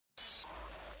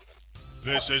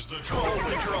This is the Troll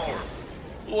Patrol.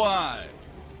 Live.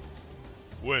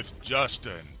 With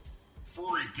Justin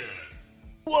Freakin'.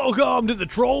 Welcome to the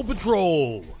Troll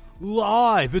Patrol.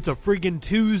 Live. It's a freaking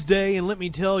Tuesday, and let me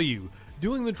tell you,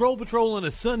 doing the Troll Patrol on a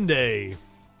Sunday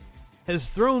has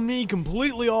thrown me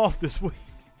completely off this week.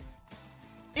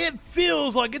 It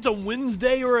feels like it's a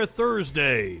Wednesday or a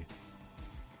Thursday.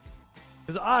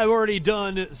 Because I've already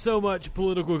done so much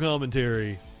political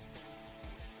commentary.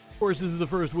 Of course, this is the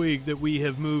first week that we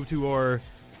have moved to our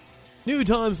new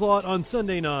time slot on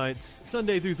Sunday nights,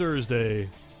 Sunday through Thursday.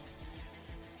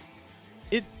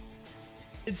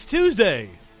 It's Tuesday.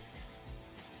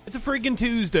 It's a freaking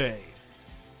Tuesday.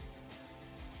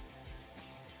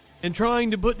 And trying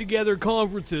to put together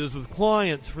conferences with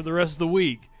clients for the rest of the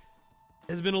week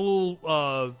has been a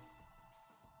little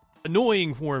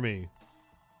annoying for me.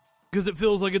 Because it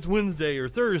feels like it's Wednesday or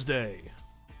Thursday.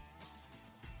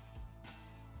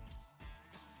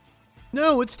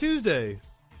 No, it's Tuesday.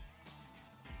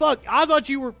 Fuck, I thought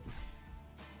you were...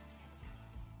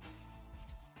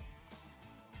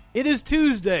 It is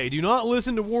Tuesday. Do not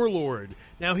listen to Warlord.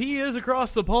 Now, he is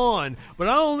across the pond, but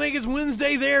I don't think it's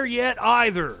Wednesday there yet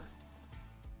either.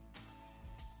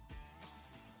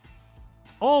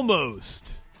 Almost.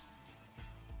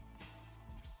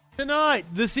 Tonight,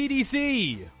 the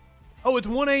CDC. Oh, it's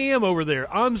 1 a.m. over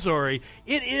there. I'm sorry.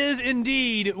 It is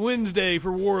indeed Wednesday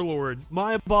for Warlord.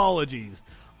 My apologies.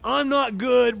 I'm not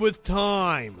good with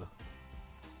time.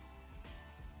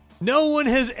 No one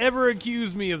has ever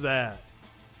accused me of that.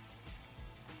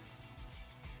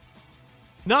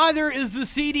 Neither is the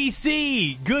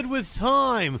CDC good with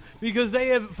time because they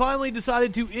have finally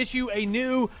decided to issue a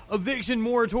new eviction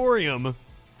moratorium.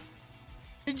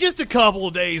 Just a couple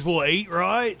of days late,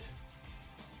 right?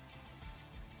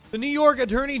 The New York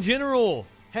Attorney General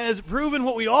has proven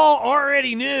what we all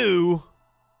already knew.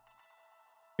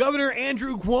 Governor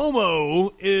Andrew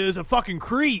Cuomo is a fucking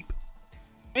creep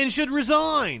and should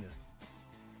resign.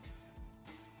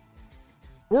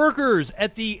 Workers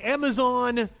at the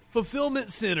Amazon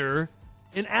Fulfillment Center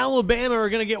in Alabama are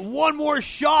going to get one more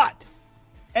shot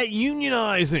at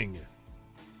unionizing.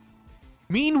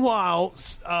 Meanwhile,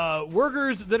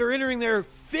 workers that are entering their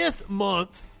 5th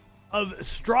month of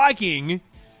striking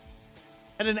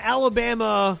at an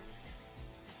Alabama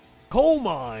coal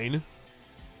mine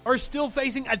are still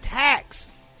facing attacks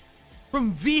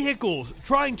from vehicles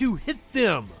trying to hit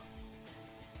them.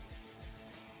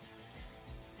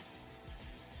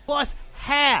 Plus,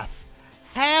 half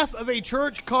of a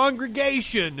church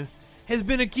congregation has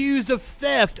been accused of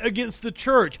theft against the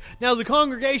church. Now, the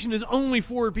congregation is only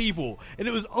 4 people, and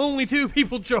it was only 2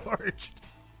 people charged.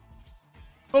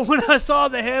 But when I saw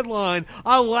the headline,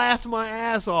 I laughed my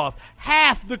ass off.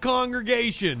 Half the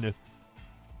congregation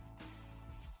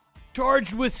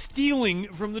charged with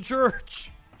stealing from the church.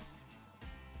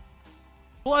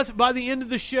 Plus, by the end of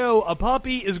the show, a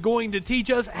puppy is going to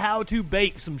teach us how to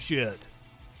bake some shit.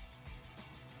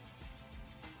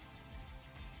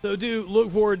 So, dude,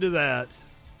 look forward to that.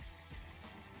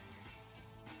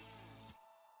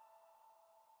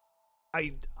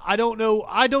 I don't know.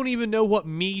 I don't even know what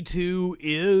Me Too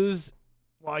is.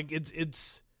 Like, it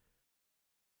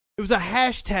was a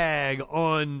hashtag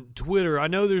on Twitter. I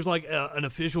know there's like an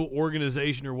official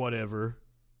organization or whatever.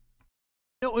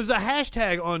 No, it was a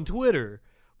hashtag on Twitter.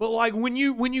 But like when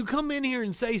you come in here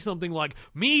and say something like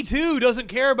Me Too doesn't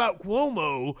care about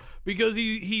Cuomo because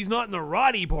he's not in the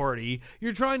Roddy Party,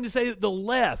 you're trying to say that the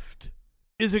left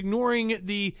is ignoring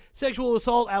the sexual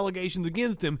assault allegations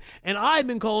against him, and I've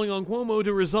been calling on Cuomo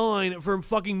to resign for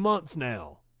fucking months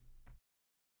now.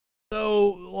 So,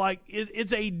 like,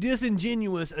 it's a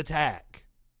disingenuous attack.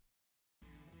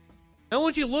 I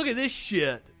want you to look at this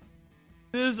shit.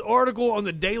 This article on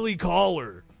the Daily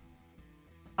Caller.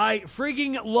 I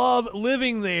freaking love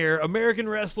living there. American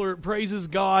wrestler praises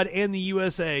God and the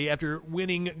USA after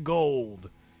winning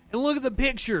gold. And look at the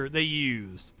picture they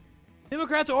used.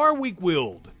 Democrats are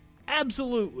weak-willed.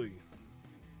 Absolutely.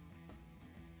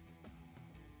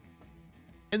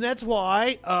 And that's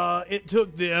why it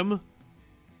took them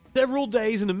several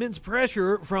days and immense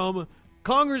pressure from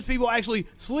Congress people actually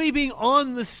sleeping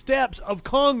on the steps of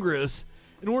Congress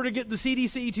in order to get the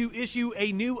CDC to issue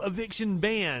a new eviction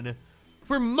ban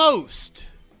for most,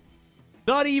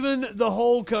 not even the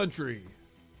whole country.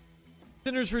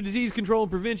 Centers for Disease Control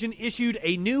and Prevention issued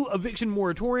a new eviction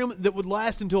moratorium that would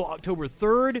last until October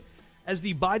 3rd, as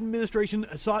the Biden administration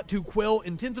sought to quell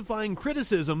intensifying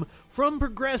criticism from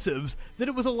progressives that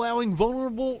it was allowing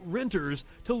vulnerable renters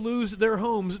to lose their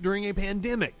homes during a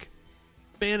pandemic.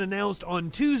 The ban announced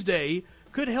on Tuesday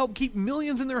could help keep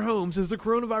millions in their homes as the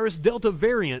coronavirus Delta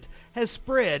variant has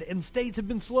spread and states have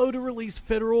been slow to release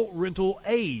federal rental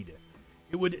aid.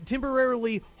 It would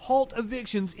temporarily halt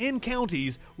evictions in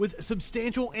counties with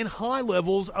substantial and high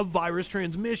levels of virus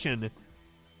transmission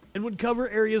and would cover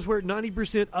areas where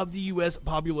 90% of the U.S.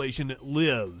 population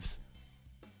lives.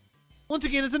 Once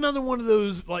again, it's another one of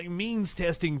those means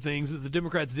testing things that the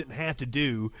Democrats didn't have to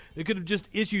do. They could have just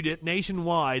issued it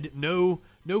nationwide, no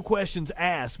questions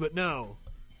asked, but no.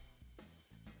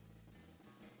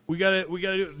 We gotta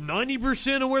do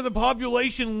 90% of where the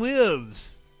population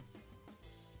lives.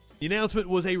 The announcement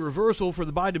was a reversal for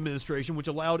the Biden administration, which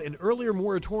allowed an earlier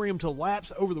moratorium to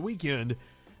lapse over the weekend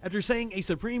after saying a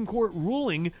Supreme Court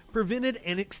ruling prevented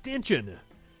an extension.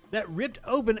 That ripped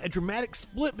open a dramatic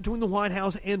split between the White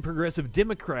House and progressive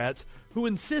Democrats, who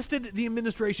insisted the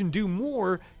administration do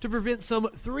more to prevent some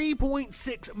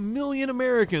 3.6 million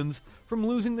Americans from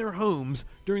losing their homes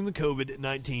during the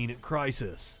COVID-19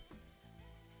 crisis.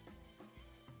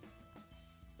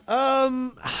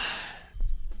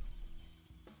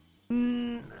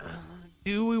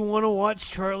 Do we want to watch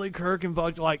Charlie Kirk and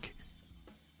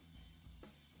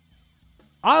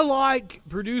I like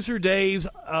producer Dave's,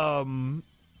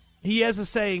 he has a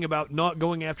saying about not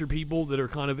going after people that are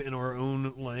kind of in our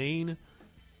own lane,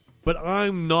 but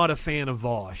I'm not a fan of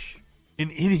Vosh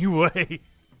in any way.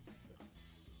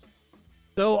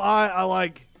 So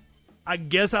I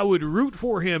guess I would root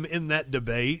for him in that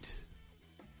debate.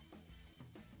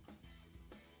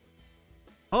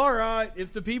 All right,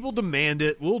 if the people demand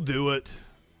it, we'll do it.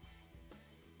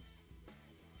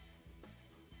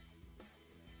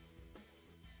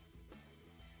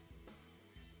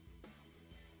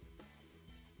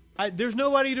 There's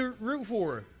nobody to root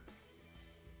for.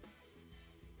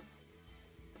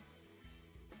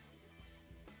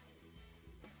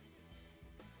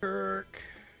 Kirk.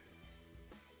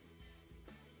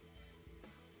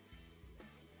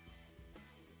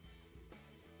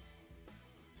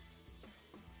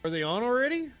 Are they on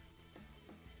already?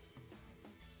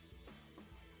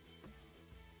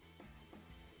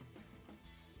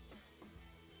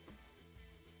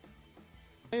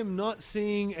 I am not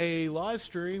seeing a live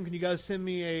stream. Can you guys send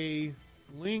me a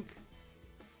link?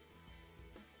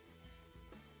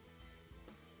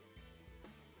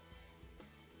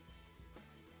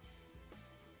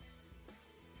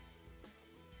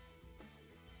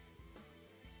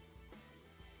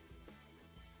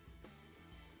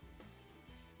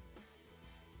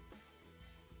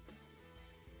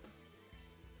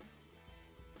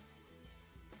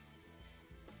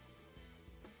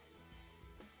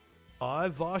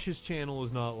 Live. Vosh's channel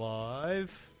is not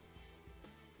live.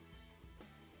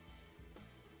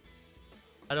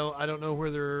 I don't know where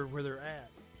they're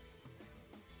at.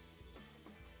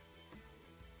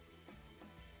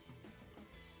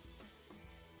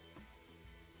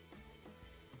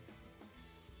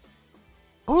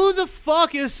 Who the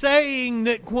fuck is saying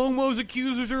that Cuomo's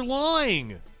accusers are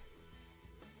lying?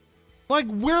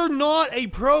 We're not a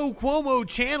pro-Cuomo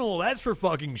channel, that's for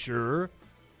fucking sure.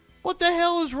 What the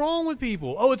hell is wrong with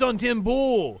people? Oh, it's on Tim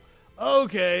Pool.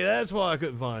 Okay, that's why I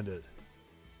couldn't find it.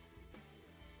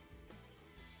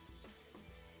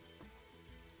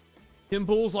 Tim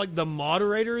Pool's the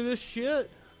moderator of this shit?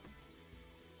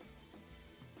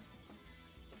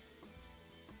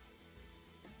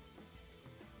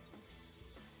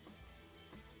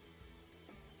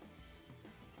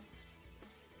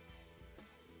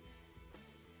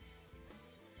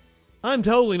 I'm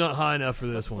totally not high enough for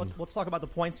this one. Let's talk about the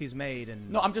points he's made. And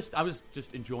no, I was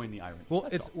just enjoying the irony.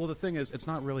 Well, the thing is, it's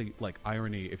not really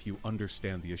irony if you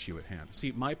understand the issue at hand.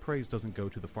 See, my praise doesn't go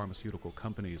to the pharmaceutical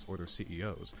companies or their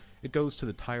CEOs. It goes to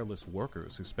the tireless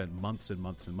workers who spend months and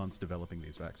months and months developing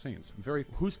these vaccines.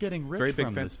 Who's getting rich very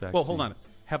from big this vaccine? Well, hold on.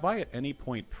 Have I at any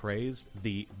point praised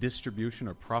the distribution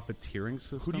or profiteering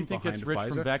system? Who do you think behind gets rich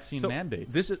Pfizer? from vaccine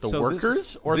mandates? The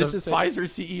workers or the Pfizer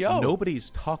CEO? Nobody's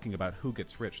talking about who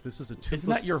gets rich. This is a toothless... Isn't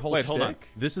that your whole Wait, hold on. shtick?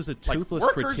 This is a toothless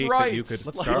workers' critique that you could...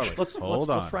 rights.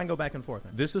 Let's try and go back and forth.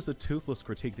 Then. This is a toothless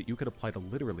critique that you could apply to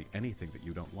literally anything that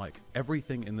you don't like.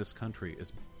 Everything in this country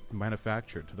is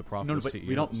manufactured to the profit of but CEOs.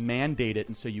 we don't mandate it,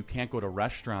 and so you can't go to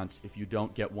restaurants if you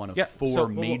don't get one of four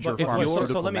major so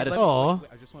pharmaceutical medicines.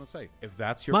 I just want to say, if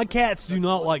that's your... My cats do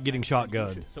not like getting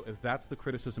shotgunned. So if that's the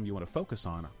criticism you want to focus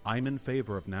on, I'm in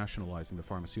favor of nationalizing the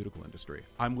pharmaceutical industry.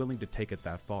 I'm willing to take it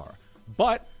that far.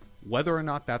 But whether or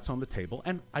not that's on the table,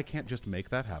 and I can't just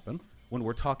make that happen, when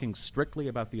we're talking strictly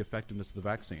about the effectiveness of the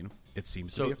vaccine, it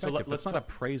seems to be effective. That's not a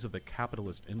praise of the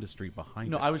capitalist industry behind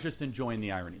it. No, I was just enjoying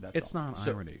the irony. That's all. Not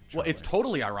irony. Well, it's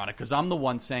totally ironic because I'm the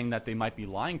one saying that they might be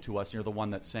lying to us, and you're the one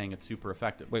that's saying it's super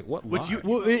effective. Wait, what?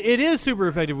 Well, it is super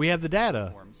effective. We have the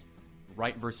data.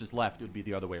 Right versus left, it would be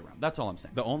the other way around. That's all I'm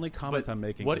saying. The only comment I'm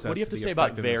making what is do you have to say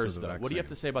about VAERS, though? What do you have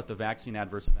to say about the vaccine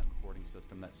adverse event reporting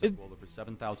system that says, well, over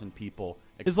 7,000 people...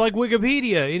 It's like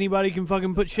Wikipedia. Anybody can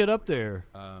fucking put shit up there.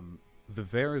 The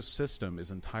VAERS system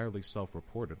is entirely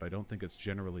self-reported. I don't think it's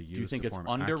generally used. Do you think to it's form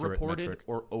underreported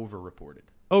or overreported?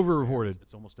 Overreported.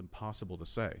 It's almost impossible to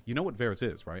say. You know what VAERS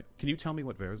is, right? Can you tell me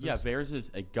what VAERS is? Yeah, VAERS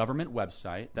is a government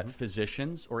website that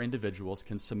physicians or individuals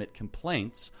can submit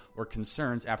complaints or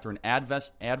concerns after an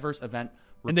adverse event.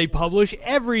 And they publish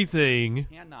everything. You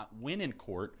cannot win in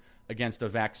court against a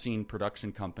vaccine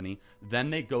production company. Then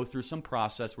they go through some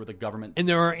process where the government... And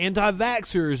there are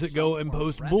anti-vaxxers that go and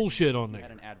post bullshit on there.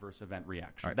 Had an adverse event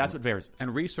reaction. Right. That's what VAERS is.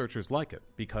 And researchers like it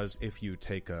because if you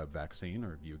take a vaccine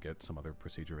or you get some other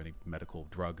procedure, any medical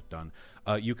drug done,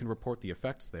 you can report the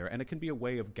effects there, and it can be a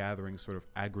way of gathering sort of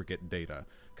aggregate data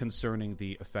concerning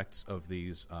the effects of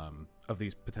these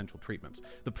potential treatments.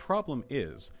 The problem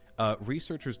is...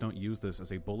 researchers don't use this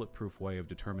as a bulletproof way of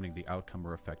determining the outcome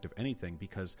or effect of anything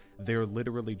because they're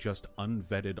literally just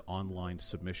unvetted online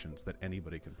submissions that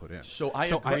anybody can put in. So I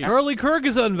agree. Charlie Kirk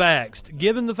is unvaxxed,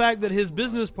 given the fact that his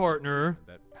business partner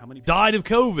died of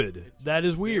COVID. That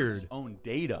is weird. His own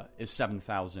data is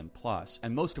 7,000 plus,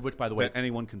 and most of which, by the way, that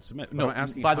anyone can submit. No, I'm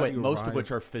asking by the way, most of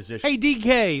which are physicians. Hey,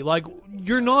 DK, like,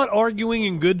 you're not arguing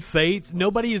in good faith.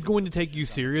 Nobody is going to take you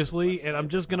seriously, and I'm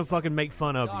just going to fucking make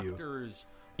fun of you.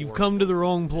 You've come to the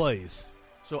wrong place.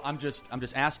 So I'm just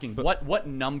asking, what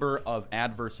number of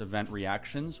adverse event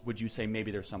reactions would you say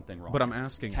maybe there's something wrong? But I'm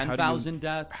asking, 10,000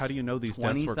 deaths? How do you know these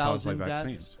deaths were caused by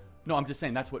vaccines? Deaths? No, I'm just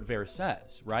saying that's what VAERS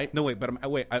says, right? No, wait,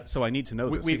 but so I need to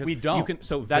know this. We don't.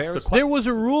 VAERS, there was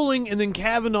a ruling, and then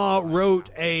Kavanaugh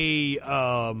wrote a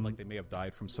like they may have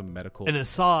died from some medical an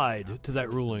aside to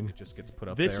that ruling. It just gets put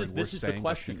up this there. This is the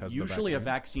question. Usually, a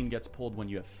vaccine gets pulled when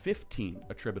you have 15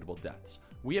 attributable deaths.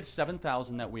 We have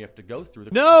 7,000 that we have to go through.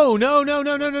 No.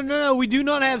 We do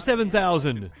not have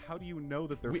 7,000. How do you know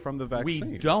that they're from the vaccine?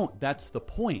 We don't. That's the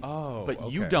point. Oh,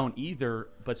 but you don't either.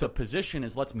 But the position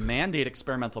is let's mandate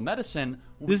experimental medicine.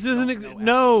 This isn't.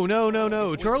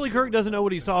 No. Charlie Kirk doesn't know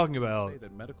what he's talking about. Say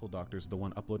that medical doctors are the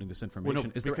one uploading this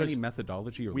information. Is there any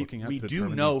methodology you're looking at? We do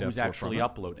know who's actually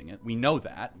uploading it. We know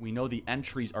that. We know the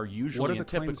entries are usually and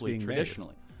typically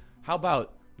traditionally. How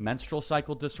about menstrual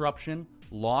cycle disruption?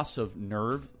 Loss of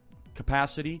nerve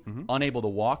capacity, unable to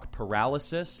walk,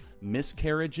 paralysis,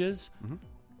 miscarriages,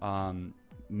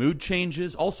 mood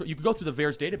changes. Also, you can go through the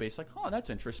VAERS database like, oh, that's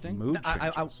interesting. Mood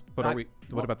changes.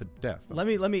 What about the death? Let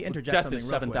me interject death something. Death is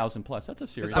 7,000 plus. That's a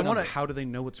serious number. How do they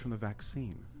know it's from the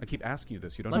vaccine? I keep asking you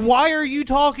this. You don't. Why are you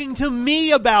talking to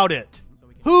me about it?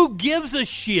 Who gives a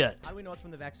shit? How do we know it's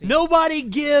from the vaccine? Nobody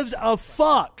gives a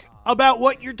fuck about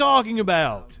what you're talking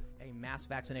about. Mass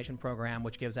vaccination program,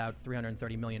 which gives out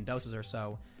 330 million doses or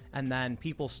so, and then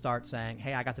people start saying,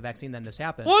 hey, I got the vaccine, then this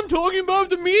happened. I'm talking about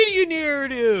the media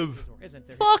narrative.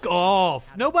 Fuck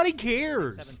off. Nobody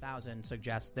cares. 7,000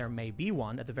 suggests there may be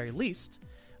one at the very least.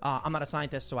 I'm not a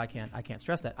scientist, so I can't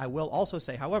stress that. I will also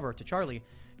say, however, to Charlie,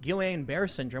 Guillain-Barré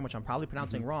syndrome, which I'm probably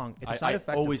pronouncing wrong, it's a side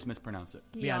effect. I always mispronounce it.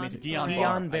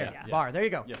 Guillain-Barré. Barre. There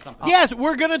you go. Yes,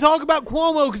 we're going to talk about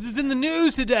Cuomo because it's in the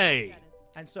news today.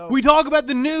 And so we talk about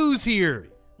the news here.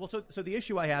 Well, so the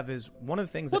issue I have is one of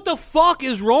the things. What the fuck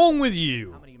is wrong with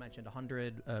you? How many you mentioned?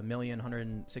 100 million,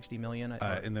 160 million,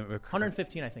 in the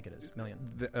 115, I think it is million.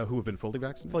 Who have been fully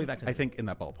vaccinated? Fully vaccinated. I think in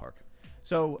that ballpark.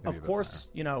 So maybe of course,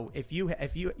 if you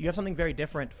have something very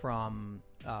different from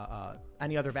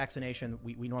any other vaccination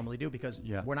we normally do because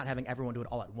we're not having everyone do it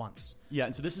all at once. Yeah,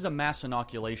 and so this is a mass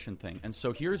inoculation thing, and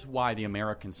so here's why the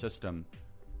American system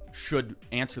should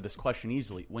answer this question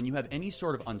easily. When you have any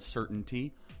sort of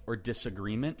uncertainty or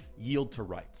disagreement, yield to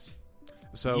rights.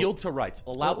 So yield to rights.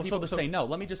 Allow people to say no.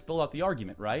 Let me just build out the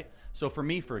argument, right? So for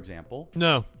me, for example,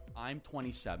 no, I'm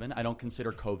 27. I don't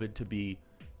consider COVID to be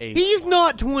He's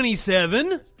not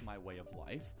 27. My way of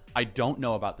life. I don't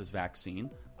know about this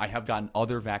vaccine. I have gotten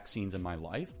other vaccines in my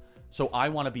life. So I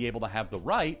want to be able to have the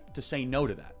right to say no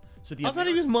to that. So I thought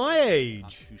he was my age.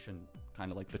 Constitution,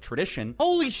 kind of like the tradition.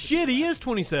 Holy shit, he is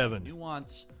 27.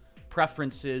 Nuance,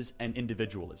 preferences, and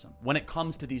individualism. When it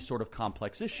comes to these sort of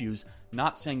complex issues,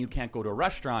 not saying you can't go to a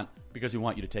restaurant because we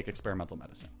want you to take experimental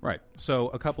medicine. Right. So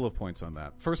a couple of points on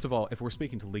that. First of all, if we're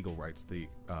speaking to legal rights, the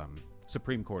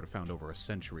Supreme Court found over a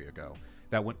century ago.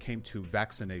 That when it came to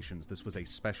vaccinations, this was a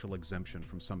special exemption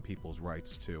from some people's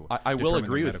rights to. I will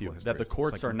agree with you that the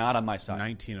courts are not on my side.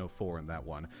 1904 in that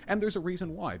one. And there's a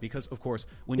reason why. Because, of course,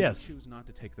 when you choose not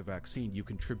to take the vaccine, you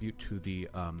contribute to the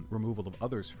removal of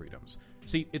others' freedoms.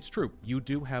 See, it's true. You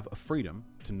do have a freedom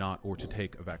to not or to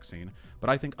take a vaccine. But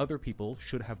I think other people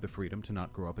should have the freedom to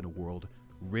not grow up in a world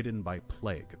ridden by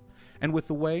plague. And with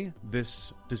the way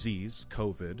this disease,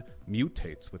 COVID,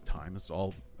 mutates with time, it's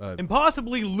all... and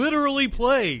possibly literally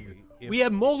plague. We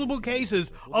have multiple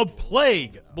cases of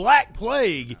plague, black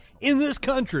plague, in this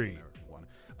country.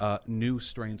 New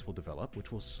strains will develop,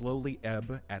 which will slowly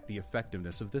ebb at the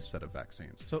effectiveness of this set of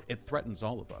vaccines. So it threatens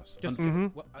all of us.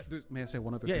 May I say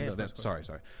one other thing? Yeah, sorry.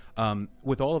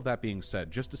 With all of that being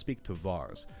said, just to speak to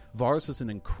VARS, VARS is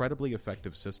an incredibly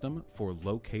effective system for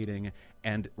locating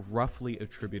and roughly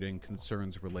attributing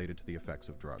concerns related to the effects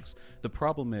of drugs. The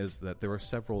problem is that there are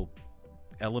several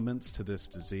elements to this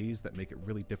disease that make it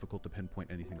really difficult to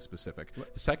pinpoint anything specific.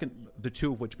 The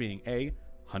two of which being A,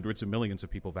 hundreds of millions of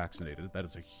people vaccinated. That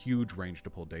is a huge range to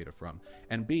pull data from.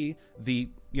 And B, the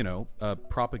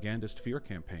propagandist fear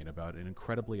campaign about an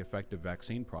incredibly effective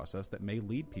vaccine process that may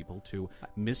lead people to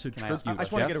misattribute I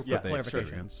just want to get a quick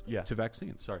clarification clarification to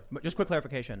vaccines. Sorry. Just quick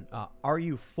clarification. Are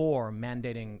you for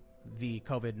mandating the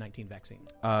COVID-19 vaccine?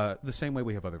 The same way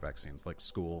we have other vaccines, like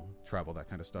school, travel, that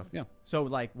kind of stuff. Yeah. So,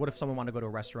 like, what if someone wanted to go to a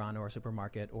restaurant or a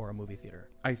supermarket or a movie theater?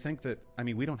 I think that,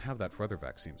 we don't have that for other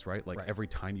vaccines, right? Like, every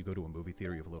time you go to a movie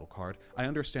theater, you have a little card. I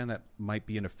understand that might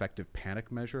be an effective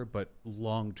panic measure, but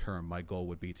long-term, my goal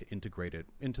would be to integrate it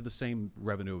into the same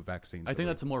revenue of vaccines. I think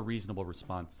that's a more reasonable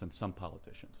response than some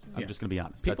politicians. I'm just going to be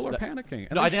honest. People are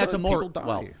panicking. No, I think that's a more...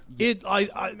 Well,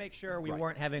 I make sure we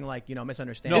weren't having,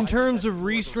 misunderstandings. In terms of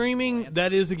restreaming,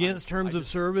 that is against terms of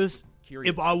service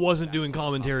if I wasn't doing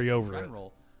commentary over it.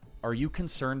 Are you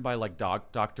concerned by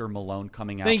Dr. Malone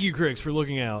coming out? Thank you, Crix, for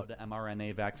looking out. The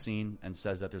mRNA vaccine and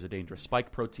says that there's a dangerous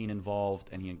spike protein involved,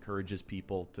 and he encourages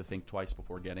people to think twice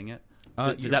before getting it.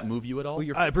 Does that move you at all? Well,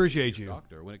 I appreciate you.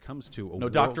 Doctor, when it comes to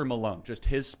Dr. Malone, just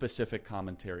his specific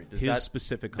commentary.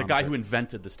 The guy who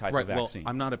invented this type of vaccine. Well,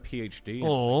 I'm not a PhD.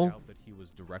 Oh. I doubt that he was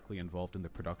directly involved in the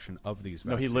production of these vaccines.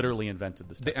 No, he literally invented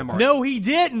this type of mRNA. No, he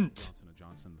didn't.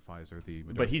 Johnson, Pfizer, the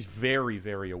Moderna. But he's very,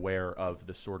 very aware of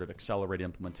the sort of accelerated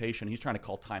implementation. He's trying to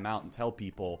call time out and tell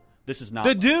people this is not...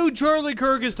 The dude Charlie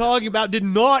Kirk is talking about did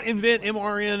not invent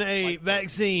mRNA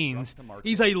vaccines.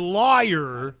 He's a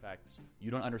liar.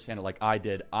 You don't understand it like I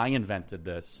did. I invented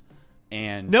this.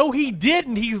 And no, he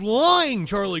didn't. He's lying,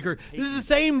 Charlie Kirk. This is the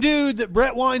same dude that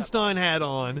Brett Weinstein had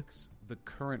on. The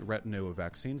current retinue of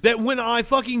vaccines. That when I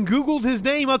fucking Googled his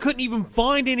name, I couldn't even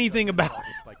find anything about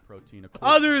it.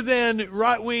 Other than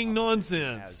right-wing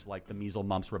nonsense. As like the measles,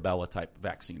 mumps, rubella type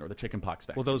vaccine or the chickenpox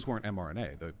vaccine. Well, those weren't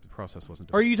mRNA. The process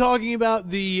wasn't... Are you talking about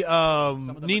the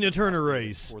Nina Turner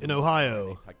race in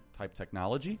Ohio? Type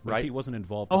technology, but right? He wasn't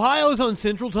involved. Ohio's on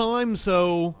Central Time,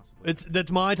 so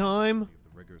that's my time.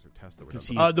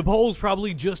 The polls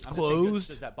probably just closed.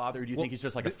 Does that bother you? Do you think he's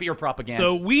just like a fear propaganda?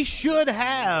 So we should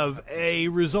have a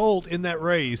result in that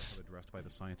race addressed by the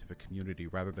scientific community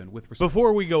rather than with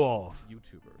before we go off.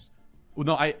 YouTubers. Well,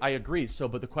 no, I agree.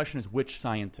 But the question is which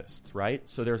scientists, right?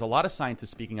 So there's a lot of scientists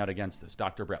speaking out against this.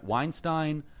 Dr. Brett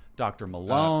Weinstein, Dr.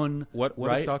 Malone. What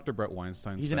right? is Dr. Brett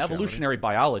Weinstein's He's an evolutionary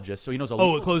biologist, so he knows a lot.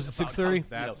 Oh, it closed at 6:30?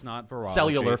 That's not virology.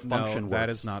 Cellular function works. That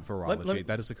is not virology.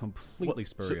 That is a completely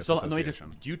spurious So let me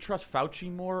association. do you trust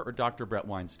Fauci more or Dr. Brett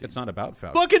Weinstein? It's not about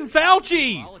Fauci. Fucking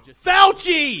Fauci!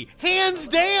 Fauci! Hands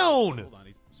down! Hold on.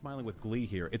 He's smiling with glee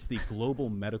here. It's the global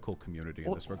medical community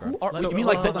in this regard. You mean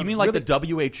like the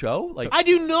WHO? Like I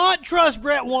do not trust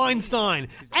Brett Weinstein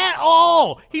at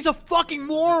all. He's a fucking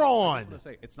moron.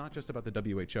 It's not just about the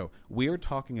WHO. We're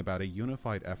talking about a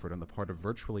unified effort on the part of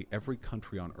virtually every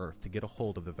country on Earth to get a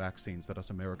hold of the vaccines that us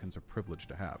Americans are privileged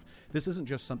to have. This isn't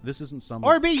some.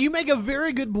 RB, you make a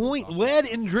very good point. Lead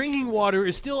in drinking water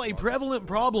is still a prevalent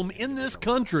problem in this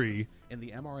country. In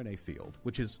the mRNA field,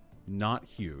 which is not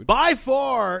huge, by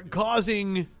far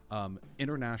causing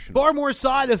international far more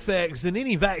side effects than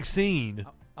any vaccine.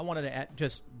 I wanted to add,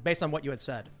 just based on what you had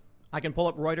said, I can pull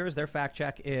up Reuters. Their fact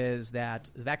check is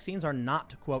that vaccines are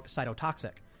not, quote,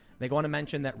 cytotoxic. They go on to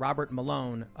mention that Robert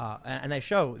Malone, and they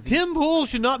show... Tim Pool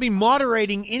should not be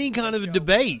moderating any kind of a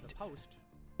debate.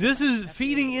 This is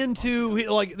feeding into,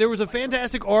 like, there was a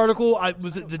fantastic article,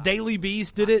 was it the Daily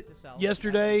Beast did it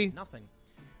yesterday? Nothing.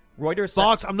 Reuters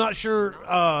Fox, I'm not sure.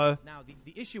 Now,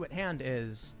 the issue at hand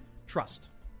is trust.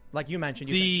 Like you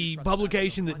mentioned. The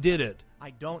publication that did it. I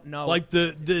don't know. Like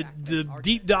the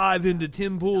deep dive into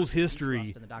Tim Pool's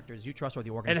history and the doctors you trust or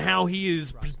the and how he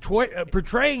is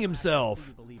portraying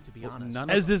himself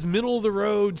as this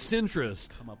middle-of-the-road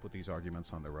centrist. Come up with these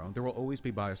arguments on their own. There will always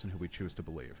be bias in who we choose to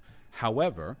believe.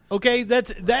 However... Okay,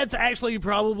 that's actually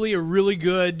probably a really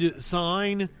good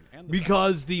sign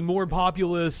because the more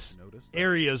populous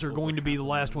areas are going to be the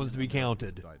last ones to be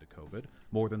counted.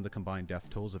 More than the combined death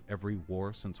tolls of every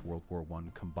war since World War I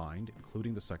combined,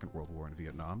 including the Second World War in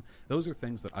Vietnam. Those are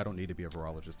things that I don't need to be a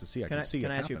virologist to see. I can see it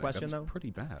Can I ask you a question, That's though?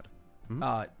 pretty bad.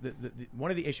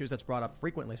 One of the issues that's brought up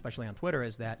frequently, especially on Twitter,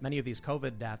 is that many of these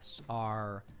COVID deaths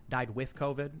died with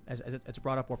COVID, as it's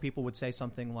brought up, where people would say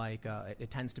something like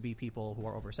it tends to be people who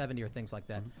are over 70 or things like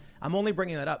that. I'm only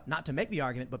bringing that up not to make the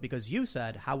argument, but because you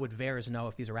said, how would VAERS know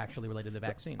if these are actually related to the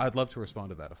vaccine? I'd love to respond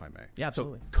to that if I may. Yeah,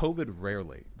 absolutely. So COVID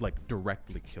rarely,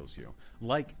 directly kills you.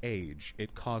 Like age,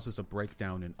 it causes a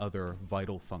breakdown in other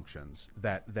vital functions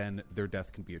that then their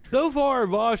death can be attributed. So far,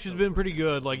 Vosh has been pretty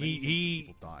good. Like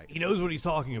he knows what he's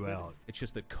talking about. It's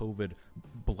just that COVID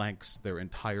blanks their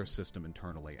entire system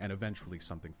internally, and eventually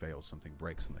something fails, something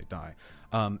breaks, and they die.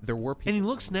 There were people, and he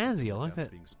looks snazzy. I like that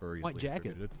being spuriously white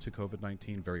jacket to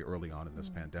COVID-19 very early on in this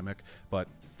pandemic, but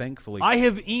thankfully, I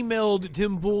have emailed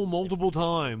Tim Pool multiple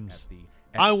times.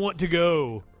 I want to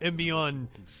go and be on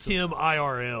Tim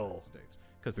IRL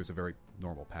because there's a very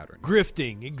normal pattern.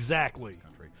 Grifting, exactly.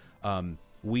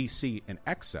 We see an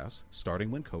excess starting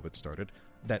when COVID started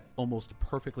that almost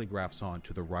perfectly graphs on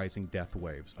to the rising death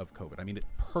waves of COVID. I mean, it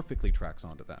perfectly tracks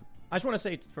onto that. I just want to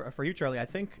say for you, Charlie, I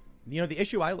think, the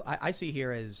issue I see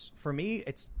here is, for me,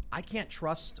 it's I can't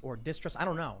trust or distrust. I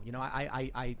don't know.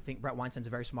 I think Brett Weinstein's a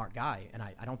very smart guy, and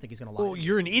I don't think he's going to lie. Well,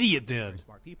 you're an idiot then. Very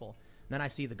smart people. And then I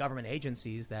see the government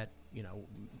agencies that,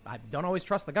 I don't always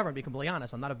trust the government, to be completely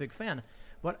honest. I'm not a big fan.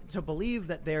 But to believe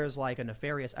that there's like a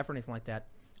nefarious effort or anything like that,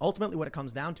 ultimately what it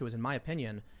comes down to is, in my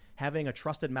opinion, having a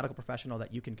trusted medical professional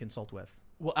that you can consult with.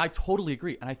 Well, I totally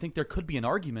agree. And I think there could be an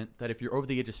argument that if you're over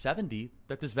the age of 70,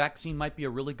 that this vaccine might be a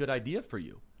really good idea for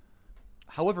you.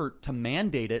 However, to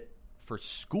mandate it for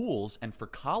schools and for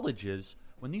colleges,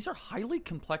 when these are highly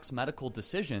complex medical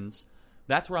decisions,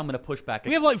 that's where I'm going to push back.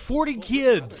 We have like 40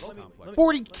 kids.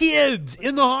 40 kids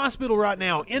in the hospital right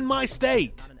now in my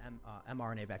state. It's not an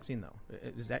mRNA vaccine, though.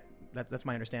 Is that's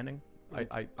my understanding?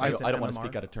 I don't want to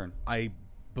speak out of turn. I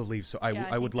believe so.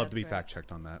 I would love to be fact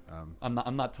checked on that.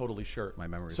 I'm not totally sure. My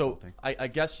memory is faulty. I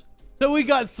guess. So we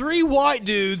got 3 white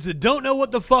dudes that don't know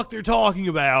what the fuck they're talking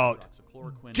about,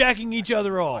 jacking each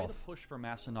other off. Why the push for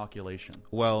mass inoculation?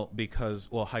 Well, because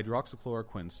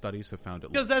hydroxychloroquine studies have found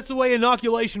it. Because that's the way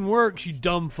inoculation works, you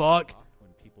dumb fuck.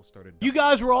 You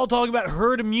guys were all talking about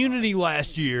herd immunity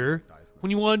last year when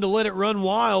you wanted to let it run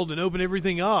wild and open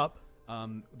everything up.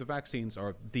 The vaccines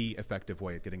are the effective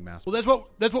way of getting mass. Well,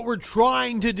 that's what we're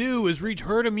trying to do, is reach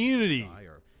herd immunity.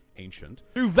 Ancient.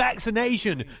 Through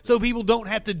vaccination, so people don't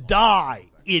have to die,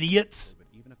 idiots. But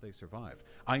even if they survive,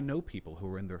 I know people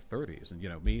who are in their 30s,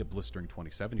 and me, a blistering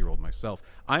 27-year-old myself,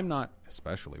 I'm not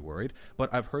especially worried,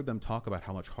 but I've heard them talk about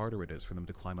how much harder it is for them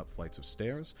to climb up flights of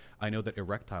stairs. I know that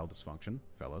erectile dysfunction,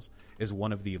 fellas, is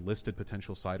one of the listed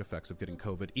potential side effects of getting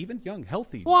COVID. Even young,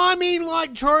 healthy. Well, I mean,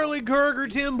 like Charlie Kirk or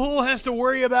Tim Pool has to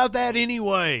worry about that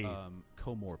anyway.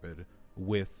 Comorbid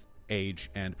with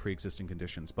age and pre-existing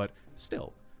conditions, but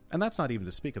still. And that's not even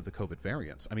to speak of the COVID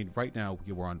variants. I mean, right now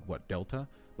you were on, Delta?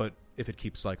 But if it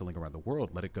keeps cycling around the world,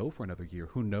 let it go for another year.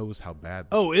 Who knows how bad...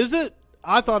 Oh, is it?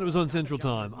 I thought it was on Central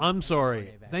Time. I'm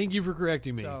sorry. Thank you for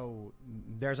correcting me. So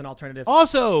there's an alternative.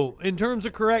 Also, in terms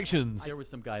of corrections... There was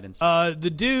some guidance.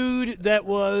 The dude that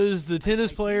was the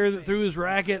tennis player that threw his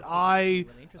racket, I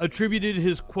attributed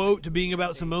his quote to being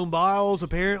about Simone Biles.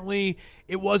 Apparently,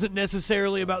 it wasn't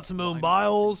necessarily about Simone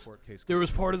Biles. There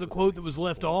was part of the quote that was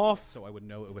left off. So I would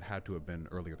know it would have to have been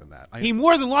earlier than that. He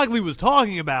more than likely was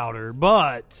talking about her,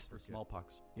 but... For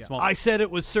smallpox. Yeah. I said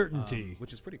it with certainty.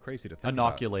 Which is pretty crazy to think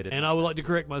Inoculated. About. And I would like to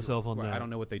correct myself on that. I don't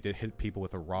know what they did, hit people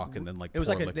with a rock and then it was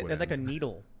like a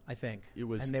needle, I think. It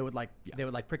was, and they would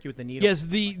prick you with the needle. Yes,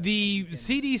 the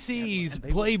CDC's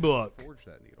playbook. Forge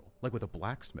that needle. Like with a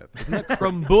blacksmith. Isn't that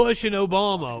from Bush and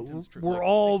Obama, we're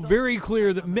all very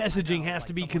clear that messaging has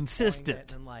to be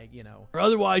consistent. Or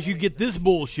otherwise you get this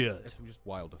bullshit. It's just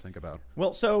wild to think about.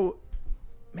 Well, so,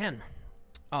 man,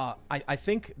 I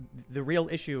think the real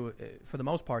issue, for the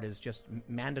most part, is just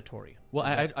mandatory. Well,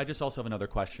 I just also have another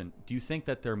question. Do you think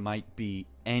that there might be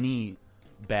any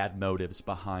bad motives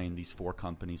behind these 4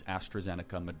 companies,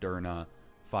 AstraZeneca, Moderna,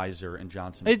 Pfizer and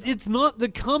Johnson. It's not the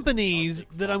companies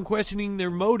that I'm questioning their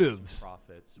motives.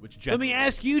 Profits, which Let me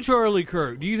ask you, Charlie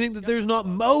Kirk. Do you think that there's not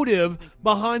motive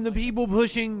behind the people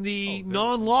pushing the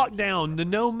non-lockdown, the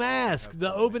no mask,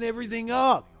 the open everything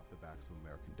up? Off the backs of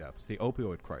American deaths. The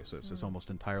opioid crisis is almost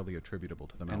entirely attributable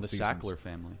to the and the malfeasance. Sackler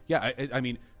family. Yeah, I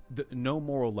mean, no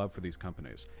moral love for these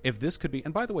companies. If this could be,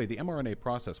 and by the way, the mRNA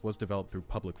process was developed through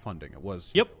public funding. It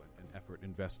was Yep. an effort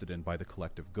invested in by the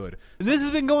collective good. This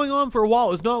has been going on for a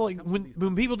while. It's not like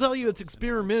when people tell you it's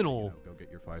experimental. Go get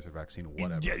your Pfizer vaccine,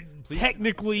 whatever.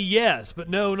 Technically, yes, but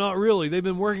no, not really. They've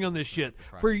been working on this shit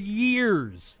for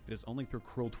years. It is only through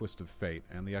cruel twist of fate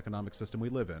and the economic system we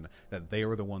live in that they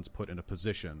are the ones put in a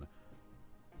position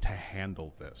to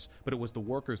handle this. But it was the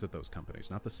workers at those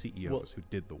companies, not the CEOs, who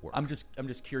did the work. I'm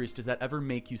just curious. Does that ever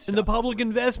make you stop And the public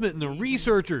investment and the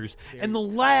researchers and the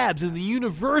labs and the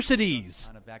universities.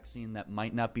 on a vaccine that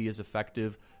might not be as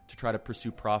effective to try to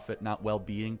pursue profit, not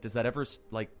well-being? Does that ever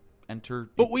enter?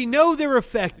 But we know they're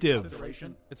effective.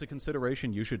 It's a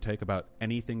consideration you should take about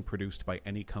anything produced by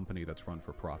any company that's run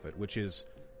for profit, which is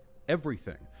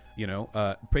everything. You know,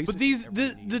 But basically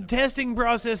the testing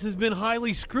process has been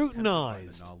highly the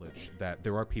scrutinized. knowledge that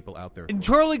there are people out there. And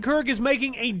Charlie Kirk is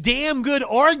making a damn good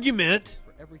argument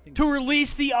for everything to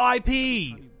release the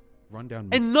IP run down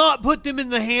and not put them in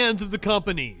the hands of the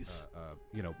companies.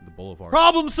 you know, the boulevard.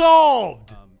 Problem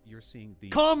solved. You're seeing the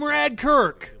Comrade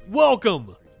Kirk, welcome.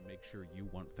 to make sure you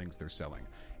want things they're selling.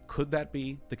 Could that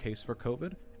be the case for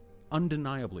COVID?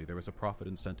 Undeniably, there was a profit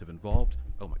incentive involved.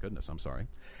 Oh my goodness, I'm sorry.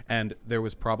 And there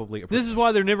was probably a This is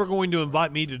why they're never going to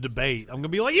invite me to debate. I'm going to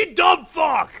be like, you dumb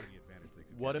fuck!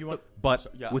 What if But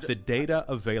yeah, with the data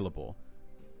available,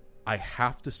 I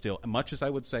have to still, much as I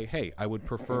would say, hey, I would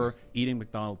prefer eating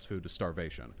McDonald's food to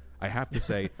starvation, I have to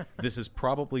say this is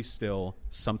probably still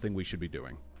something we should be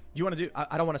doing. Do you want to do?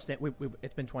 I don't want to stand.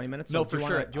 It's been 20 minutes. No, so for do you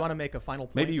sure. Do you want to make a final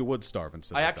point? Maybe you would starve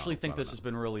instead I of actually McDonald's, think I this don't has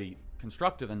been really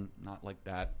constructive and not like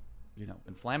that,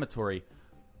 inflammatory.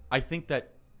 I think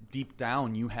that deep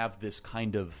down you have this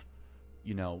kind of,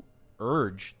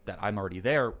 urge that I'm already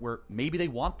there where maybe they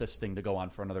want this thing to go on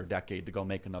for another decade to go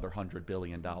make another $100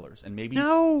 billion. And maybe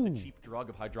the cheap drug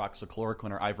of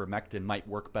hydroxychloroquine or ivermectin might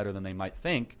work better than they might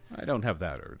think. I don't have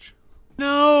that urge.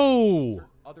 No!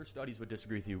 Other studies would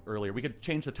disagree with you earlier. We could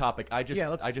change the topic. I just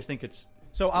think it's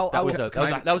So that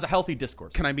was a healthy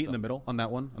discourse. Can I meet in the middle on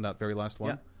that one, on that very last one?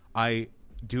 Yeah. I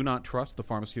do not trust the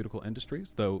pharmaceutical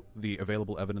industries, though the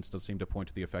available evidence does seem to point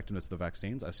to the effectiveness of the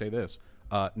vaccines. I say this,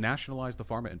 nationalize the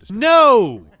pharma industry.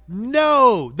 No!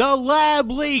 The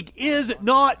lab leak is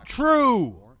not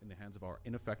true! In the hands of our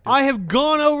ineffective... I have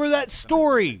gone over that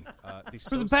story the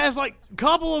for the past,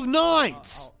 couple of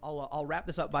nights. I'll wrap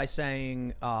this up by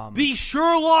saying The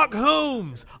Sherlock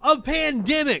Holmes of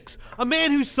pandemics, a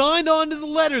man who signed on to the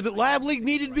letter that Lab Leak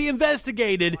needed to be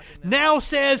investigated, now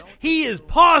says he is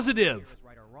positive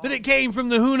that it came from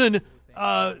the Hunan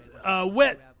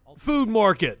wet food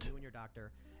market. you and your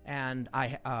doctor, and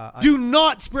Do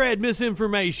not spread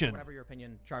misinformation. whatever your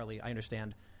opinion, Charlie, I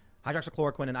understand.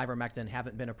 Hydroxychloroquine and ivermectin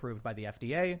haven't been approved by the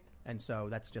FDA, and so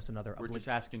that's just another. We're just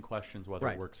asking questions whether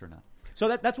it works or not.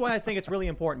 So that's why I think it's really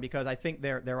important, because I think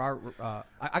there are.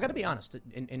 I got to be honest.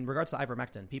 In regards to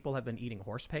ivermectin, people have been eating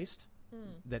horse paste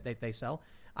that they sell.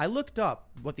 I looked up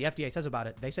what the FDA says about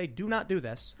it. They say do not do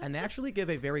this, and they actually give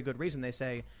a very good reason. They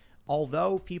say,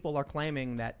 although people are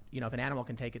claiming that if an animal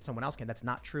can take it, someone else can. That's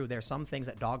not true. There's some things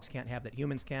that dogs can't have that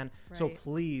humans can. Right. So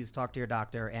please talk to your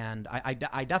doctor. And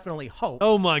I definitely hope.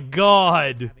 Oh my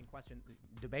God. Having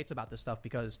debates about this stuff,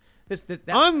 because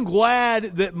I'm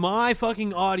glad that my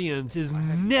fucking audience is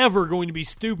never going to be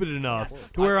stupid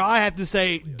enough to where I have to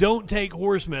say don't take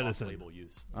horse medicine.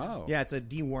 Oh. Yeah, it's a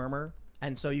dewormer.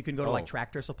 And so you can go to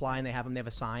Tractor Supply, and they have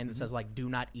a sign that says do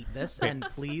not eat this, and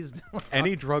please.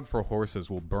 Any drug for horses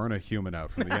will burn a human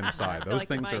out from the inside. Those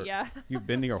things are. Yeah. You've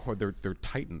been near. They're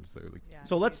titans. They're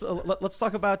So let's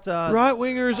talk about right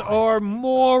wingers are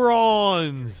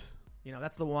morons.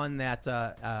 That's the one that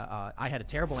I had a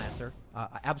terrible answer.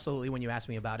 Absolutely, when you asked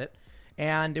me about it,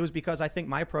 and it was because I think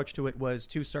my approach to it was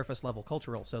too surface level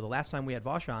cultural. So the last time we had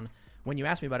Vosh on, when you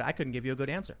asked me about it, I couldn't give you a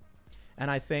good answer. And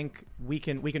I think we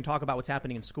can talk about what's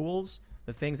happening in schools,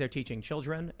 the things they're teaching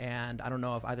children, and I don't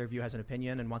know if either of you has an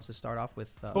opinion and wants to start off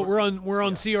with. But we're on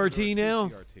CRT now.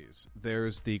 CRTs.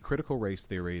 There's the critical race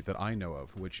theory that I know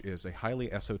of, which is a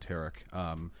highly esoteric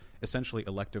essentially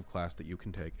elective class that you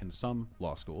can take in some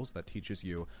law schools that teaches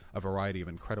you a variety of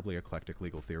incredibly eclectic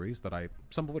legal theories that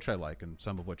some of which I like and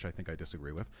some of which I think I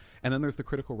disagree with. And then there's the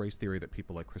critical race theory that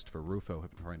people like Christopher Rufo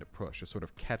have been trying to push, a sort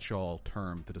of catch-all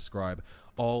term to describe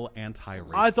all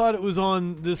anti-race. I thought it was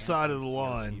on this side of the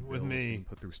line with me.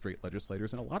 Put through straight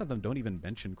legislators, and a lot of them don't even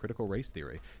mention critical race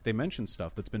theory. They mention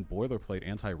stuff that's been boilerplate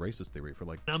anti-racist theory for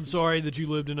like. I'm sorry that you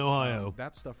lived in Ohio.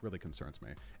 That stuff really concerns me.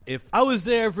 If I was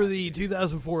there for the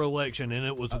 2004 election, and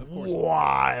it was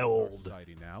wild.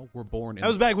 Society now we're born. That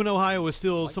was back when Ohio was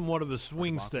still somewhat of a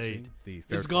swing state.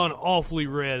 It's gone awfully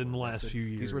red in the last few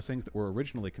years. These were things that were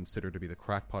originally considered to be the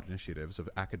crackpot initiatives of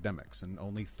academics, and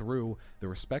only through the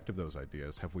respect of those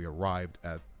ideas have we arrived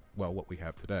at, well, what we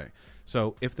have today.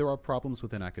 So if there are problems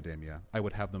within academia, I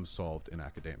would have them solved in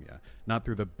academia, not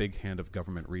through the big hand of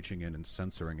government reaching in and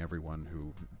censoring everyone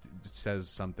who says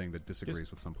something that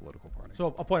disagrees with some political party.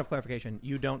 So a point of clarification,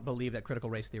 you don't believe that critical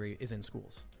race theory is in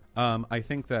schools? I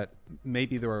think that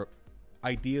maybe there are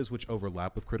ideas which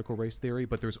overlap with critical race theory,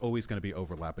 but there's always going to be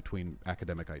overlap between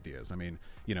academic ideas. I mean,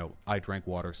 I drank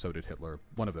water, so did Hitler,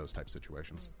 one of those type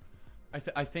situations.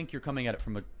 I think you're coming at it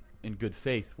from in good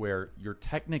faith, where you're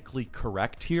technically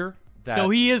correct here. That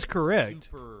no, he is correct.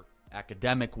 Super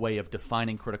academic way of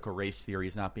defining critical race theory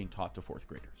is not being taught to fourth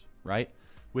graders, right?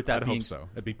 With that being hope so.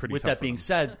 It'd be pretty. With tough that for being them.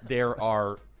 said, there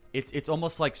are. It's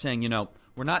almost like saying,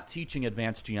 we're not teaching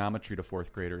advanced geometry to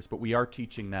fourth graders, but we are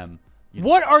teaching them.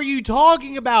 What are you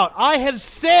talking about? I have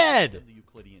said the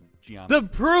Euclidean geometry. The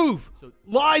proof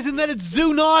lies in that it's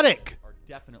zoonotic.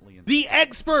 Definitely. The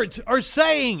experts are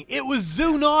saying it was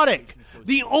zoonotic.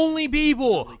 The only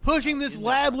people pushing this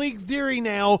lab leak theory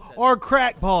now are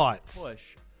crackpots.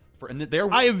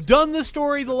 I have done this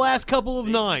story the last couple of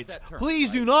nights.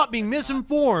 Please do not be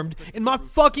misinformed in my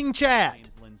fucking chat. James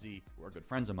Lindsay, who are good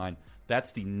friends of mine,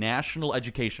 that's the National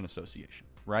Education Association,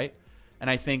 right? And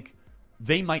I think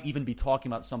they might even be talking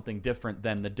about something different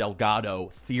than the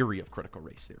Delgado theory of critical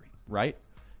race theory, right?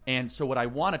 And so what I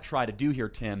want to try to do here,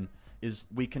 Tim, is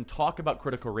we can talk about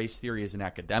critical race theory as an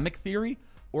academic theory,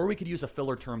 or we could use a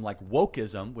filler term like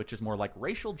wokeism, which is more like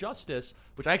racial justice,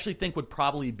 which I actually think would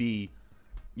probably be,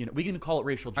 we can call it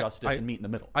racial justice and meet in the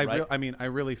middle. Right? I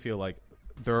really feel like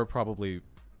there are probably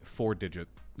 4-digit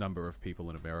number of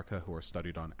people in America who are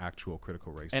studied on actual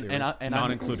critical race theory,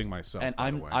 not including myself. And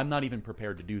I'm not even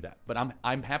prepared to do that. But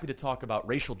I'm happy to talk about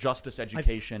racial justice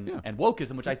education and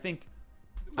wokeism, which I think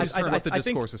is what the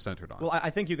discourse is centered on. Well,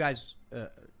 I think you guys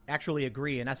actually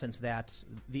agree in essence that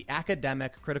the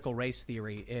academic critical race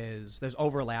theory there's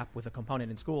overlap with a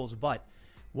component in schools, but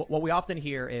what we often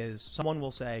hear is someone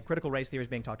will say critical race theory is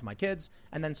being taught to my kids,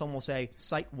 and then someone will say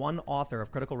cite one author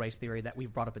of critical race theory that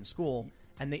we've brought up in school.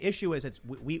 And the issue is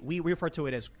we refer to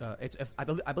it as I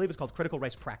believe it's called critical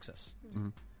race praxis. Mm-hmm.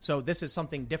 So this is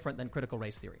something different than critical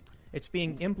race theory. It's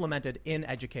being implemented in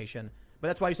education. But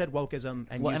that's why you said wokeism,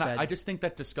 and you said... I just think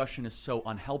that discussion is so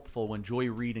unhelpful when Joy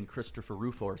Reid and Christopher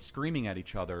Rufo are screaming at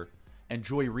each other, and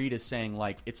Joy Reid is saying,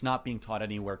 like, it's not being taught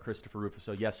anywhere, Christopher Rufo,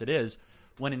 so yes, it is,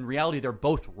 when in reality they're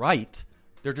both right.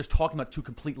 They're just talking about two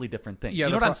completely different things. Yeah,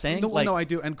 you know what I'm saying? No, I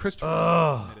do. And Christopher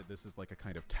admitted this is like a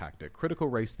kind of tactic. Critical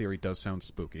race theory does sound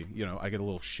spooky. I get a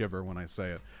little shiver when I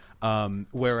say it.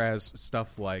 Whereas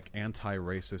stuff like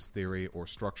anti-racist theory or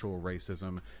structural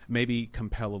racism maybe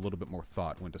compel a little bit more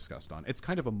thought when discussed on. It's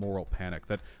kind of a moral panic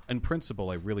that, in principle,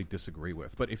 I really disagree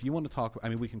with. But if you want to talk,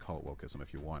 we can call it wokeism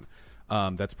if you want.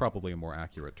 That's probably a more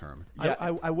accurate term. Yeah.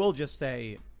 I will just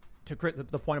say, to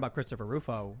the point about Christopher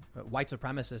Rufo, white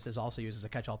supremacist is also used as a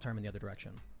catch-all term in the other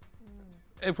direction.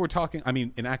 If we're talking,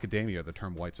 in academia, the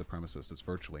term white supremacist is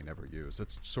virtually never used.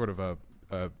 It's sort of a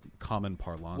common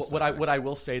parlance. What I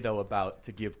will say, though,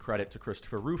 to give credit to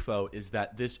Christopher Rufo, is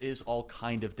that this is all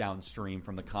kind of downstream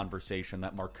from the conversation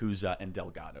that Marcuse and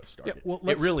Delgado started. Yeah, well,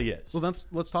 it really is. Well,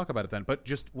 let's talk about it then. But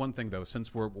just one thing, though,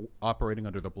 since we're operating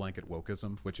under the blanket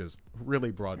wokeism, which is a really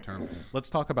broad term,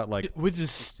 let's talk about which is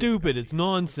stupid. It's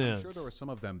nonsense. I'm sure there are some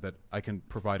of them that I can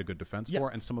provide a good defense for,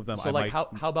 and some of them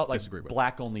how about like disagree with.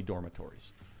 Black-only dormitories?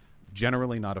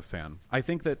 Generally not a fan. I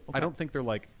think that I don't think they're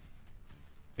like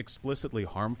explicitly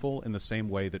harmful in the same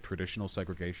way that traditional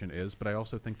segregation is, but I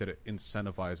also think that it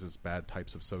incentivizes bad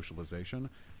types of socialization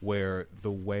where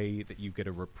the way that you get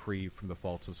a reprieve from the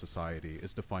faults of society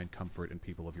is to find comfort in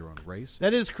people of your own race.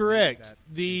 That is correct.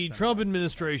 The Trump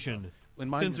administration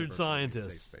censored scientists.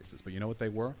 Safe spaces, but you know what they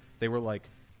were? They were like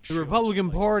the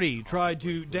Republican Party tried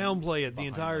to downplay it the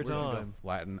entire time.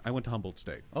 Latin. I went to Humboldt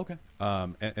State. Okay.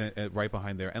 And right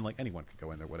behind there, and like anyone could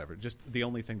go in there, whatever. Just the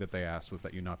only thing that they asked was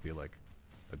that you not be like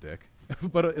a dick.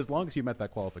 But as long as you met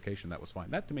that qualification, that was fine.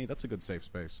 That, to me, that's a good safe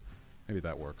space. Maybe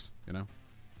that works,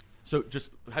 So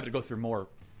just happy to go through more.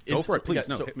 Go for it, please.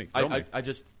 Yeah, no, hit me.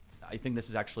 I think this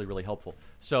is actually really helpful.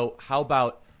 So how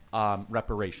about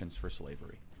reparations for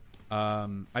slavery?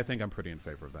 I think I'm pretty in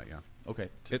favor of that, yeah. Okay.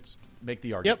 It's make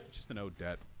the argument. It's just an owed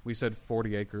debt. We said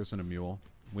 40 acres and a mule.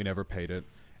 We never paid it.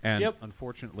 And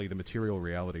unfortunately, the material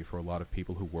reality for a lot of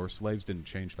people who were slaves didn't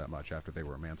change that much after they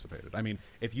were emancipated. I mean,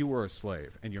 if you were a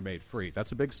slave and you're made free,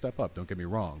 that's a big step up, don't get me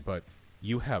wrong, but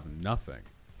you have nothing.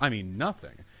 I mean,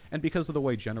 nothing. And because of the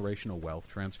way generational wealth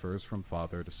transfers from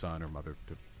father to son or mother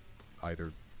to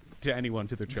either to anyone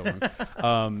to their children,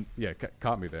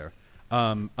 caught me there.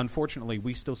 Unfortunately,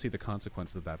 we still see the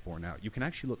consequences of that borne out. You can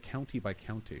actually look county by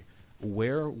county.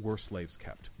 Where were slaves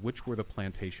kept? Which were the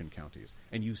plantation counties?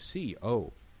 And you see,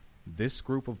 this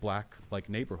group of black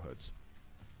neighborhoods,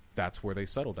 that's where they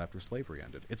settled after slavery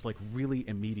ended. It's like really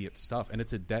immediate stuff, and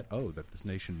it's a debt owed that this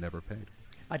nation never paid.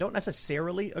 I don't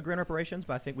necessarily agree on reparations,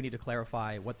 but I think we need to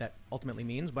clarify what that ultimately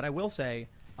means. But I will say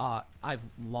I've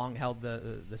long held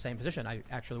the same position. I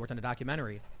actually worked on a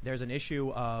documentary. There's an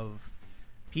issue of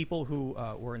people who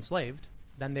were enslaved,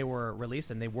 then they were released,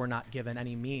 and they were not given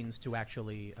any means to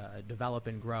actually develop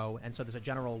and grow. And so there's a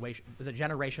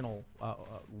generational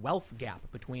wealth gap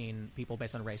between people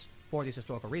based on race for these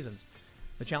historical reasons.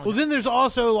 The challenge. Well, then there's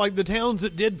also like the towns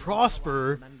that did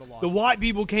prosper. The white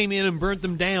people came in and burnt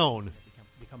them down.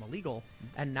 Become illegal,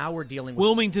 and now we're dealing with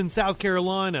Wilmington, South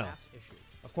Carolina. Issue.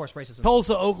 Of course, racism.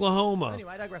 Tulsa, Oklahoma. But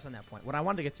anyway, I digress on that point. What I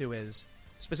wanted to get to is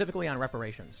specifically on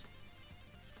reparations.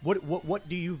 What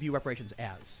do you view reparations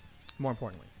as? More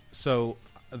importantly, so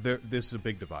this is a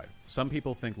big divide. Some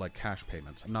people think like cash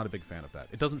payments. I'm not a big fan of that.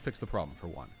 It doesn't fix the problem, for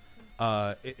one.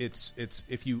 It's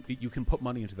if you can put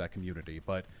money into that community,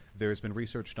 but there's been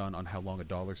research done on how long a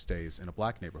dollar stays in a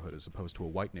black neighborhood as opposed to a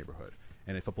white neighborhood.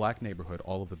 And if a black neighborhood,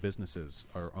 all of the businesses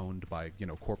are owned by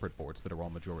corporate boards that are all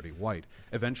majority white,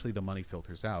 eventually the money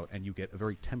filters out, and you get a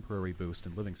very temporary boost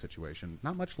in living situation.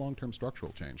 Not much long-term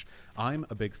structural change. I'm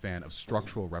a big fan of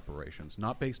structural reparations,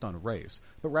 not based on race,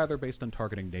 but rather based on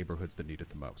targeting neighborhoods that need it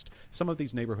the most. Some of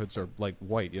these neighborhoods are like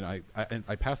white.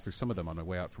 I passed through some of them on my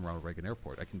way out from Ronald Reagan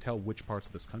Airport. I can tell which parts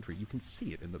of this country. You can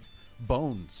see it in the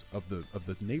bones of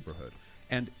the neighborhood,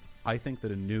 and I think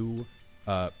that a new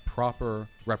proper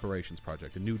reparations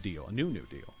project, a new deal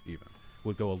even,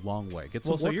 would go a long way. Get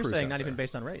some so you're saying not there. Even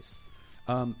based on race?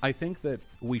 I think that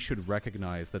we should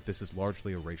recognize that this is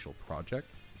largely a racial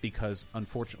project because,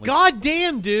 unfortunately, God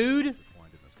damn, dude. In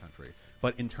this country.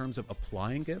 But in terms of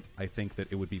applying it, I think that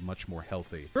it would be much more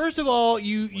healthy. First of all,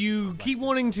 you keep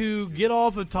wanting to get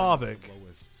off a topic,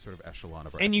 lowest sort of echelon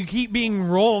of our and you keep being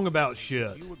wrong about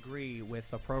shit. You agree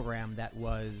with a program that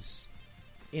was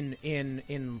in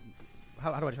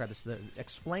how do I describe this?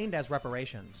 Explained as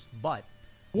reparations, but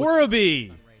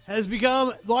Worabee has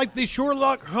become like the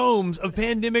Sherlock Holmes of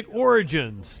pandemic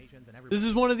origins. This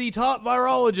is one of the top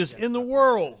virologists in the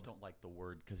world. I just don't like the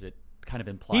word because it kind of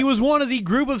implies he was one of the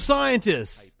group of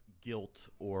scientists guilt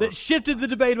or that shifted the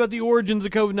debate about the origins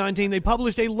of COVID-19. They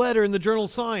published a letter in the journal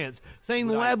Science saying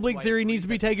the lab leak theory needs to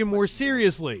be taken more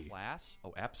seriously. Class?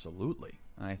 Oh, absolutely.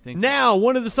 I think now,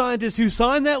 one of the scientists who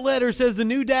signed that letter says the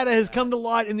new data has come to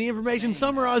light and the information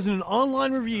summarized in an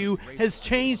online review has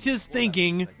changed his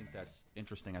thinking. I think that's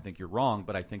interesting. I think you're wrong,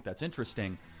 but I think that's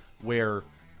interesting where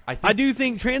I do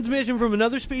think transmission from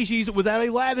another species without a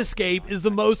lab escape is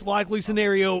the most likely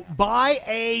scenario by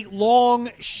a long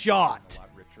shot. A lot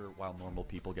richer while normal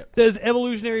people get says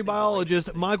evolutionary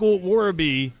biologist Michael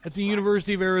Worabee at the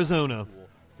University of Arizona.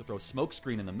 To throw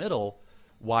smokescreen in the middle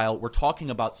while we're talking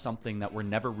about something that we're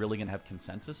never really going to have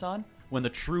consensus on, when the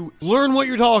true... Learn what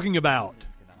you're talking about.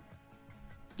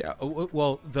 Yeah,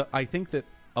 well, I think that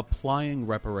applying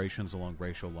reparations along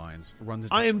racial lines runs...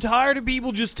 I am tired of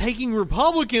people just taking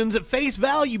Republicans at face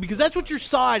value because that's what you're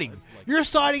citing. You're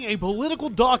citing a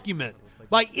political document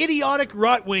by idiotic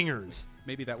right-wingers.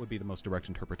 Maybe that would be the most direct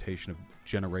interpretation of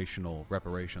generational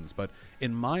reparations, but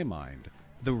in my mind,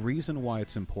 the reason why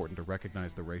it's important to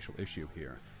recognize the racial issue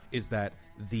here is that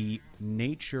the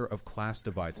nature of class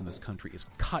divides in this country is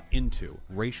cut into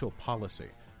racial policy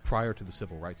prior to the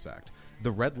Civil Rights Act.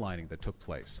 The redlining that took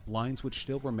place, lines which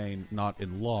still remain not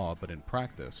in law but in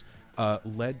practice,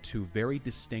 led to very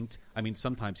distinct... I mean,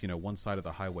 sometimes, one side of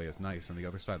the highway is nice and the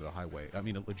other side of the highway... I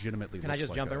mean, it legitimately Can I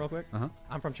just jump in real quick? Uh-huh.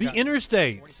 I'm from the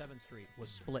interstate. 47th Street was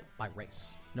split by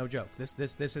race. No joke.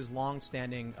 This is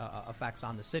long-standing effects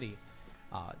on the city.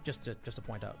 Just to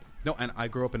point out. No, and I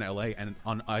grew up in L.A., and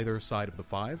on either side of the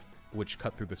 5, which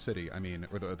cut through the city,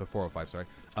 or the 405, sorry.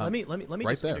 Let me right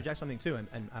just there. interject something, too,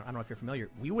 and I don't know if you're familiar.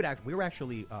 We were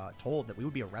actually told that we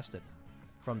would be arrested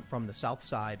from the south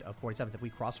side of 47th if we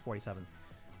crossed 47th.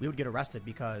 we would get arrested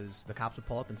because the cops would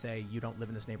pull up and say, "You don't live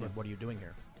in this neighborhood. What are you doing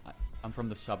here?" I'm from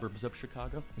the suburbs of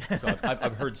Chicago, so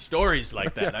I've heard stories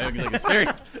like that. It's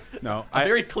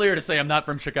very clear to say I'm not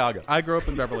from Chicago. I grew up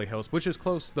in Beverly Hills, which is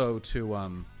close, though,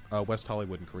 to West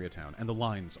Hollywood and Koreatown, and the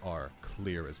lines are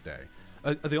clear as day.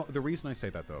 The reason I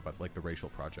say that, though, about the racial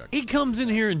project, he comes in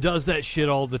here and does that shit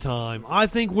all the time. I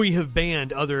think we have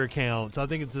banned other accounts. I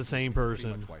think it's the same person.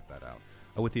 Pretty much wipe that out,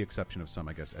 with the exception of some,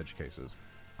 I guess, edge cases.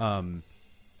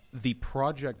 The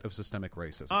project of systemic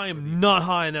racism. I am not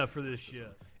high enough for this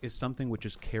shit. Is something which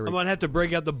is carried. I might have to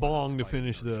break out the bong to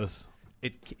finish this.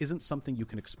 It isn't something you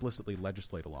can explicitly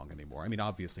legislate along anymore. I mean,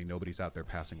 obviously, nobody's out there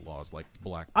passing laws like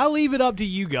black. I leave it up to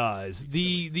you guys.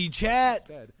 The chat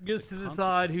gets to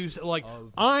decide who's like.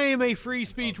 I am a free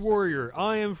speech warrior.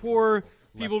 I am for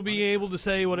people being able to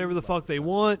say whatever the fuck they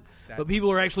want, but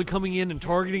people are actually coming in and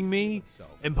targeting me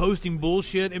and posting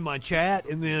bullshit in my chat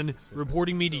and then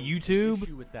reporting me to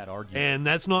YouTube. With that argument, and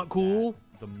that's not cool.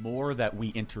 The more that we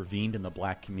intervened in the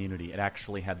black community, it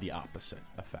actually had the opposite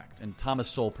effect. And Thomas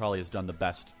Sowell probably has done the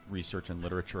best research and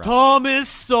literature. Thomas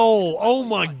Sowell, oh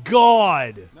my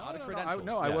God!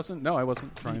 I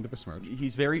wasn't trying to besmirch.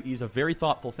 He's a very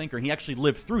thoughtful thinker. And he actually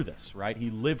lived through this, right?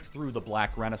 He lived through the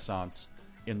Black Renaissance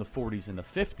in the 40s and the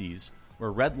 50s,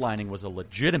 where redlining was a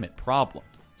legitimate problem.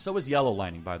 So was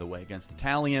yellowlining, by the way, against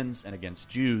Italians and against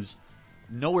Jews.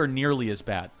 Nowhere nearly as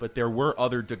bad, but there were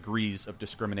other degrees of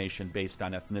discrimination based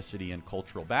on ethnicity and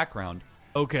cultural background.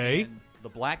 Okay. And the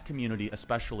black community,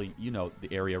 especially, the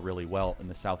area really well in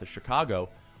the south of Chicago,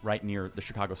 right near the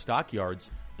Chicago Stockyards,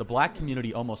 the black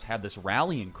community almost had this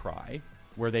rallying cry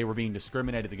where they were being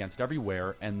discriminated against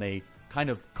everywhere, and they kind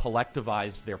of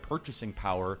collectivized their purchasing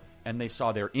power, and they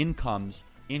saw their incomes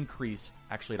increase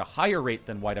actually at a higher rate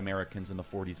than white Americans in the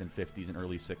 40s and 50s and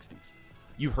early 60s.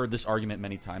 You've heard this argument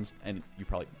many times, and you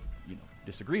probably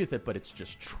disagree with it, but it's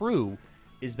just true,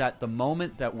 is that the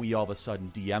moment that we all of a sudden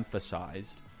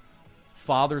de-emphasized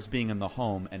fathers being in the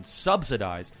home and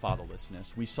subsidized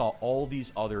fatherlessness, we saw all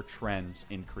these other trends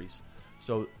increase.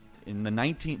 So in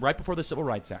right before the Civil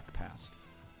Rights Act passed,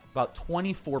 about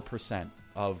 24%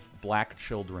 of black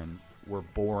children were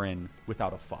born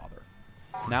without a father.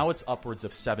 Now it's upwards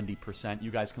of 70%.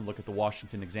 You guys can look at the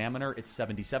Washington Examiner. It's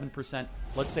 77%.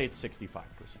 Let's say it's 65%.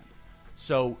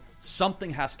 So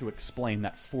something has to explain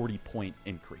that 40-point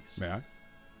increase. May I?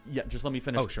 Yeah, just let me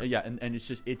finish. Oh, sure. Yeah, and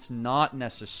it's not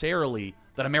necessarily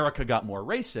that America got more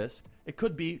racist. It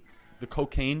could be the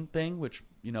cocaine thing, which,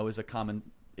 is a common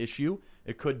issue.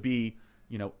 It could be,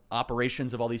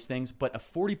 operations of all these things. But a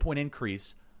 40-point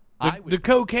increase, the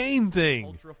cocaine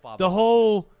thing, the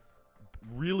whole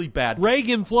really bad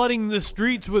Reagan flooding the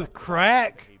streets with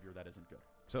crack. That isn't good.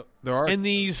 So there are, and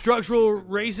the structural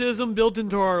racism built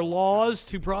into our laws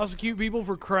to prosecute people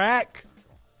for crack.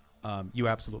 You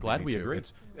absolutely glad we agree.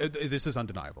 This is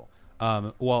undeniable.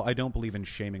 While I don't believe in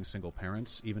shaming single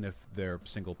parents, even if their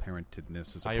single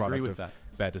parentedness is a product of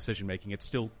bad decision making, it's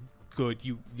still good.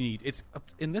 You need it's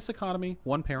in this economy,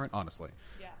 one parent, honestly.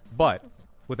 Yeah. But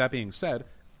with that being said,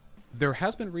 there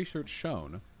has been research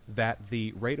shown that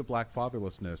the rate of black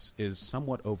fatherlessness is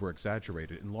somewhat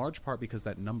over-exaggerated, in large part because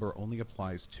that number only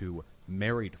applies to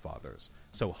married fathers,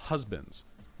 so husbands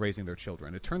raising their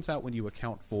children. It turns out when you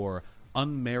account for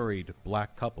unmarried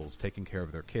black couples taking care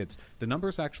of their kids, the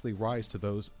numbers actually rise to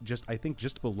those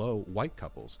just below white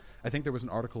couples. I think there was an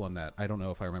article on that. I don't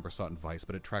know if I saw it in Vice,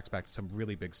 but it tracks back to some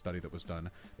really big study that was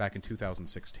done back in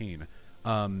 2016.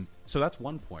 So that's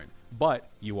one point. But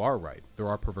you are right. There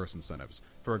are perverse incentives.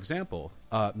 For example,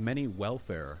 many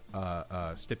welfare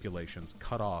stipulations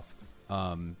cut off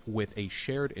with a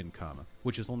shared income,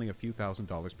 which is only a few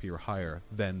 $1,000s per year higher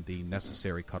than the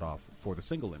necessary cutoff for the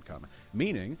single income.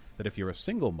 Meaning that if you're a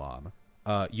single mom,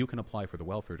 you can apply for the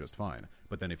welfare just fine.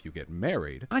 But then if you get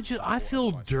married... I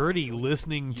feel dirty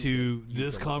listening to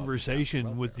this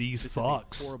conversation with these fucks.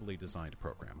 This is a horribly designed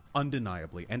program,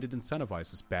 undeniably, and it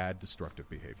incentivizes bad, destructive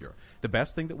behavior. The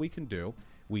best thing that we can do,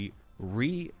 we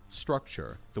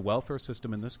restructure the welfare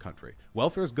system in this country.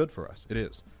 Welfare is good for us. It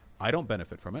is. I don't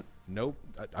benefit from it. No,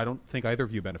 I don't think either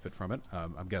of you benefit from it,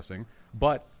 I'm guessing.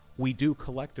 But we do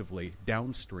collectively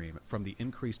downstream from the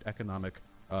increased economic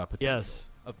potential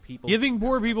of people. Giving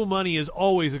poor people money is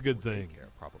always a good thing.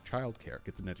 Proper child care,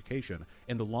 gets an education.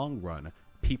 In the long run,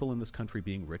 people in this country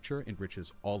being richer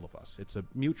enriches all of us. It's a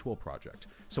mutual project.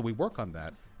 So we work on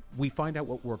that. We find out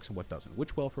what works and what doesn't,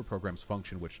 which welfare programs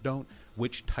function, which don't,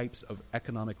 which types of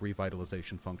economic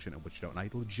revitalization function and which don't. And I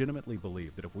legitimately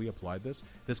believe that if we applied this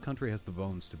country has the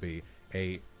bones to be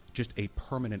just a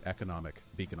permanent economic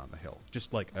beacon on the hill,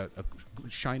 just like a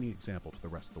shining example to the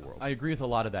rest of the world. I agree with a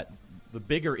lot of that. the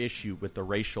bigger issue with the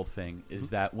racial thing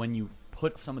is that when you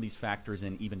put some of these factors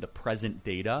in even to present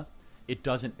data, it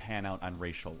doesn't pan out on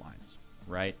racial lines,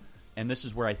 right? And this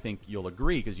is where I think you'll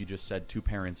agree, because you just said 2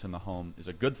 parents in the home is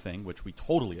a good thing, which we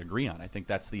totally agree on. I think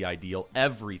that's the ideal.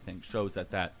 Everything shows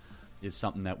that is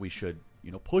something that we should,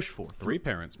 push for. 3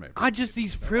 parents, maybe.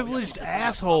 These privileged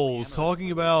assholes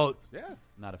talking about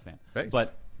not a fan. Based.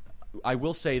 But I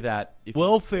will say that if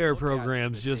welfare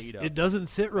programs, it doesn't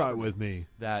sit right with me.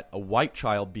 That a white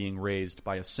child being raised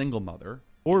by a single mother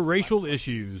or racial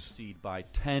issues succeed by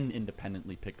 10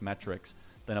 independently picked metrics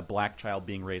than a black child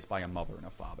being raised by a mother and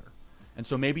a father. And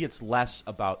so maybe it's less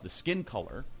about the skin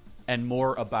color and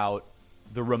more about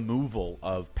the removal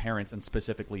of parents and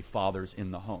specifically fathers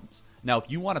in the homes. Now, if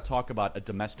you want to talk about a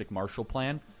domestic Marshall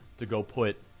Plan to go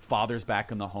put fathers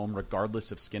back in the home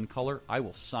regardless of skin color, I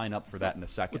will sign up for that in a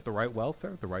second. With the right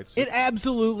welfare, the right system. It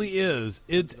absolutely is.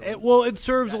 It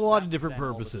serves a lot of different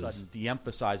purposes. All of a sudden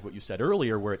de-emphasize what you said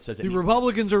earlier, where it says the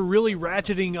Republicans are really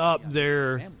ratcheting up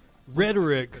their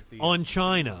rhetoric on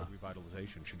China.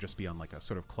 Revitalization should just be on like a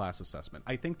sort of class assessment.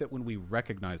 I think that when we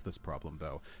recognize this problem,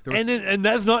 though, and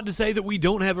that's not to say that we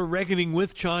don't have a reckoning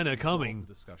with China coming.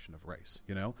 Discussion of race,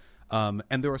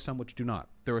 and there are some which do not.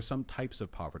 There are some types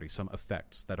of poverty, some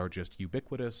effects that are just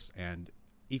ubiquitous and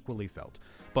equally felt.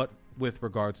 But with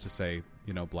regards to, say,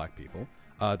 black people,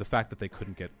 the fact that they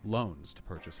couldn't get loans to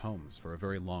purchase homes for a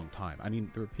very long time. I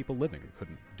mean, there were people living who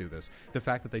couldn't do this. The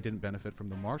fact that they didn't benefit from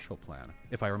the Marshall Plan,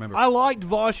 if I remember. I liked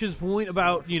Vosh's point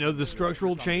about, the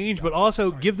structural change, but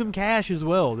also give them cash as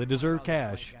well. They deserve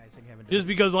cash. Just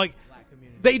because,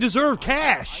 they deserve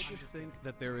cash. I just think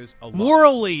that there is a lot.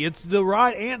 Morally, it's the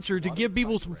right answer to give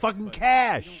people some fucking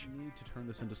cash. We don't need to turn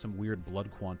this into some weird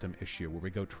blood quantum issue where we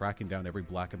go tracking down every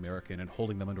black American and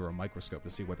holding them under a microscope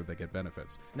to see whether they get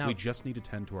benefits. Now, we just need to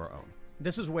tend to our own.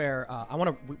 This is where I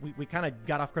want to. We kind of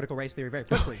got off critical race theory very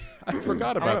quickly. I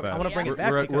forgot about that. I want to bring it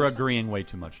back. We're agreeing way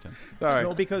too much, Tim. All right.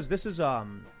 No, because this is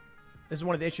one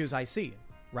of the issues I see.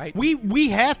 Right, we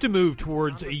have to move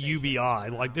towards a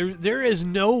UBI. There is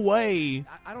no way.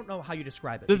 I don't know how you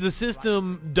describe it. That the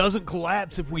system doesn't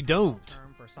collapse if we don't.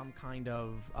 For some kind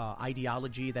of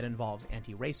ideology that involves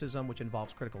anti-racism, which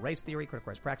involves critical race theory,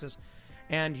 critical race praxis,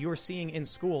 and you're seeing in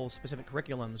schools specific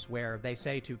curriculums where they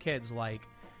say to kids we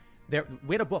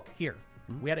had a book here.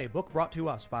 Mm-hmm. We had a book brought to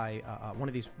us by one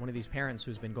of these parents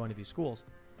who's been going to these schools.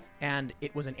 And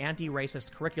it was an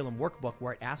anti-racist curriculum workbook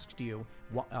where it asked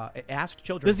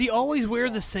children. Does he always wear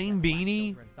the same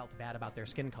beanie? Felt bad about their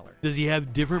skin color. Does he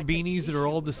have different beanies that are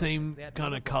all the same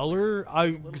kind of color?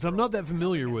 Because I'm not that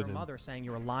familiar with him. Mother saying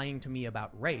you were lying to me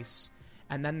about race,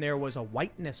 and then there was a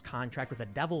whiteness contract with a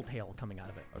devil tail coming out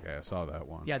of it. Okay, I saw that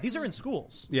one. Yeah, these are in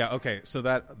schools. Yeah, okay, so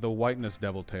the whiteness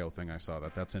devil tail thing, I saw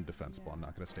that. That's indefensible. I'm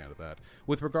not going to stand at that.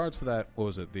 With regards to that, what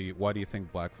was it? Why do you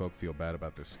think black folk feel bad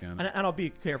about their skin? And I'll be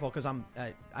careful because I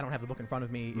don't have the book in front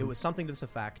of me. Mm-hmm. It was something to this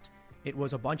effect. It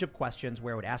was a bunch of questions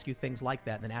where it would ask you things like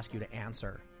that and then ask you to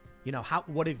answer.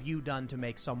 What have you done to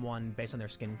make someone, based on their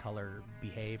skin color,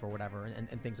 behave or whatever,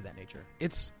 and things of that nature?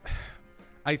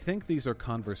 I think these are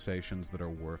conversations that are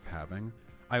worth having.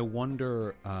 I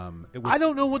wonder. I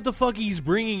don't know what the fuck he's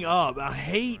bringing up. I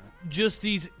hate just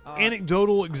these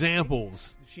anecdotal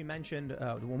examples. She mentioned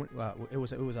the woman. It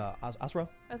was Asra.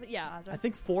 Yeah, Asra. I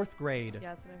think 4th grade. Yeah,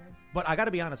 that's what I heard. But I got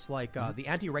to be honest, the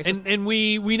anti-racist. And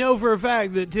we know for a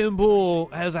fact that Tim Pool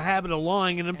has a habit of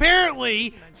lying, and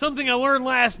apparently something I learned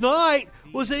last night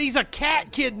was that he's a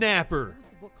cat kidnapper.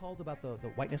 Book called about the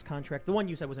whiteness contract. The one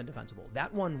you said was indefensible.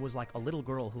 That one was like a little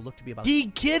girl who looked to be about. He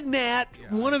kidnapped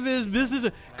one of his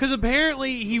business because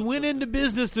apparently he went into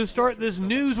business to start this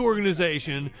news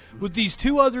organization with these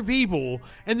 2 other people,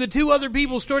 and the 2 other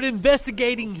people started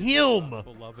investigating him. A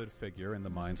beloved figure in the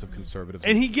minds of conservatives,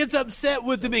 and he gets upset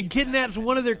with them and kidnaps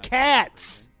one of their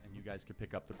cats. And you guys could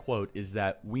pick up the quote: "Is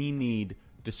that we need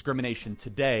discrimination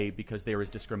today because there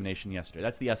was discrimination yesterday."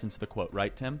 That's the essence of the quote,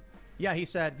 right, Tim? Yeah, he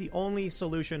said the only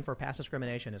solution for past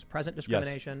discrimination is present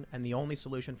discrimination, and the only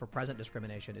solution for present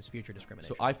discrimination is future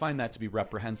discrimination. So I find that to be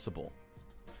reprehensible.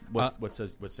 What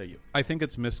say you? I think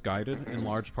it's misguided in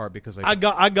large part because I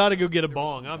got to go get a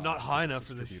bong. I'm not high enough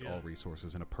for this shit. All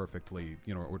resources in a perfectly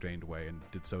ordained way and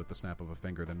did so at the snap of a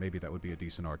finger, then maybe that would be a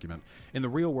decent argument. In the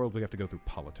real world, we have to go through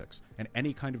politics, and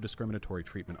any kind of discriminatory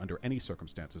treatment under any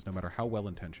circumstances, no matter how well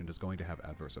intentioned, is going to have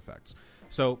adverse effects.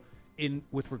 So.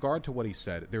 With regard to what he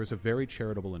said, there is a very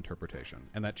charitable interpretation,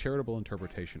 and that charitable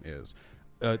interpretation is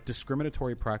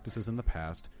discriminatory practices in the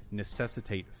past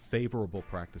necessitate favorable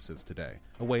practices today,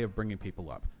 a way of bringing people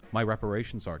up. My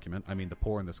reparations argument, I mean, the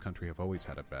poor in this country have always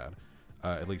had it bad,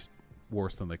 at least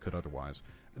worse than they could otherwise.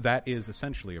 That is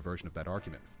essentially a version of that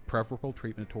argument. Preferable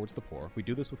treatment towards the poor. We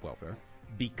do this with welfare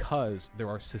because there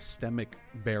are systemic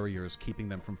barriers keeping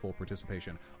them from full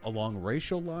participation. Along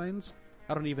racial lines,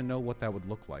 I don't even know what that would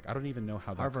look like. I don't even know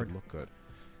how that would look good.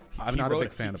 I'm not a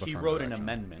big fan of affirmative wrote action. an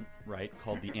amendment, right,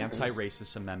 called the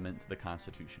Anti-Racist Amendment to the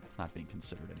Constitution. It's not being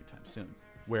considered anytime soon.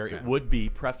 Where it would be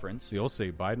preference. So you'll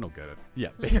see Biden will get it. Yeah.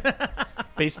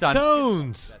 Based on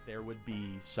Tones. that there would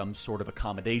be some sort of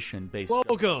accommodation based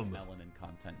Welcome. on melanin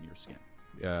content in your skin.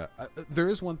 Yeah, there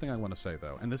is one thing I want to say,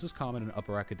 though, and this is common in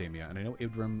upper academia, and I know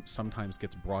IDRIM sometimes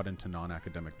gets brought into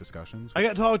non-academic discussions. I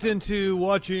got talked into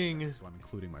watching So I'm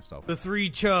including myself. The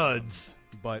Three Chuds.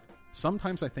 But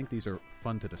sometimes I think these are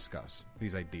fun to discuss,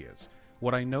 these ideas.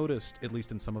 What I noticed, at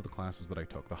least in some of the classes that I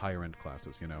took, the higher-end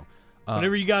classes,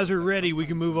 Whenever you guys are ready, we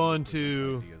can move on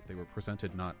to ideas, they were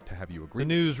presented not to have you agree the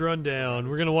news rundown.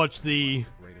 We're gonna watch the.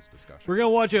 greatest discussion. We're gonna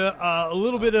watch a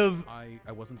little bit of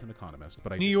I wasn't an economist,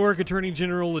 but I New York Attorney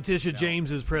General Letitia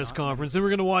James's press conference. Then we're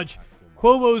gonna watch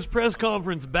Cuomo's press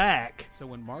conference back. So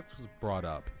when Marx was brought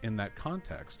up in that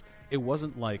context, it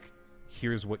wasn't like,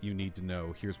 here's what you need to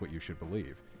know, here's what you should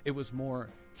believe. It was more,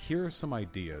 here are some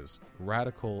ideas,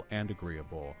 radical and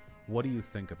agreeable. What do you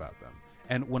think about them?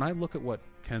 And when I look at what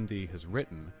Kendi has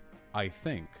written, I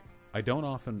don't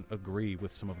often agree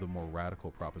with some of the more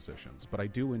radical propositions, but I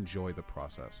do enjoy the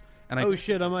process. And I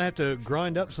Shit, I might have to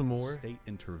grind up some more. State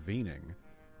intervening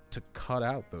to cut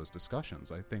out those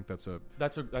discussions. I think that's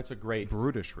a great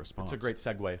brutish response. It's a great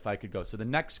segue if I could go. So the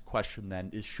next question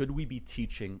then is, should we be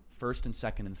teaching first and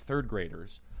second and third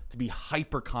graders to be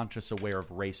hyper conscious aware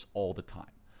of race all the time?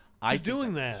 I think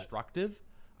doing that's that? destructive.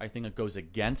 I think it goes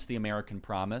against the American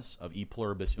promise of e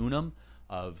pluribus unum,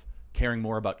 of caring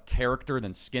more about character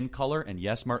than skin color. And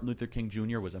yes, Martin Luther King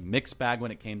Jr. was a mixed bag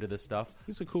when it came to this stuff.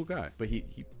 He's a cool guy. But he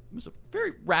was a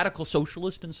very radical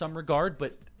socialist in some regard,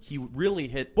 but he really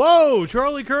hit... Whoa,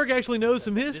 Charlie Kirk actually knows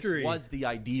some history. This was the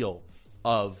ideal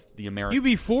of the American...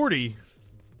 UB40.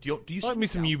 Do you Let me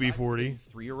some UB40.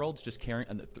 3-year-olds just caring...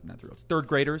 not 3-year-olds. Third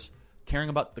graders caring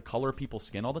about the color of people's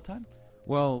skin all the time?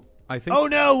 Well, I think... Oh,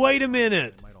 no, wait a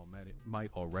minute.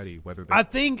 Might already, whether I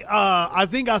think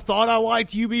I thought I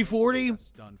liked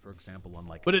UB40, done, for example,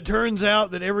 unlike... but it turns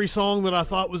out that every song that I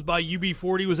thought was by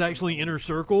UB40 was actually Inner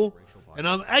Circle, and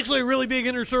I'm actually a really big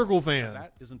Inner Circle fan.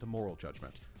 That isn't a moral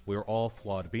judgment. We're all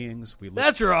flawed beings.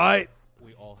 That's right.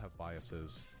 We all have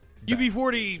biases.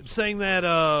 UB40 sang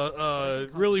that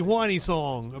really whiny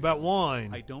song about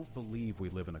wine. I don't believe we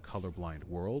live in a colorblind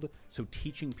world, so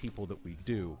teaching people that we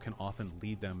do can often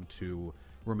lead them to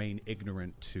remain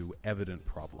ignorant to evident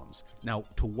problems. Now,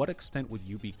 to what extent would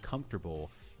you be comfortable?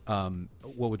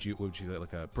 What would you say,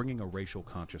 like bringing a racial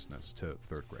consciousness to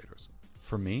third graders?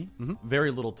 For me, very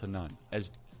little to none.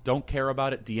 As don't care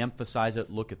about it, de-emphasize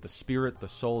it. Look at the spirit, the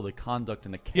soul, the conduct,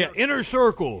 and the character. Yeah, Inner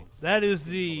Circle. That is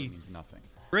the means nothing.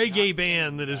 reggae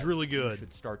band that is really good. You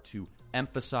should start to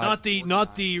emphasize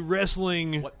not the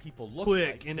wrestling what people look clique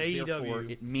like, in therefore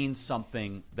AEW. It means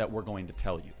something that we're going to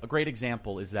tell you. A great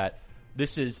example is that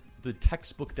this is the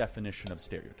textbook definition of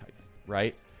stereotyping,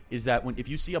 right? Is that if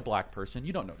you see a black person,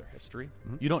 you don't know their history.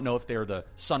 You don't know if they're the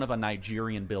son of a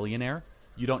Nigerian billionaire.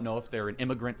 You don't know if they're an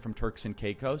immigrant from Turks and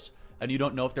Caicos. And you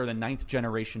don't know if they're the 9th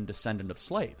generation descendant of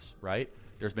slaves, right?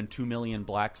 There's been 2 million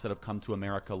blacks that have come to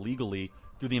America legally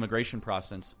through the immigration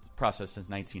process since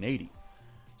 1980.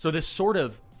 So this sort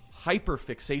of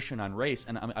hyper-fixation on race,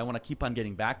 and I want to keep on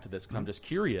getting back to this because I'm just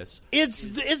curious. It's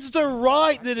the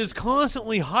right that is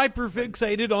constantly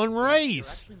hyper-fixated on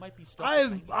race.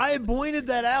 I have pointed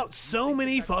that out so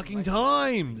many fucking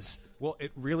times. Well,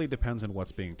 it really depends on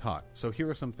what's being taught. So here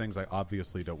are some things I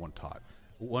obviously don't want taught.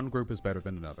 One group is better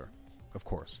than another, of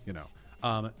course,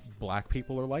 black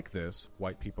people are like this,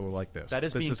 white people are like this. That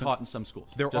is being taught in some schools.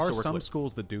 There are some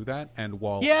schools that do that, and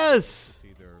while yes, I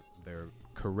see their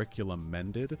curriculum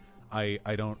mended, I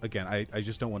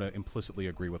just don't want to implicitly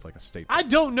agree with like a statement. I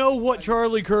don't know what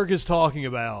Charlie Kirk is talking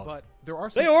about. But there are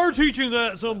they are teaching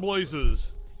that some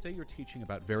places. Say you're teaching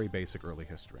about very basic early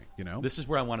history, This is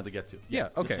where I wanted to get to. Yeah,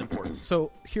 okay. This is important.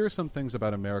 So here are some things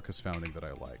about America's founding that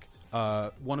I like.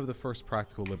 One of the first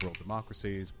practical liberal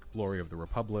democracies, glory of the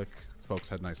republic. Folks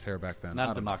had nice hair back then.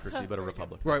 Not a democracy, but a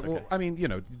republic. Right, That's well, okay. I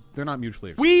mean, they're not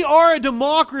mutually exclusive. We are a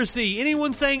democracy.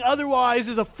 Anyone saying otherwise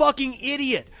is a fucking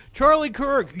idiot. Charlie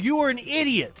Kirk, you are an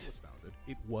idiot.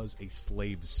 It was a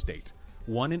slave state.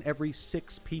 1 in every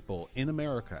 6 people in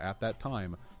America at that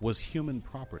time was human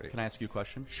property. Can I ask you a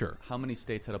question? Sure. How many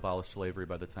states had abolished slavery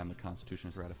by the time the Constitution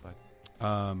was ratified?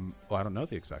 Well, I don't know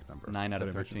the exact number. 9 out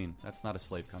of 13. That's not a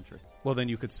slave country. Well, then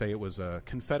you could say it was a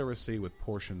confederacy with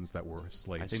portions that were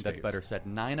slave I think states. that's better said.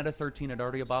 9 out of 13 had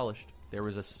already abolished. There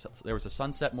was a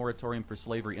sunset moratorium for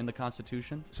slavery in the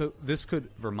Constitution. So this could...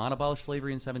 Vermont abolished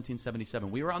slavery in 1777.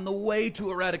 We were on the way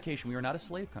to eradication. We were not a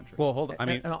slave country. Well, hold on. I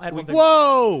mean... And I'll add one thing.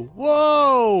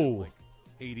 Whoa! Like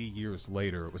 80 years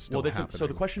later, it was still happening. So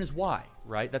the question is why,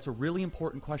 right? That's a really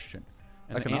important question.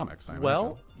 And Economics, I imagine.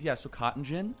 Well, yeah, so Cotton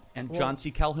Gin and John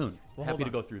C. Calhoun. Happy to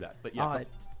on. go through that. But yeah.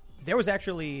 There was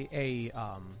actually a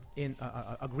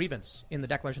grievance in the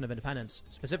Declaration of Independence,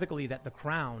 specifically that the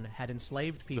Crown had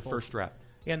enslaved people. The first draft.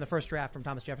 Yeah, in the first draft from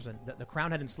Thomas Jefferson. The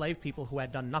Crown had enslaved people who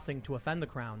had done nothing to offend the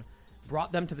Crown,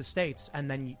 brought them to the states, and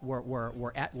then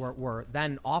were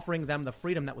then offering them the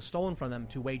freedom that was stolen from them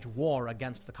to wage war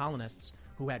against the colonists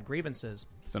who had grievances.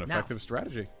 It's an effective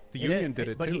strategy. The Union did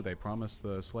it too. They promised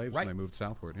the slaves when they moved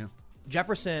southward. Yeah.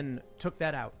 Jefferson took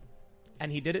that out,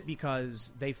 and he did it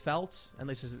because they felt, and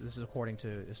this is according to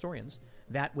historians,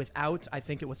 that without, I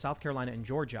think it was South Carolina and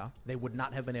Georgia, they would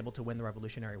not have been able to win the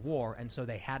Revolutionary War, and so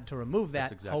they had to remove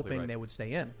that, hoping they would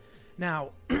stay in. Now,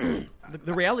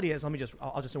 the reality is, I'll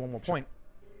just say one more point.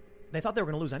 They thought they were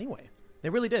going to lose anyway. They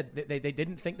really did. They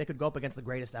didn't think they could go up against the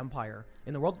greatest empire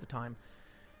in the world at the time.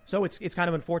 So it's kind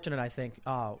of unfortunate, I think.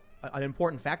 An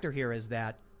important factor here is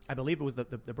that I believe it was the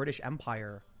British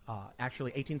Empire,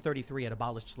 actually 1833 had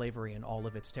abolished slavery in all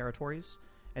of its territories,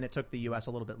 and it took the U.S.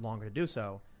 a little bit longer to do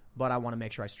so. But I want to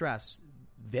make sure I stress,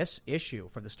 this issue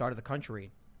from the start of the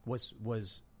country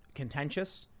was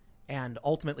contentious and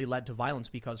ultimately led to violence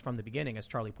because from the beginning, as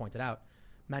Charlie pointed out,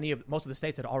 most of the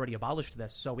states had already abolished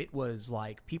this. So it was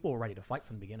like people were ready to fight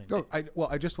from the beginning.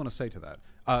 I just want to say to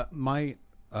that, my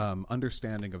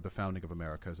understanding of the founding of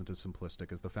America isn't as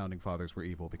simplistic as the founding fathers were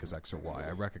evil because X or Y.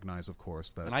 I recognize, of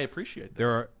course, that... And I appreciate that.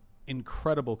 There are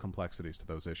incredible complexities to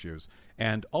those issues.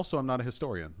 And also, I'm not a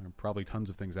historian. There are probably tons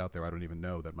of things out there I don't even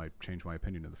know that might change my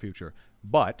opinion in the future.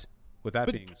 But, with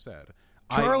that being said...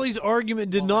 Charlie's argument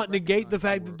did not negate the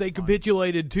fact that they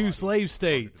capitulated to slave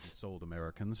states. Sold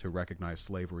Americans who recognized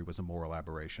slavery was a moral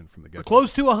aberration from the get-go.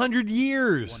 Close to 100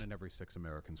 years. 1 in every 6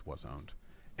 Americans was owned.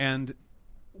 And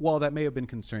while that may have been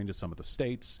constrained to some of the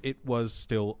states, it was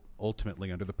still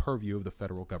ultimately under the purview of the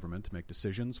federal government to make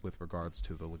decisions with regards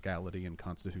to the legality and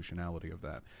constitutionality of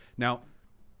that. Now,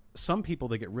 some people,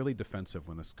 they get really defensive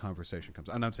when this conversation comes.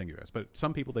 I'm not saying you guys, but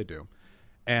some people, they do.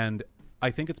 And I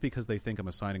think it's because they think I'm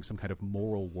assigning some kind of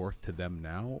moral worth to them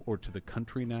now or to the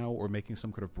country now or making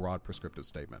some kind of broad prescriptive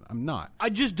statement. I'm not.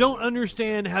 I just don't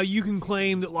understand how you can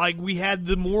claim that, like, we had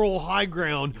the moral high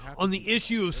ground on the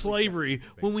issue of slavery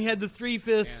when we had the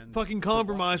 3/5 fucking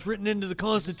compromise written into the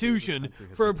Constitution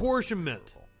for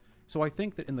apportionment. So I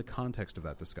think that in the context of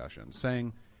that discussion,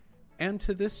 saying, and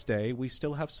to this day, we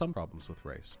still have some problems with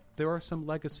race. There are some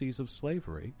legacies of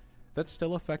slavery that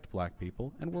still affect black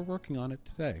people, and we're working on it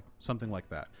today. Something like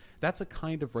that. That's a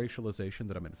kind of racialization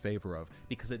that I'm in favor of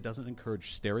because it doesn't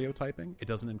encourage stereotyping, it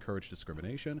doesn't encourage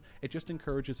discrimination, it just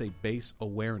encourages a base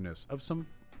awareness of some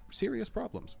serious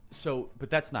problems. So, but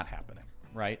that's not happening,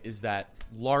 right? Is that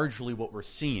largely what we're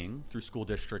seeing through school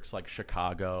districts like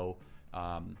Chicago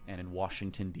and in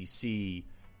Washington, D.C.,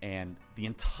 and the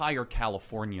entire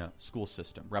California school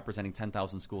system, representing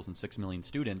 10,000 schools and 6 million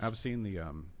students. I've seen the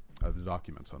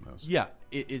documents on those. Yeah,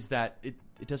 is that it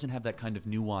doesn't have that kind of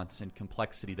nuance and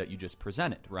complexity that you just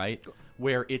presented, right?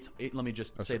 Where let me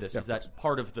just say this, is that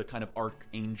part of the kind of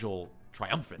archangel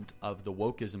triumphant of the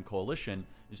wokeism coalition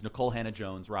is Nicole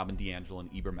Hannah-Jones, Robin DiAngelo,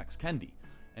 and Ibram X. Kendi.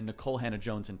 And Nicole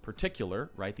Hannah-Jones in particular,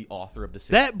 right, the author of the...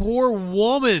 That poor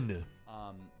woman!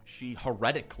 She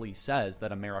heretically says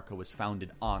that America was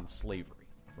founded on slavery,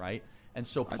 right? And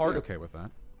so I'd be okay with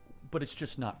that. But it's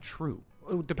just not true.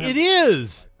 It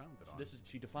is!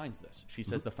 She defines this. She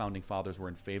says the founding fathers were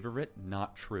in favor of it.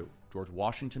 Not true. George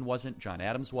Washington wasn't. John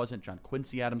Adams wasn't. John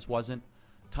Quincy Adams wasn't.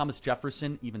 Thomas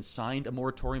Jefferson even signed a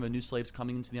moratorium of new slaves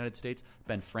coming into the United States.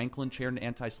 Ben Franklin chaired an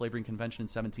anti-slavery convention in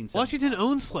 1770. Washington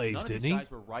owned slaves, None didn't he? None of these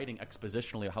guys were writing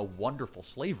expositionally how wonderful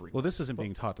slavery was. Well, this isn't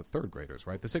being taught to third graders,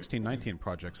 right? The 1619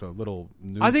 Project's a little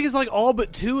new. I think it's like all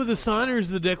but 2 of the signers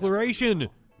of the Declaration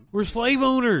were slave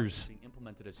owners.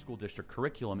 Implemented a school district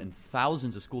curriculum in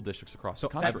thousands of school districts across the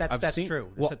country. That's true.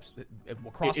 Well,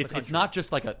 across the country. It's not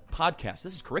just like a podcast.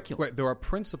 This is curriculum. Right, there are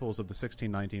principles of the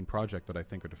 1619 Project that I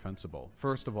think are defensible.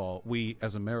 First of all, we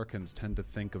as Americans tend to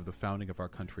think of the founding of our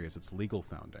country as its legal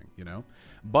founding, you know?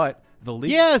 But the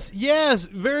legal... Yes,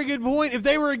 very good point. If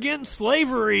they were against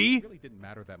slavery... It really didn't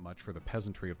matter that much for the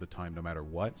peasantry of the time, no matter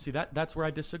what. See, that's where I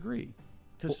disagree.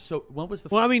 So when was the?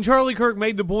 Well, I mean, Charlie Kirk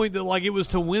made the point that like it was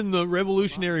to win the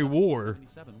Revolutionary War.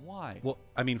 77. Why? Well,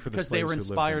 I mean, for the because slaves they were who lived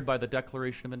inspired by the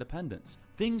Declaration of Independence.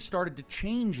 Things started to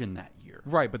change in that year.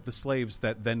 Right, but the slaves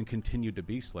that then continued to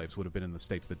be slaves would have been in the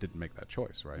states that didn't make that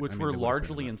choice, right? Which were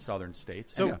largely in southern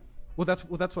states. So, yeah. Well,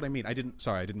 that's what I mean. I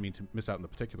didn't mean to miss out on the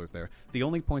particulars there. The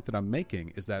only point that I'm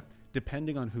making is that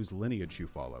depending on whose lineage you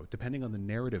follow, depending on the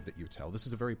narrative that you tell, this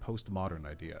is a very postmodern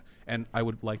idea. And I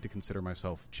would like to consider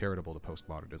myself charitable to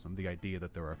postmodernism, the idea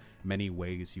that there are many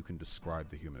ways you can describe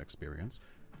the human experience,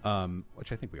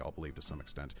 which I think we all believe to some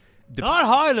extent. Not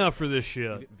high enough for this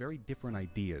shit. Very different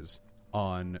ideas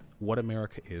on what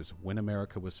America is, when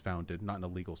America was founded, not in a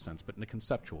legal sense, but in a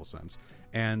conceptual sense,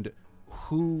 and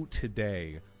who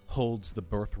today holds the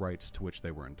birthrights to which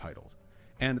they were entitled.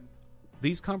 And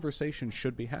these conversations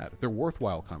should be had. They're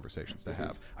worthwhile conversations to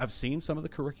have. I've seen some of the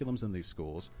curriculums in these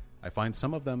schools. I find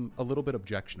some of them a little bit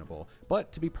objectionable.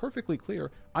 But to be perfectly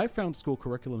clear, I found school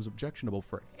curriculums objectionable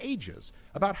for ages.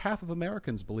 About half of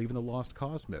Americans believe in the lost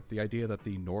cause myth, the idea that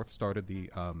the North started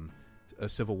a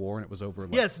civil war and it was over.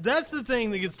 Yes, that's the thing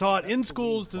that gets taught in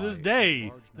schools to this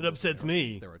day that upsets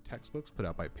me. There are textbooks put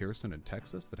out by Pearson in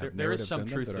Texas that have there is some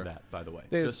truth to that, by the way,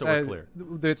 just so we're clear.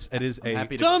 It is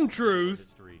some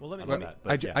truth. Well,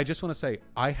 I just want to say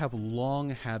I have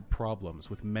long had problems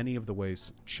with many of the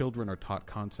ways children are taught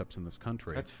concepts in this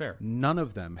country. That's fair. None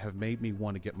of them have made me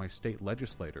want to get my state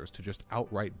legislators to just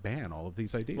outright ban all of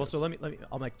these ideas. Well, so let me.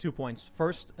 I'll make 2 points.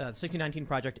 First, the 1619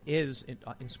 Project is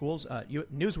in schools.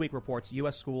 Newsweek reports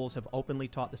U.S. schools have openly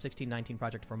taught the 1619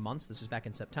 Project for months. This is back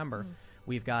in September.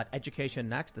 We've got Education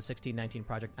Next. The 1619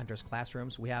 Project enters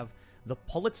classrooms. We have the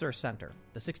Pulitzer Center.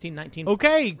 The 1619.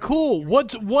 Okay, cool.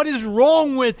 What is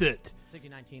wrong with it?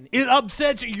 1619. It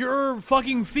upsets your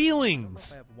fucking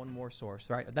feelings. I have one more source,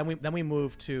 right? Then we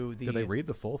move to the. Do they read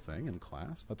the full thing in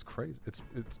class? That's crazy. It's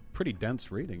pretty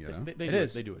dense reading, you know.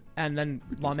 They do it. And then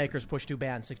lawmakers push to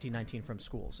ban 1619 from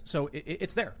schools. So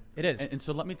it's there. It is. And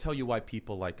so let me tell you why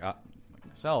people like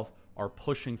myself are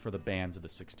pushing for the bans of the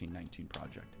 1619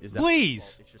 Project. Is that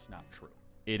please? It's just not true.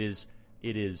 It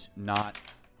is not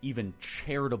even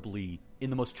charitably, in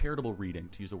the most charitable reading,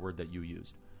 to use a word that you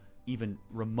used, even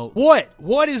remotely.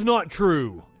 What is not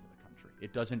true?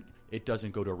 It doesn't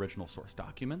go to original source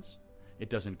documents. It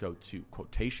doesn't go to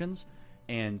quotations,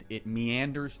 and it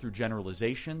meanders through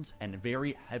generalizations and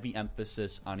very heavy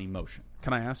emphasis on emotion.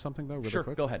 Can I ask something though? Really sure,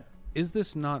 quick? Go ahead. Is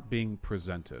this not being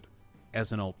presented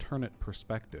as an alternate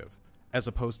perspective, as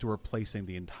opposed to replacing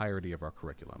the entirety of our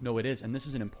curriculum? No, it is, and this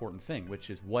is an important thing, which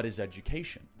is what is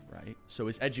education, right? So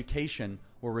is education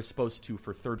where we're supposed to,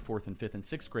 for 3rd, 4th, and 5th, and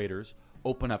 6th graders,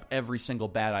 open up every single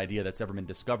bad idea that's ever been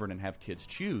discovered and have kids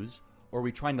choose, or are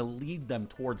we trying to lead them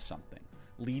towards something?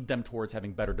 Lead them towards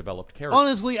having better developed character?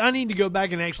 Honestly, I need to go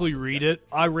back and actually read it.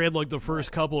 I read like the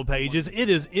first couple of pages. It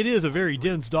is a very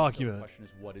dense document. So the question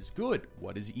is, what is good?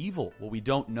 What is evil? Well, we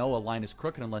don't know a line is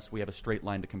crooked unless we have a straight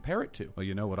line to compare it to. Well,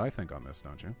 you know what I think on this,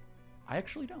 don't you? I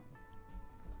actually don't.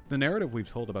 The narrative we've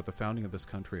told about the founding of this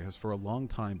country has for a long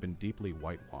time been deeply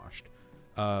whitewashed.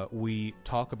 We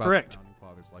talk about the founding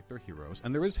fathers like they're heroes,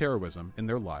 and there is heroism in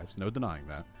their lives, no denying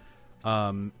that.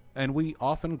 And we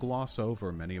often gloss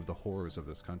over many of the horrors of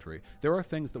this country. There are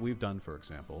things that we've done, for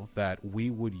example, that we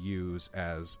would use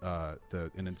as an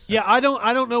incentive. Yeah, I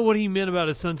don't know what he meant about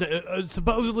his sunset.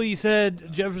 Supposedly he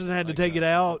said Jefferson had to take it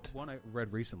out. One I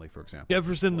read recently, for example.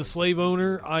 Jefferson, the slave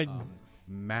owner.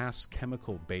 Mass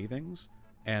chemical bathings.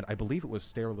 And I believe it was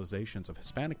sterilizations of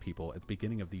Hispanic people at the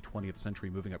beginning of the 20th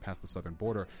century moving up past the southern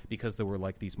border because there were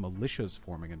like these militias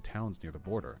forming in towns near the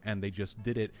border. And they just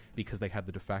did it because they had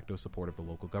the de facto support of the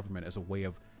local government as a way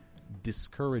of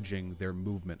discouraging their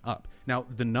movement up. Now,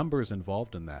 the numbers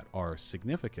involved in that are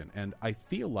significant. And I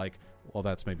feel like, well,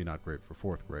 that's maybe not great for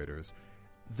 4th graders,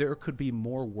 there could be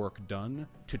more work done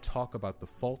to talk about the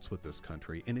faults with this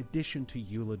country in addition to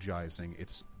eulogizing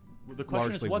its the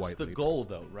question is, what's the goal,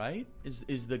 though, right?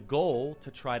 Is the goal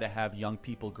to try to have young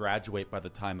people graduate by the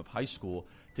time of high school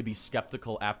to be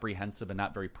skeptical, apprehensive, and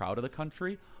not very proud of the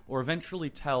country, or eventually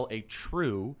tell a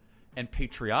true and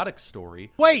patriotic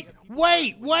story? Wait!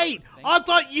 I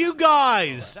thought you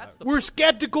guys were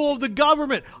skeptical of the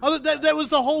government. That was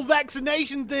the whole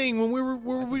vaccination thing when we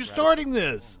were starting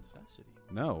this.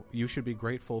 No, you should be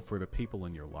grateful for the people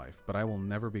in your life, but I will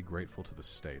never be grateful to the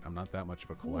state. I'm not that much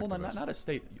of a collectivist. Well, not a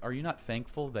state. Are you not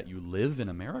thankful that you live in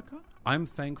America? I'm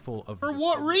thankful of... For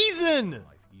what reason? Life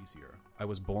easier. I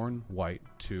was born white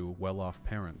to well-off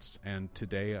parents, and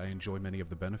today I enjoy many of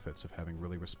the benefits of having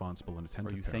really responsible and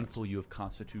attentive parents. Are you thankful you have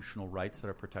constitutional rights that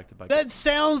are protected by... That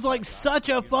sounds like such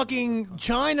a fucking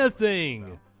China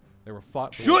thing. They were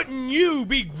fought. Shouldn't you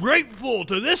be grateful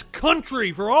to this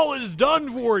country for all it's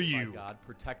done for you? My God,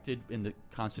 protected in the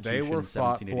Constitution. They were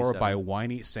fought for 1787. by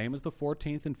whiny, same as the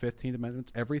 14th and 15th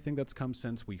Amendments. Everything that's come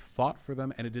since, we fought for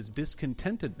them, and it is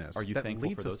discontentedness Are you that thankful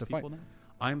leads for us those to people fight. now?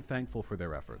 I'm thankful for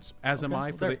their efforts, as am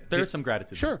I for Well, there's some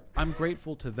gratitude. Sure, I'm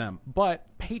grateful to them, but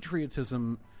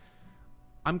patriotism.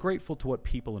 I'm grateful to what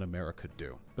people in America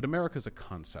do, but America's a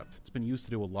concept. It's been used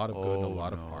to do a lot of good and a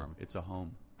lot of harm. It's a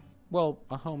home. Well,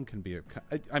 a home can be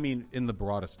I mean, in the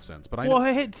broadest sense, but I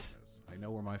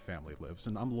know where my family lives,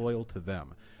 and I'm loyal to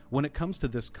them. When it comes to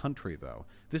this country, though,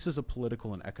 this is a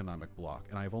political and economic bloc,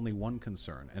 and I have only one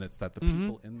concern, and it's that the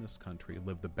people in this country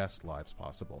live the best lives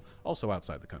possible. Also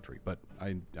outside the country, but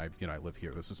I live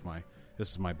here. This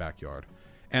is my backyard,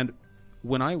 and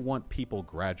when I want people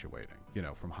graduating,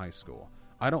 from high school,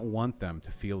 I don't want them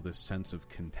to feel this sense of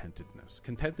contentedness.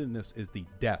 Contentedness is the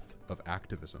death of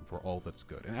activism for all that's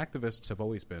good. And activists have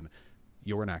always been,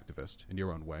 you're an activist in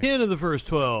your own way. 10 of the first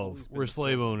 12 were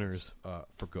slave owners.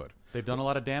 For good. They've done a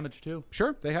lot of damage, too.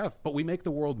 Sure, they have. But we make the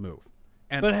world move.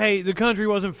 And But hey, the country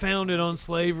wasn't founded on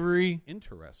slavery.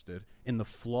 Interested in the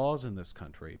flaws in this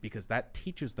country because that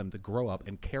teaches them to grow up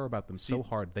and care about them so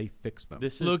hard they fix them.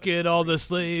 Look at all the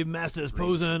slave masters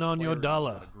posing on your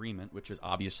dollar. Agreement, which is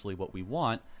obviously what we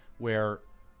want, where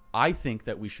I think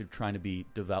that we should try to be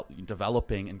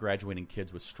developing and graduating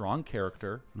kids with strong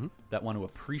character that want to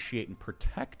appreciate and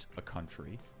protect a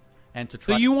country. And to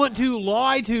try so you want to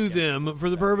lie to them for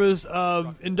the purpose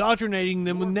of indoctrinating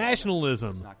them with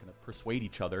nationalism. It's not going to persuade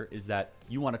each other, is that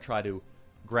you want to try to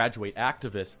graduate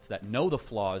activists that know the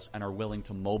flaws and are willing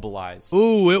to mobilize.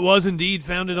 Ooh, it was indeed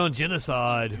founded on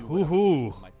genocide.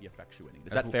 Ooh. Might be effectuating.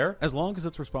 Is that fair? As long as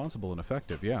it's responsible and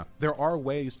effective, yeah. There are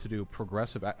ways to do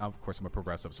progressive. Of course, I'm a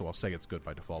progressive, so I'll say it's good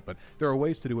by default, but there are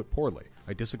ways to do it poorly.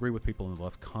 I disagree with people on the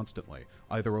left constantly,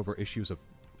 either over issues of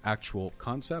actual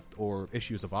concept or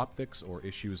issues of optics or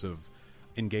issues of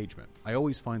engagement. I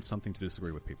always find something to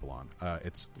disagree with people on.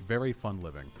 It's very fun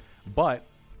living. But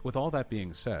with all that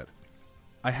being said,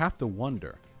 I have to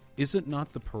wonder, is it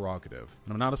not the prerogative,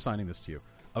 and I'm not assigning this to you,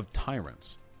 of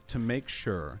tyrants to make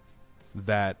sure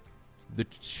that the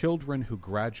children who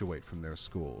graduate from their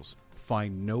schools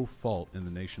find no fault in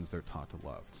the nations they're taught to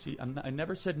love? See, I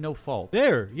never said no fault.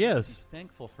 There, yes. Be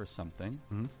thankful for something,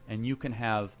 and you can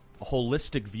have a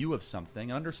holistic view of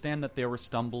something and understand that there were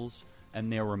stumbles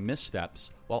and there were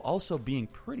missteps while also being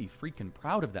pretty freaking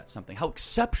proud of that something. How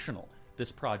exceptional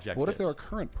this project What is. if there are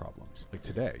current problems, like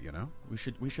today,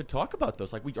 We should talk about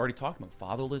those. Like we already talked about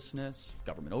fatherlessness,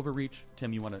 government overreach.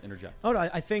 Tim, you want to interject? Oh, no,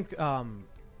 I think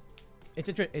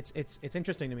it's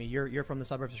interesting to me. You're from the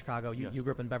suburbs of Chicago. You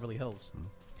grew up in Beverly Hills.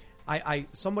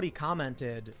 Somebody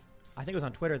commented, I think it was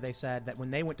on Twitter, they said that when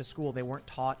they went to school, they weren't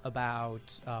taught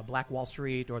about Black Wall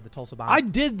Street or the Tulsa bombing. I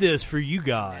did this for you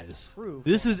guys.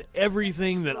 This is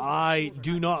everything that I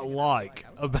do not like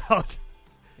about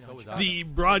the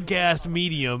broadcast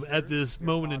medium at this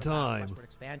moment in time. Westward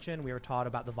expansion. We were taught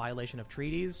about the violation of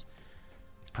treaties.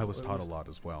 I was taught a lot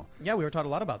as well. Yeah, we were taught a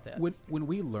lot about that. When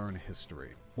we learn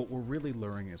history, what we're really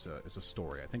learning is a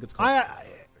story. I think it's called...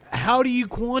 How do you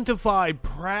quantify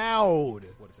proud?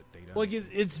 What is it, data? Like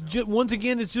it's just, once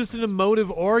again, it's just an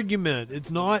emotive argument.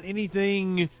 It's not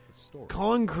anything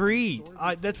concrete.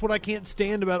 That's what I can't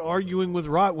stand about arguing with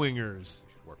right wingers.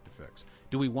 Should work to fix.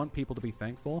 Do we want people to be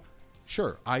thankful?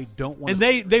 Sure. I don't want.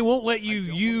 And they won't let you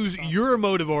use your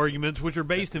emotive arguments, which are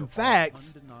based in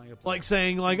facts, like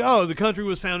saying oh, the country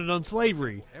was founded on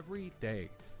slavery. Every day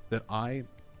that I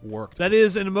worked, that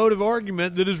is an emotive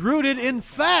argument that is rooted in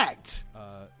fact.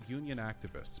 Union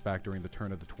activists back during the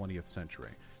turn of the 20th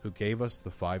century who gave us the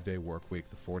 5-day work week,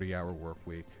 the 40-hour work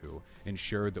week, who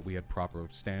ensured that we had proper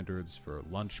standards for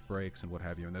lunch breaks and what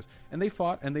have you in this. And they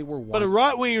fought and they were one. But a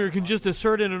right-winger can just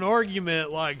assert in an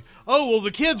argument like, oh, well, the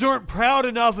kids aren't proud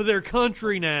enough of their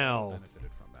country now.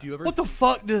 Do you ever what the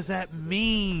fuck does that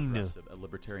mean? A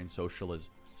libertarian socialist,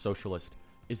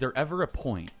 is there ever a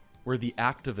point where the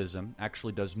activism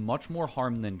actually does much more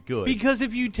harm than good? Because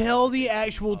if you tell the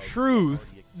actual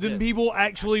truth, then people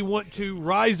actually want to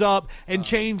rise up and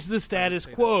change the status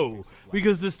quo.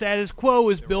 Because the status quo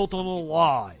is built on a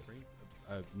lie.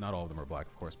 Not all of them are black,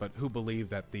 of course, but who believe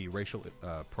that the racial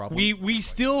problem... We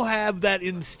still have that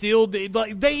instilled...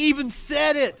 Like, they even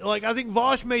said it. Like, I think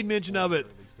Vosh made mention of it.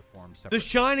 The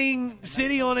shining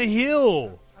city on a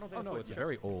hill. Oh, no, it's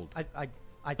very old.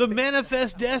 The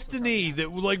manifest destiny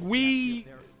that, like, we... Do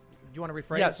you want to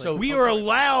rephrase? Yeah, it? so we are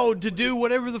allowed to do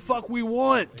whatever the fuck we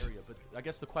want. But I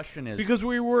guess the question is... Because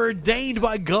we were ordained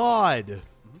by God.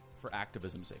 For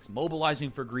activism's sake, mobilizing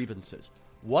for grievances.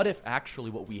 What if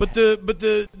actually what we But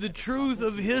the truth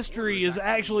of history is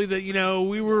actually that, you know,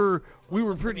 we were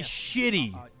pretty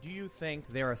shitty. Do you think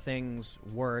there are things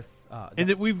worth and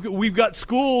that we've got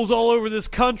schools all over this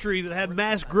country that have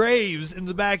mass graves in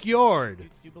the backyard? Do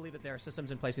you believe that there are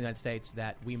systems in place in the United States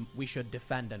that we should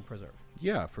defend and preserve?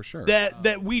 Yeah, for sure.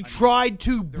 That we tried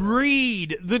to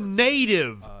breed the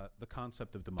native the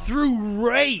concept of democracy through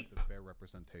rape, fair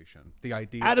representation, the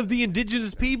idea out of the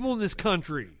indigenous people in this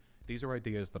country. These are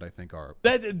ideas that I think are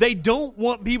that they don't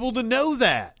want people to know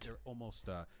that. They're almost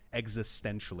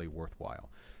existentially worthwhile.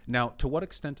 Now, to what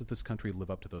extent does this country live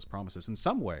up to those promises? In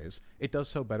some ways, it does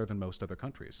so better than most other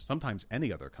countries, sometimes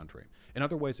any other country. In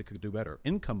other ways, it could do better.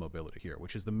 Income mobility here,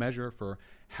 which is the measure for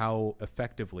how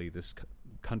effectively this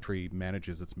country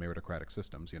manages its meritocratic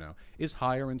systems, you know, is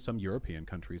higher in some European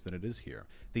countries than it is here.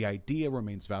 The idea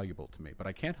remains valuable to me, but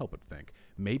I can't help but think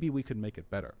maybe we could make it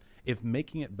better. If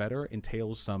making it better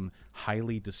entails some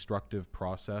highly destructive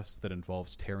process that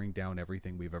involves tearing down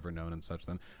everything we've ever known and such,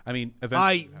 then, I mean,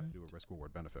 eventually you have to do a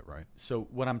risk-reward benefit, right? So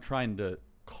what I'm trying to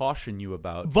caution you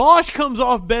about... Vosh comes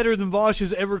off better than Vosh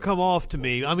has ever come off to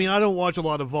me. I mean, I don't watch a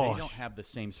lot of Vosh. They don't have the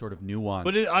same sort of nuance.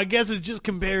 But I guess it's just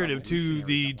comparative to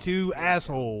the two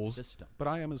assholes. System. But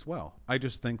I am as well. I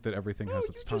just think that everything has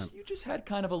its time. You just had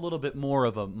kind of a little bit more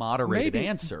of a moderated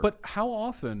answer. But how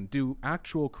often do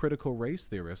actual critical race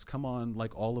theorists come on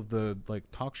like all of the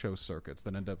like talk show circuits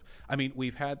that end up... I mean,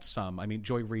 we've had some. I mean,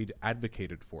 Joy Reid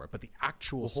advocated for it, but the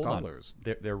actual scholars...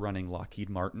 They're running Lockheed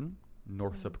Martin,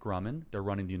 Northrop Grumman. They're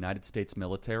running the United States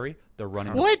military. They're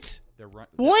running... What? They're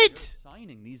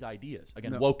signing these ideas.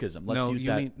 Again, wokeism. Let's use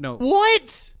that.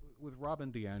 What? With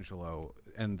Robin DiAngelo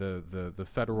and the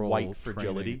federal white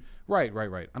fragility.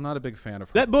 Right. I'm not a big fan of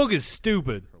her. That book is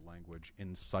stupid. Her language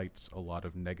incites a lot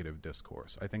of negative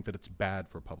discourse. I think that it's bad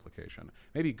for publication.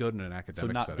 Maybe good in an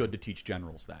academic setting. So not good to teach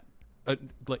generals that.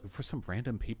 Like for some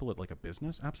random people at like a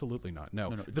business? Absolutely not.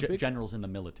 No. Generals in the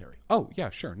military. Oh, yeah,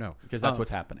 sure. No. Because that's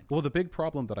what's happening. Well, the big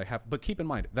problem that I have, but keep in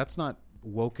mind, that's not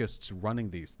wokeists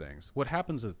running these things. What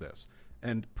happens is this,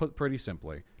 and put pretty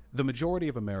simply, the majority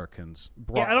of Americans...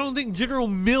 I don't think General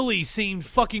Milley seemed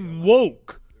fucking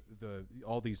woke.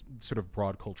 All these sort of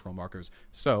broad cultural markers.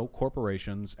 So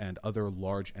corporations and other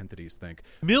large entities think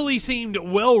Milley seemed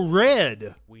well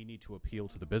read. We need to appeal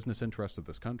to the business interests of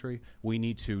this country. We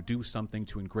need to do something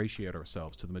to ingratiate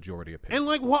ourselves to the majority opinion. And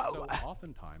like what? So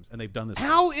oftentimes, and they've done this.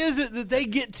 How is it that they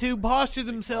get to posture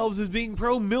themselves as being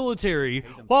pro-military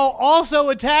while also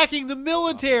attacking the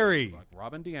military? Like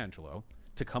Robin DiAngelo.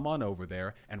 To come on over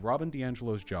there, and Robin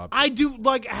DiAngelo's job...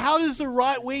 how does the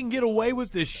right wing get away with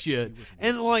this shit?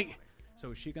 And, like...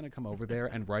 So is she going to come over there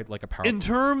and write, like, a PowerPoint? In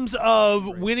terms of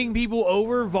winning people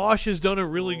over, Vosh has done a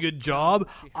really good job.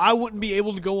 I wouldn't be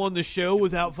able to go on the show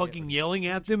without fucking yelling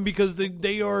at them because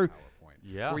they are...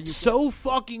 Yeah. So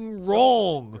fucking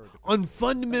wrong on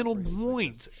fundamental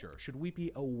points. Sure. Should we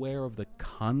be aware of the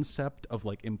concept of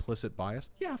like implicit bias?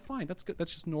 Yeah, fine. That's good.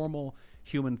 That's just normal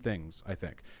human things, I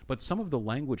think. But some of the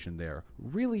language in there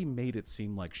really made it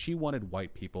seem like she wanted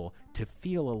white people to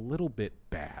feel a little bit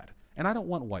bad. And I don't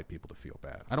want white people to feel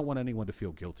bad. I don't want anyone to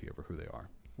feel guilty over who they are.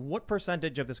 What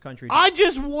percentage of this country... I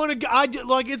just want to...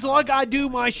 it's like I do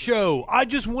my show. I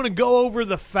just want to go over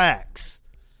the facts.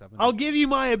 I'll give you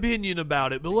my opinion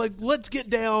about it, but let's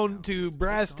get down to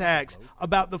brass tacks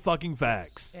about the fucking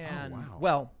facts. And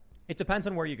well, it depends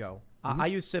on where you go. I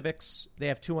use Civics. They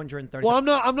have 230. Well, I'm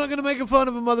not going to make fun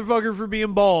of a motherfucker for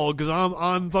being bald because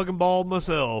I'm fucking bald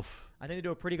myself. I think they do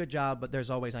a pretty good job, but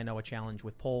there's always, I know, a challenge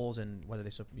with polls and whether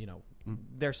they,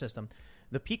 their system.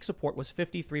 The peak support was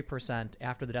 53%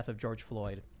 after the death of George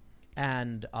Floyd.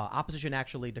 And opposition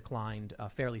actually declined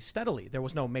fairly steadily. There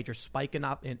was no major spike in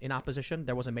opposition.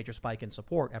 There was a major spike in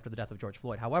support after the death of George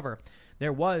Floyd. However,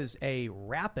 there was a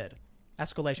rapid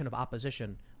escalation of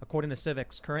opposition. According to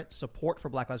Civics, current support for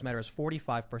Black Lives Matter is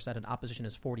 45% and opposition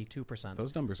is 42%.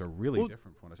 Those numbers are really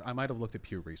different from us. I might have looked at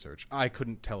Pew Research. I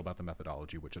couldn't tell about the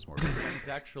methodology, which is more... It's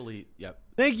actually,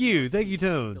 Thank you,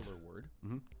 Tones. The word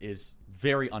is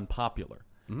very unpopular.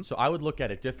 So I would look at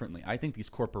it differently. I think these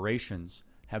corporations...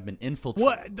 have been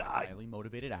infiltrated by highly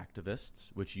motivated activists,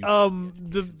 which you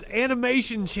the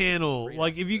animation channel.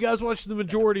 Like, if you guys watched the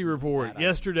Majority Report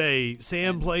yesterday,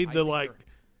 Sam played the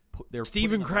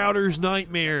Steven Crowder's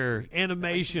Nightmare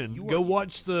animation. Go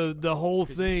watch the whole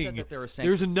thing.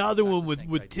 There's another one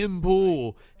with Tim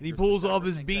Pool, and he pulls off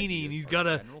his beanie, and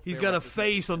he's got a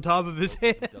face on top of his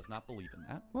head. Does not believe in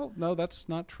that. Well, no, that's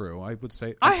not true. I would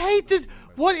say I hate this.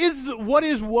 What is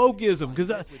wokeism?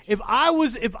 Because if I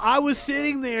was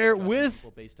sitting there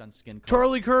with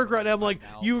Charlie Kirk right now, I'm like,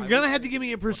 you're gonna have to give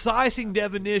me a precise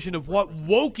definition of what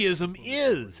wokeism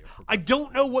is. I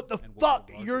don't know what the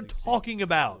fuck you're talking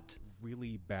about.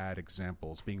 Really bad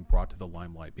examples being brought to the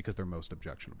limelight because they're most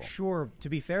objectionable. Sure. To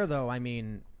be fair, though, I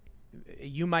mean,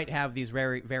 you might have these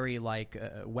very, very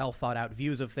well thought out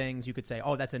views of things. You could say,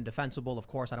 "Oh, that's indefensible." Of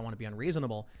course, I don't want to be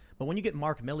unreasonable. But when you get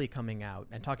Mark Milley coming out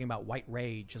and talking about white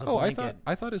rage as a blanket,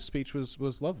 I thought his speech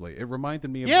was lovely. It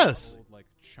reminded me of old,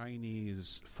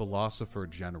 Chinese philosopher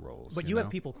generals. But you have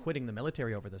people quitting the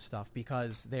military over this stuff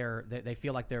because they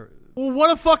feel like they're. Well,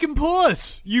 what a fucking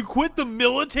puss! You quit the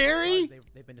military?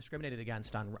 They've been discriminated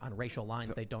against on racial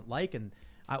lines they don't like, and.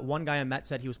 One guy I met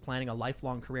said he was planning a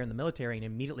lifelong career in the military and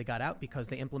immediately got out because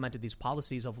they implemented these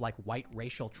policies of white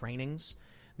racial trainings.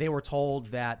 They were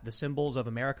told that the symbols of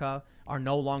America are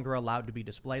no longer allowed to be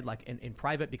displayed in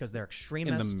private because they're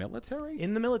extremists. In the military?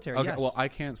 In the military, okay, yes. Well, I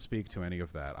can't speak to any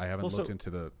of that. I haven't looked into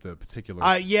the particular...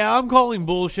 I'm calling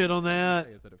bullshit on that.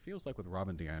 Is that it feels like with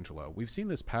Robin DiAngelo, we've seen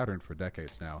this pattern for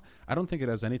decades now. I don't think it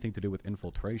has anything to do with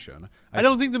infiltration. I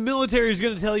don't think the military is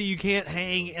going to tell you can't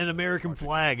hang an American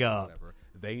flag up.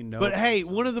 They know, but hey,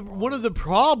 one of the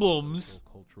problems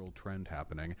cultural trend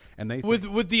happening, and they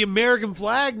with the American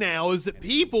flag now is that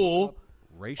people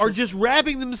are just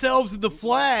wrapping themselves in the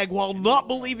flag while not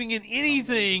believing in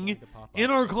anything in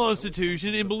our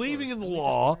Constitution and believing in the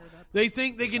law. They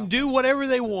think they can do whatever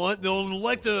they want. They'll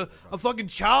elect a fucking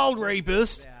child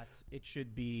rapist. It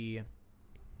should be.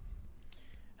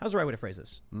 How's the right way to phrase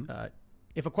this?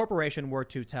 If a corporation were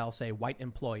to tell, say, white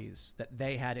employees that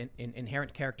they had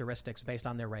inherent characteristics based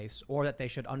on their race, or that they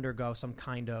should undergo some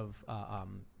kind of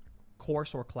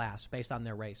course or class based on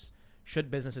their race, should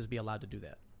businesses be allowed to do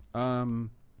that?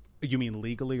 You mean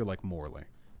legally or morally?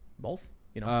 Both.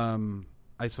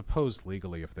 I suppose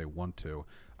legally if they want to.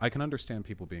 I can understand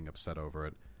people being upset over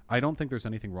it. I don't think there's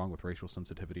anything wrong with racial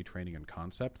sensitivity training and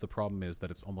concept. The problem is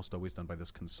that it's almost always done by this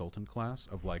consultant class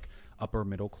of upper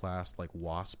middle class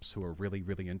WASPs who are really,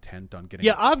 really intent on getting...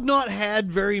 Yeah, I've not had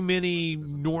very many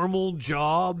normal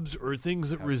jobs or things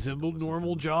that resemble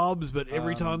normal jobs, but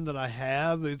every time that I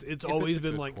have, it's always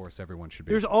been course, everyone should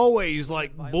be. There's always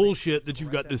bullshit that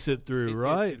you've got to sit through,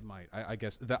 right? It might. I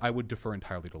guess that I would defer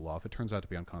entirely to law. If it turns out to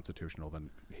be unconstitutional, then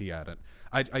he had it.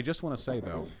 I just want to say,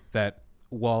 though, that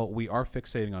while we are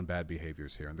fixating on bad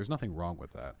behaviors here, and there's nothing wrong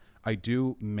with that, I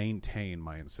do maintain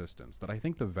my insistence that I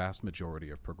think the vast majority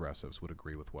of progressives would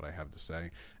agree with what I have to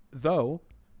say. Though,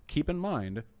 keep in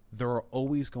mind, there are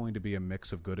always going to be a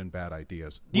mix of good and bad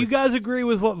ideas. Do you guys agree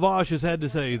with what Vosh has had to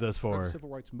say thus far? The civil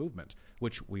rights movement,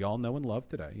 which we all know and love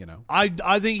today, I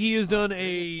think he has done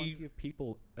plenty of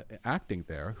people acting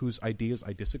there whose ideas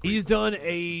I disagree with. He's done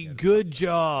a good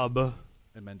job.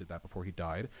 Amended that before he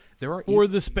died. There are for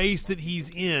the space that he's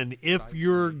in. If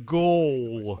your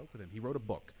goal, he wrote a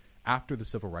book after the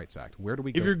Civil Rights Act. Where do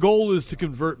we go? If your goal is to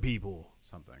convert people,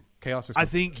 chaos or something. I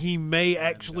think he may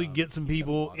actually get some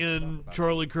people in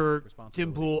Charlie Kirk,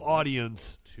 Tim Pool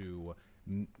audience to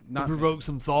provoke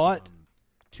some thought,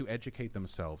 to educate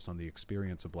themselves on the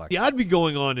experience of black. Yeah, I'd be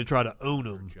going on to try to own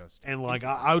them, and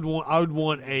I would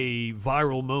want a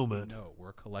viral moment. No,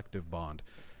 we're a collective bond.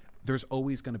 There's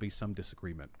always going to be some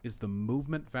disagreement. Is the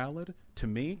movement valid? To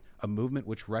me, a movement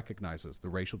which recognizes the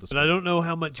racial discrimination. But I don't know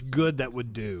how much good that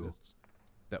would do.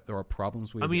 That there are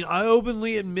problems with. I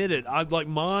openly admit it.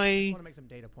 My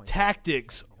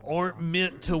tactics aren't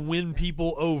meant to win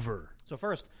people over. So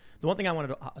first, the one thing I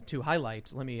wanted to highlight,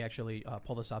 let me actually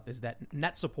pull this up, is that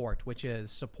net support, which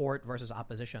is support versus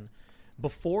opposition.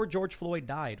 Before George Floyd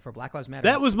died for Black Lives Matter.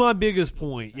 That was my biggest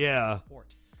point, yeah.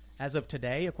 Support. As of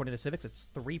today, according to Civics, it's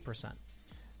 3%.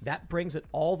 That brings it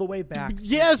all the way back.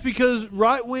 Yes, because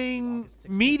right-wing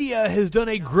media has done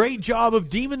a great job of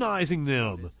demonizing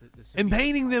them and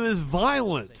painting them as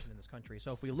violent. In this country.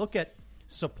 So if we look at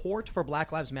support for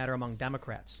Black Lives Matter among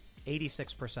Democrats,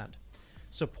 86%.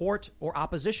 Support or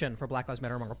opposition for Black Lives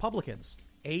Matter among Republicans,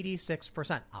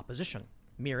 86%. Opposition.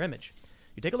 Mirror image.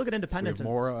 You take a look at independents. We're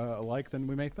more alike than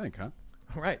we may think, huh?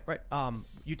 Right.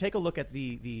 You take a look at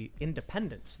the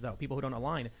independents, though, people who don't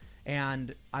align,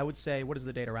 and I would say, what is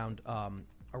the date around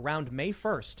May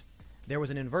 1st, there was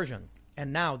an inversion,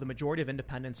 And now the majority of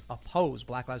independents oppose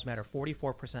Black Lives Matter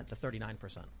 44% to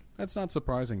 39%. That's not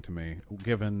surprising to me,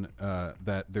 given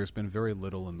that there's been very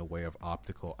little in the way of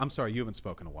optical. I'm sorry, you haven't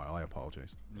spoken in a while. I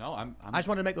apologize. No, I just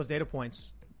wanted to make those data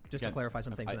points just to clarify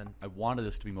some things. I wanted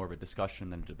this to be more of a discussion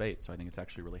than a debate, so I think it's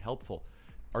actually really helpful.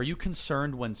 Are you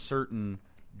concerned when certain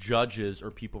judges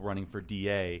or people running for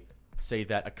DA say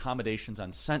that accommodations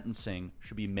on sentencing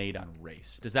should be made on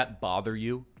race? Does that bother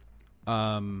you?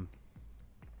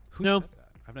 Who No. said that?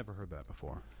 I've never heard that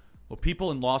before. Well,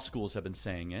 people in law schools have been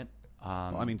saying it.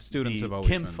 Well, I mean, students have always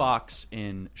Kim been... Fox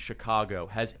in Chicago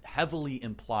has heavily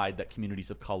implied that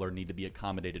communities of color need to be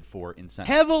accommodated for in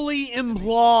sentencing. Heavily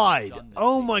implied.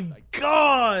 Oh my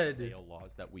God. Bail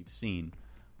laws that we've seen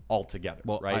altogether,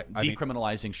 Well, right? I mean-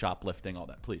 Decriminalizing shoplifting, all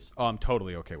that. Please. Oh, I'm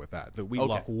totally okay with that. We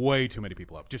lock way too many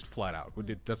people up, just flat out.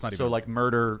 That's not even... So, like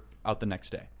murder out the next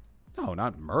day. No,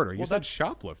 not murder. You Well, said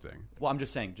shoplifting. Well, I'm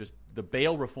just saying, just the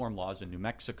bail reform laws in New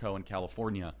Mexico and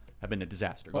California have been a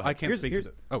disaster. Go Well, I ahead. can't speak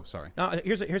to... Oh, sorry.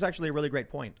 Here's actually a really great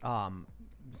point.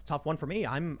 It's a tough one for me.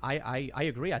 I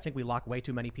agree. I think we lock way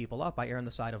too many people up. I err on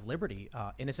the side of liberty,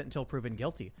 innocent until proven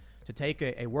guilty. To take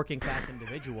a working class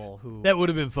individual who That would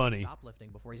have been funny. shoplifting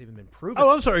before he's even been proven. Oh,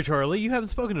 I'm sorry, Charlie. You haven't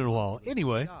spoken in a while.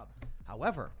 Anyway.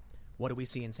 However, what do we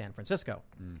see in San Francisco?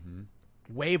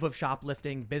 Wave of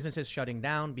shoplifting, businesses shutting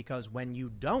down because when you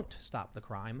don't stop the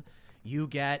crime, you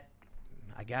get,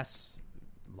 I guess,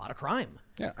 a lot of crime.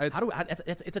 Yeah,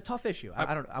 it's a tough issue.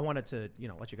 I wanted to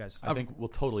let you guys. I think we'll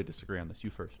totally disagree on this. You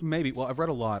first. Maybe. Well, I've read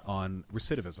a lot on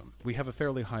recidivism. We have a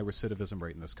fairly high recidivism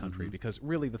rate in this country because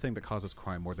really the thing that causes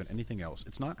crime more than anything else,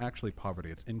 it's not actually poverty,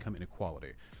 it's income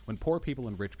inequality. When poor people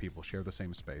and rich people share the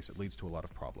same space, it leads to a lot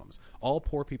of problems. All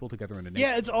poor people together in a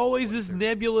neighborhood. Yeah, it's always this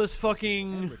nebulous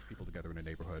fucking... Rich people together in a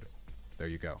neighborhood. There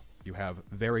you go. You have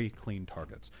very clean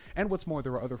targets. And what's more,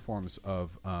 there are other forms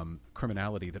of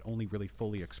criminality that only really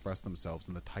fully express themselves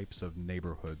in the types of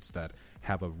neighborhoods that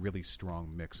have a really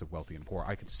strong mix of wealthy and poor.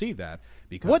 I could see that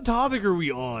because... What topic are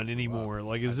we on anymore?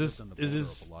 Like, is I've this lived on the border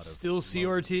of a lot of still low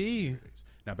CRT? communities.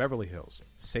 Now, Beverly Hills,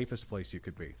 safest place you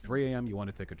could be. 3 a.m., you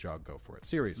want to take a jog, go for it.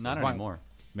 Seriously. Not anymore.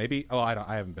 Maybe. Oh,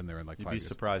 I haven't been there in like You'd 5 be years.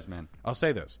 surprised, man. I'll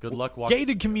say this. Good luck walking.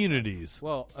 Gated communities.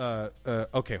 Well,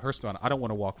 okay, Hurston, I don't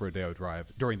want to walk Rodeo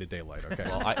Drive during the daylight, okay?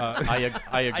 Well,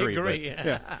 I agree.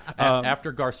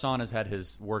 After Garcon has had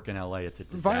his work in L.A., it's a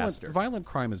disaster. Violent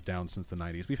crime is down since the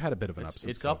 90s. We've had a bit of an up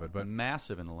since it's COVID. up but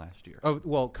massive in the last year. Oh,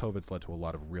 well, COVID's led to a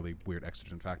lot of really weird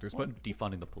exigent factors. But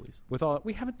defunding the police.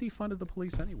 We haven't defunded the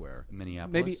police anywhere.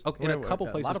 Minneapolis? Maybe in a couple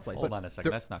a places. lot of places. Hold on a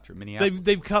second. That's not true. Minneapolis.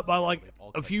 They've cut by like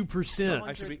a few percent.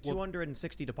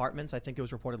 260 departments, I think it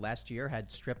was reported last year, had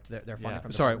stripped their funding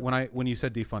from Sorry, departments. when you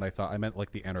said defund, I thought I meant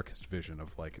like the anarchist vision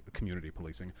of like community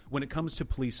policing. When it comes to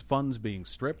police funds being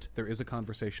stripped, there is a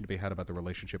conversation to be had about the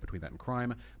relationship between that and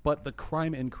crime. But the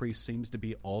crime increase seems to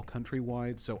be all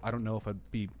countrywide, so I don't know if I'd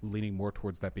be leaning more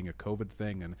towards that being a COVID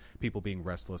thing and people being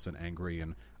restless and angry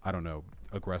and, I don't know,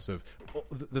 aggressive. Well,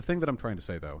 the thing that I'm trying to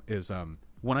say, though, is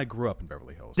when I grew up in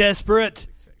Beverly Hills... Desperate.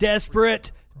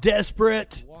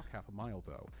 Walk half a mile,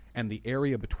 though, and the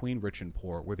area between rich and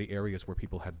poor were the areas where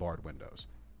people had barred windows.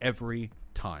 Every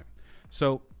time.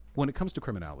 So... when it comes to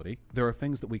criminality, there are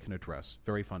things that we can address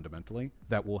very fundamentally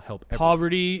that will help.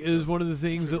 Poverty is one of the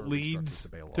things that leads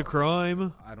to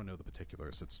crime. I don't know the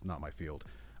particulars. It's not my field.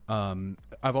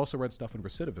 I've also read stuff on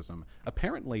recidivism.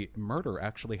 Apparently, murder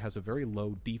actually has a very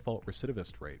low default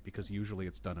recidivist rate because usually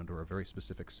it's done under a very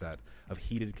specific set of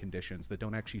heated conditions that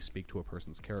don't actually speak to a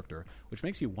person's character, which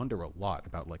makes you wonder a lot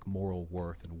about like moral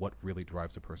worth and what really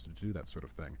drives a person to do that sort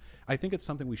of thing. I think it's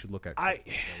something we should look at.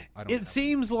 It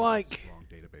seems like strong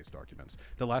database documents.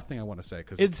 The last thing I want to say,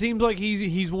 because it seems like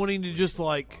he's wanting to just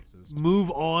like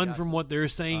move on from what they're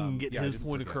saying and get his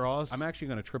point across. I'm actually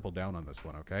going to triple down on this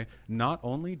one. Okay, not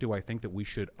only do I think that we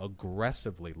should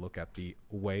aggressively look at the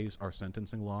ways our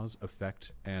sentencing laws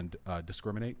affect and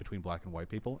discriminate between black and white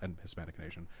people and Hispanic and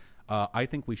Asian, I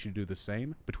think we should do the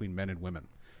same between men and women.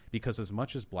 Because as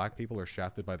much as black people are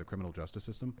shafted by the criminal justice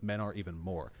system, men are even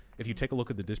more. If you take a look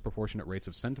at the disproportionate rates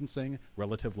of sentencing,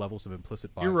 relative levels of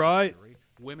implicit bias, you're right.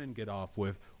 Women get off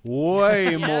with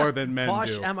way more than men Bosch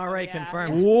do. MRA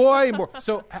confirmed. Way more.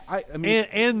 So I mean,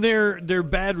 and their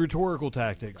bad rhetorical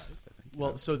tactics.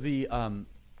 Well, so the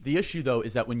issue though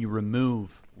is that when you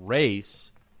remove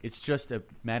race, it's just a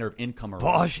matter of income or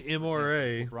Bosch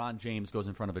MRA. LeBron James goes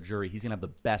in front of a jury. He's going to have the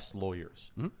best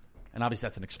lawyers. And obviously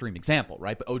that's an extreme example,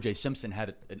 right? But O.J. Simpson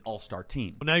had an all-star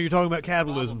team. Well, now you're talking about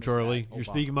capitalism, Charlie. You're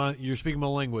speaking my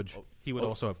language. He would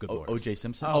also have good lawyers. O.J.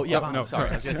 Simpson? No,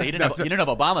 sorry. I was gonna say, you didn't have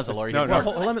Obama as a lawyer. No.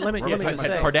 Well, let me just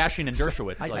say, Kardashian and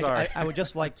Dershowitz. I would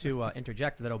just like to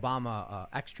interject that Obama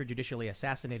extrajudicially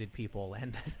assassinated people,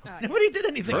 and nobody did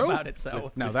anything about it.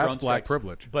 So now that's black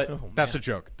privilege. But that's a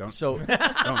joke. Don't.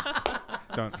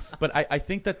 But I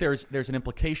think that there's an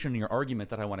implication in your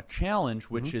argument that I want to challenge,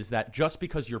 which is that just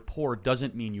because you're poor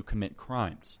doesn't mean you commit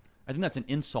crimes. I think that's an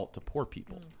insult to poor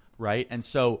people, right? And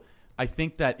so I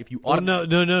think that if you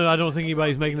no, I don't think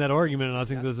anybody's making that argument, and I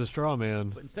think that's a straw man.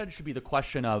 But instead, it should be the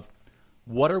question of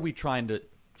what are we trying to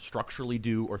structurally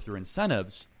do or through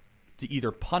incentives to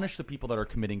either punish the people that are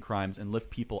committing crimes and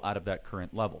lift people out of that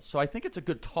current level. So I think it's a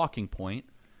good talking point,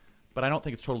 but I don't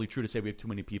think it's totally true to say we have too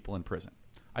many people in prison.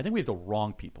 I think we have the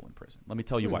wrong people in prison. Let me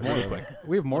tell you why. Really quick.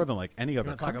 We have more than like any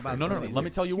other country. No. Let me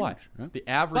tell you why. The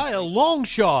average by a long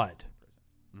shot,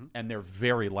 and they're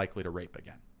very likely to rape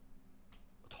again.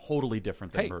 Totally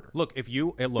different than murder. Look,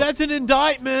 that's an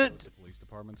indictment. Police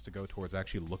departments to go towards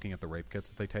actually looking at the rape kits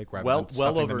that they take rather than well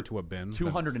stuffing over them into a bin.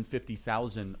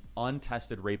 250,000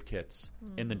 untested rape kits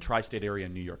in the tri-state area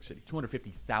in New York City.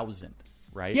 250,000,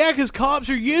 right? Yeah, because cops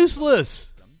are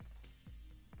useless.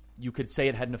 You could say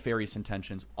it had nefarious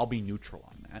intentions. I'll be neutral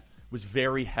on that. It was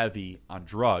very heavy on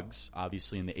drugs,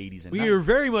 obviously, in the 80s and 90s. We are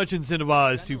very much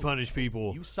incentivized to punish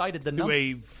people. You cited the to number.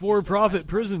 A for-profit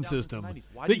prison system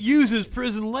that uses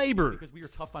prison labor. Because we were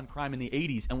tough on crime in the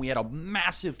 80s, and we had a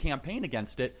massive campaign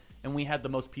against it, and we had the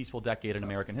most peaceful decade in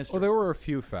American history. Well, there were a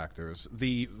few factors.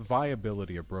 The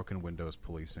viability of broken windows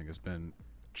policing has been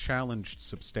challenged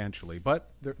substantially,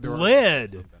 but there are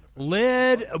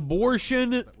lead,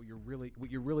 abortion. But what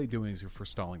you're really doing is you're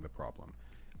forestalling the problem.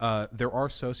 There are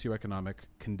socioeconomic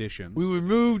conditions. We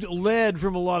removed lead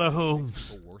from a lot of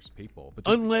homes. Worse people, but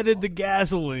unleaded the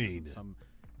gasoline. Some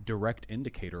direct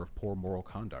indicator of poor moral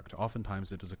conduct.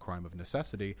 Oftentimes, it is a crime of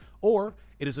necessity, or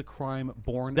it is a crime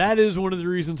born. That is one of the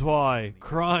reasons why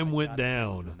crime went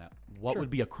down. What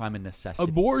would be a crime of necessity?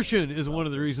 Abortion is one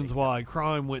of the reasons why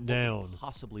crime went down. What would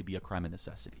possibly be a crime of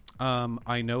necessity?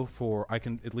 I know I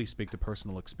can at least speak to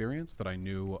personal experience that I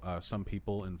knew some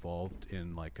people involved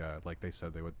in like they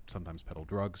said they would sometimes peddle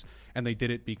drugs, and they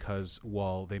did it because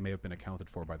while they may have been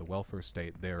accounted for by the welfare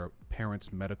state, their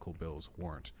parents' medical bills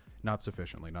weren't. Not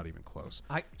sufficiently, not even close.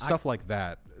 Stuff like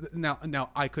that. Now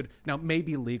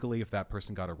maybe legally, if that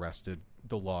person got arrested,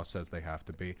 the law says they have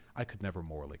to be. I could never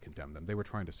morally condemn them. They were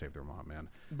trying to save their mom, man.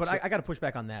 But I got to push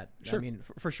back on that. Sure. I mean,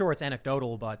 for sure, it's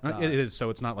anecdotal, but it is. So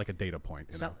it's not like a data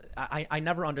point. I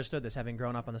never understood this, having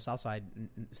grown up on the South Side,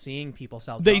 seeing people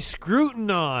sell. They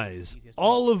scrutinize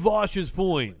all of Vosh's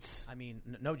points. I mean,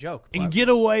 no joke. And get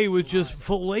away with just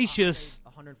fallacious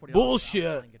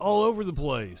bullshit all over the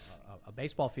place. A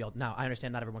baseball field. Now, I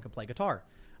understand not everyone can play guitar.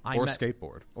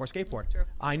 Skateboard. True.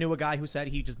 I knew a guy who said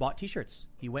he just bought T-shirts.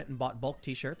 He went and bought bulk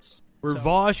T-shirts. Were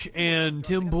Vosh and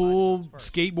Tim Pool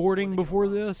skateboarding before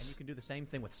this? And you can do the same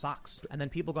thing with socks. And then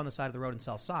people go on the side of the road and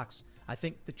sell socks. I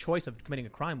think the choice of committing a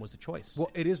crime was the choice. Well,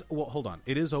 it is. Well, hold on.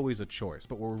 It is always a choice.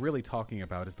 But what we're really talking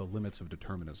about is the limits of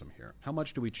determinism here. How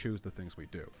much do we choose the things we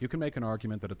do? You can make an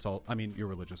argument that it's all. I mean, you're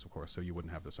religious, of course, so you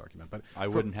wouldn't have this argument. But I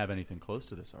wouldn't have anything close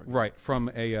to this argument. Right. From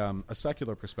a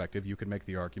secular perspective, you could make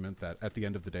the argument that at the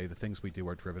end of the day, the things we do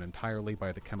are driven entirely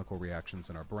by the chemical reactions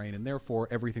in our brain, and therefore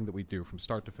everything that we do from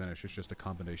start to finish is just a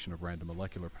combination of random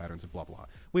molecular patterns and blah blah.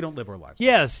 We don't live our lives.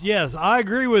 Yes, I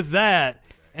agree with that,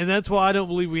 and that's why I don't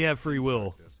believe we have free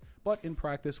will. But in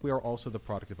practice, we are also the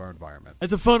product of our environment.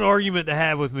 That's a fun argument to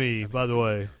have with me, by the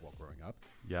way. While growing up,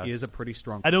 yes. Is a pretty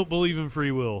strong. I don't believe in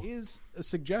free will. Is a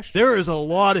suggestion. There is a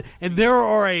lot, there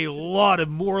are a lot of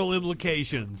moral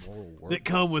implications that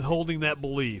come with holding that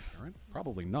belief.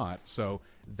 Probably not. So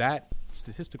that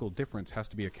statistical difference has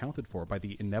to be accounted for by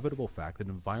the inevitable fact that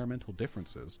environmental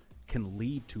differences can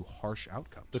lead to harsh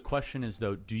outcomes. The question is,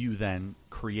 though, do you then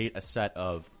create a set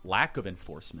of lack of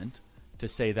enforcement to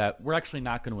say that we're actually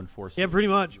not going to enforce it? Yeah, pretty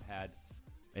much. You had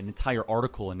an entire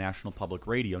article in National Public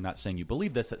Radio, not saying you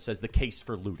believe this, that says the case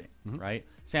for looting, right?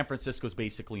 San Francisco's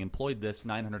basically employed this,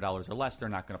 $900 or less, they're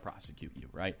not going to prosecute you,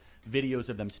 right? Videos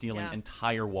of them stealing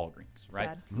entire Walgreens,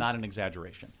 right? Not an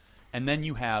exaggeration. And then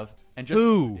you have, and just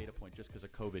a data point, just because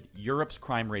of COVID, Europe's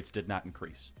crime rates did not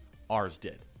increase. Ours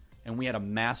did. And we had a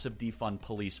massive defund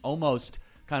police, almost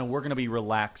kind of, we're going to be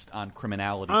relaxed on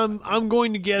criminality. I'm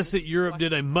going to guess that Europe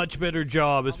did a much better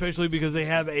job, especially because they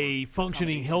have a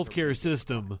functioning healthcare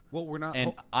system. Well, we're not.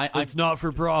 And it's not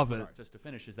for profit. Just to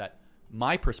finish, is that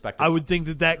my perspective? I would think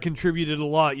that contributed a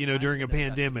lot, during a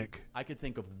pandemic. I could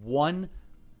think of one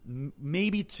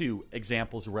maybe 2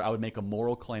 examples where I would make a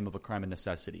moral claim of a crime of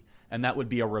necessity, and that would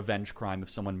be a revenge crime if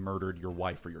someone murdered your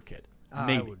wife or your kid.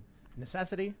 Maybe.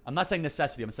 Necessity? I'm not saying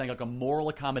necessity. I'm saying like a moral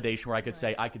accommodation where I could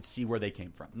say I could see where they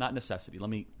came from. Not necessity. Let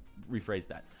me rephrase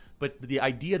that. But the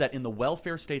idea that in the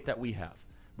welfare state that we have,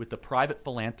 with the private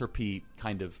philanthropy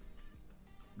kind of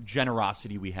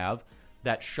generosity we have,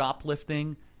 that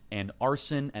shoplifting and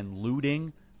arson and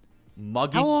looting,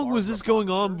 mugging. How long was this going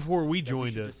on before we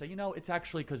joined it? Just say, it's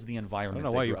actually because of the environment. I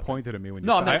don't know why you pointed at me when you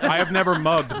said I have never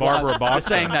mugged Barbara Boxer. I'm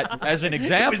saying that as an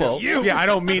example. Yeah, I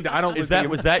don't mean to. I don't. Was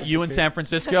that you in San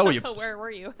Francisco? Where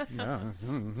were you?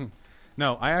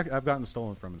 No, I've gotten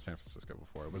stolen from in San Francisco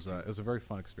before. It was a very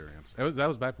fun experience. That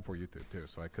was back before YouTube too,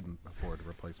 so I couldn't afford to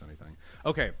replace anything.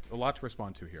 Okay, a lot to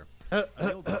respond to here.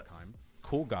 Neil Durkheim,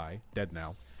 cool guy, dead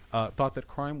now. Thought that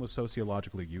crime was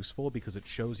sociologically useful because it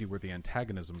shows you where the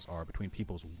antagonisms are between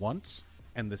people's wants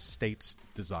and the state's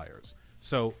desires.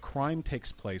 So crime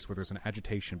takes place where there's an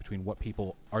agitation between what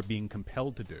people are being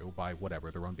compelled to do by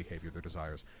whatever, their own behavior, their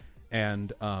desires,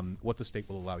 and what the state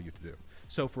will allow you to do.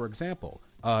 So, for example,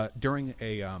 during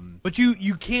a... But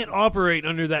you can't operate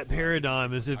under that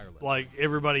paradigm as if, like,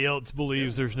 everybody else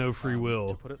believes there's no free will.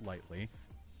 To put it lightly,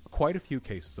 quite a few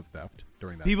cases of theft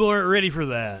during that... People aren't ready for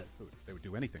that. They would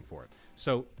do anything for it.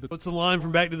 So what's the line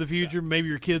from Back to the Future? Maybe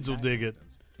your kids will dig it.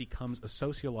 Becomes a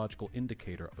sociological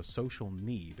indicator of a social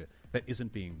need that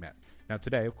isn't being met. Now,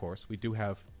 today, of course, we do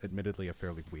have, admittedly, a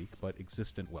fairly weak but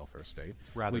existent welfare state.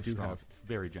 It's rather we do strong. have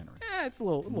Very generous. It's a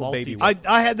little baby.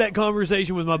 I had that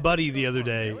conversation with my buddy the other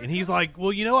day, and he's like,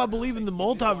 "Well, I believe in the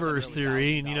multiverse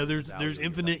theory, and there's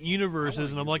infinite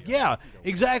universes." And I'm like, "Yeah,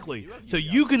 exactly. So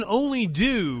you can only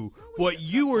do what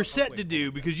you were set to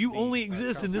do because you only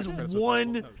exist in this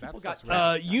one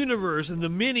universe in the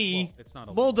mini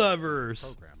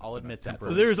multiverse." I'll admit that.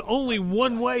 So there's only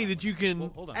one way that you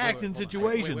can act in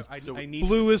situations.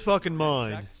 Blew his fucking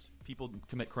mind. People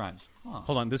commit crimes.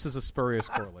 Hold on, this is a spurious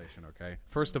correlation, okay?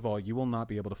 First of all, you will not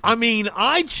be able to find... I mean,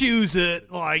 I choose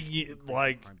it like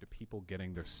to people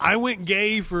getting their... I went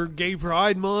gay for Gay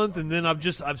Pride Month, and then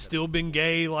I've still been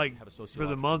gay for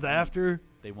the month after.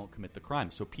 They won't commit the crime.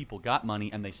 So people got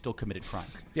money and they still committed crime.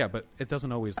 Yeah, but it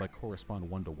doesn't always correspond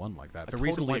one-to-one like that. The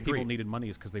reason why people needed money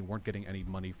is because they weren't getting any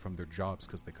money from their jobs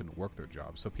because they couldn't work their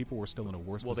jobs. So people were still in a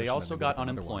worse position. Well, they also got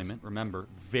unemployment. Remember,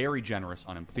 very generous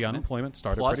unemployment. The unemployment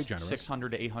started plus pretty generous.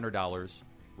 $600 to $800.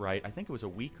 Right, I think it was a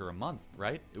week or a month.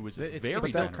 Right, it was very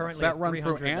still currently that run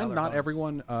through, and not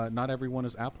bonus. everyone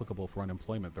is applicable for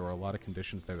unemployment. There are a lot of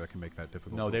conditions there that can make that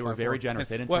difficult. No, they were very generous.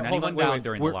 They didn't turn anyone down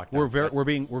during the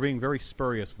lockdown. We're being very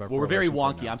spurious with our. Well, we're very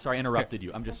wonky. I'm sorry, I interrupted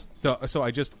you. I'm just not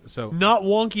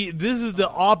wonky. This is the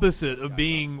opposite of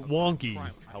being wonky.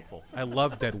 Helpful. I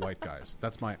love dead white guys.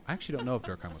 That's I actually don't know if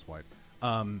Durkheim was white.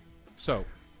 So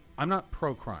I'm not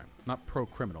pro-crime, not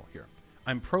pro-criminal here.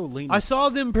 I'm pro-lenient. I saw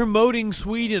them promoting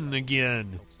Sweden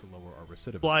again. To lower our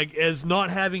recidivism. Like, as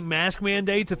not having mask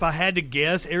mandates. If I had to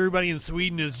guess, everybody in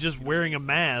Sweden is just wearing a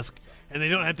mask, and they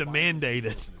don't have to mandate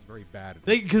it. It's very bad.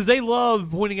 Because they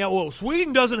love pointing out, well,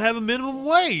 Sweden doesn't have a minimum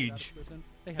wage.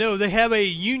 No, they have a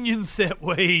union set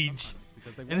wage,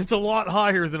 and it's a lot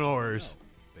higher than ours.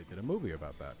 They did a movie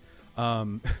about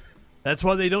that. That's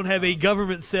why they don't have a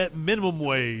government set minimum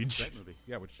wage.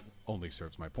 Yeah, which only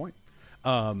serves my point.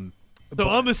 So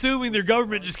I'm assuming their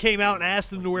government just came out and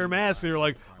asked them to wear masks. They're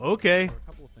like, okay. There are a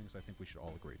couple of things I think we should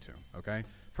all agree to, okay?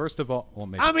 First of all,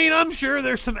 I'm sure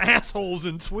there's some assholes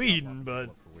in Sweden, but...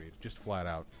 Just flat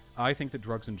out. I think that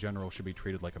drugs in general should be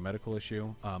treated like a medical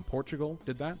issue. Portugal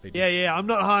did that. They did. Yeah, I'm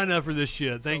not high enough for this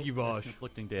shit. Thank you, Vosh.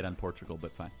 Conflicting data on Portugal,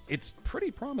 but fine. It's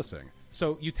pretty promising.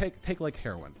 So you take like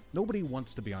heroin. Nobody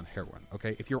wants to be on heroin,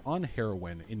 okay? If you're on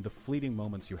heroin, in the fleeting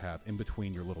moments you have in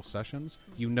between your little sessions,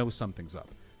 you know something's up.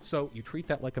 So you treat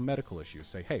that like a medical issue.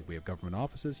 Say, hey, we have government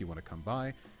offices. You want to come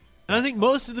by? And I think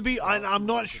most of the people, I'm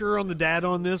not sure on the data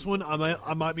on this one.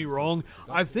 I might be wrong.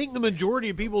 I think the majority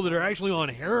of people that are actually on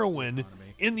heroin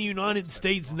in the United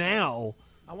States now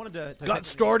got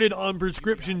started on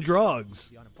prescription drugs.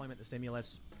 The unemployment, the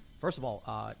stimulus. First of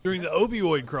all, during the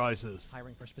opioid crisis,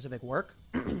 hiring for specific work,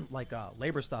 like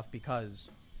labor stuff, because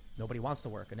nobody wants to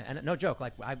work. And no joke,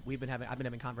 like I've been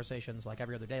having conversations like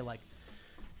every other day, like,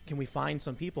 can we find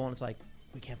some people? And it's like,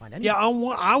 we can't find any. Yeah,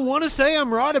 I want to say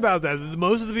I'm right about that.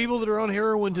 Most of the people that are on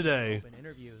heroin today.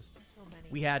 Interviews.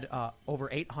 We had over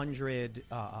 800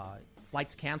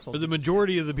 flights canceled. For the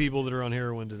majority of the people that are on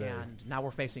heroin today. And now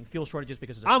we're facing fuel shortages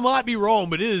because of I might be wrong,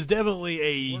 but it is definitely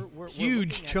a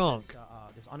huge chunk.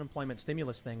 This unemployment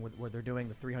stimulus thing where they're doing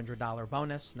the $300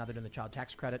 bonus. Now they're doing the child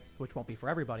tax credit, which won't be for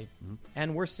everybody. Mm-hmm.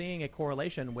 And we're seeing a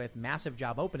correlation with massive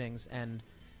job openings and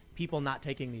people not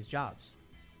taking these jobs.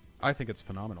 I think it's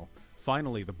phenomenal.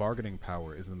 Finally, the bargaining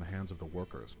power is in the hands of the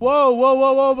workers.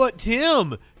 Whoa, but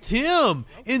Tim,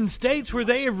 in states where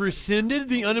they have rescinded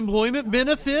the unemployment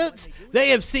benefits, they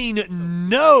have seen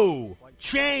no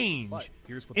change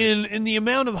in the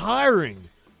amount of hiring,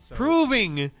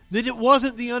 proving that it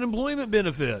wasn't the unemployment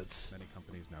benefits. Many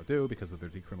companies now do because of their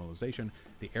decriminalization.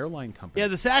 The airline companies... Yeah,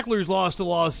 the Sacklers lost a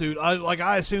lawsuit.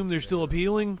 I assume they're still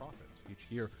appealing. ...profits each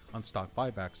year on stock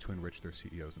buybacks to enrich their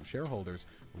CEOs and shareholders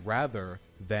rather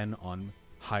than on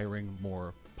hiring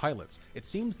more pilots. It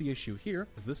seems the issue here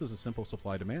is this is a simple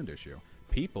supply-demand issue.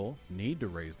 People need to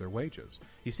raise their wages.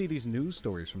 You see these news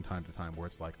stories from time to time where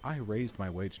it's like, I raised my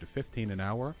wage to $15 an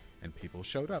hour, and people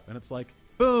showed up. And it's like,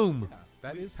 boom. Yeah,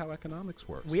 that is how economics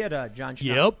works. We had John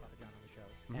Schneider Yep. on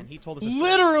the show, and he told us a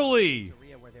story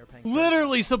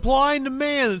Literally supply and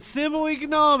demand. It's simple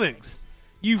economics.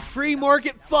 You free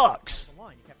market fucks.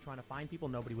 He kept trying to find people.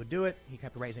 Nobody would do it. He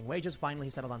kept raising wages. Finally, he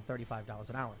settled on $35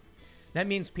 an hour. That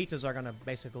means pizzas are going to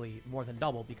basically more than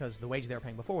double because the wage they were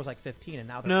paying before was like $15, and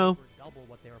now they're over double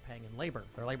what they were paying in labor.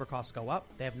 Their labor costs go up.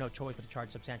 They have no choice but to charge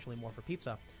substantially more for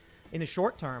pizza. In the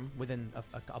short term, within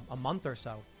a month or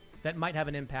so, that might have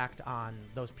an impact on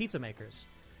those pizza makers.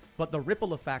 But the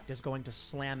ripple effect is going to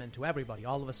slam into everybody.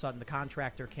 All of a sudden, the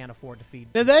contractor can't afford to feed.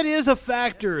 Now, that is a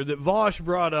factor that Vosh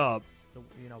brought up.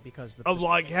 Because of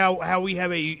like how we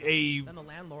have a then the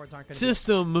landlords aren't going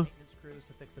system to crews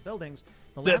to fix the buildings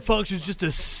that functions just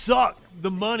to suck the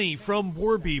money from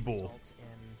poor people.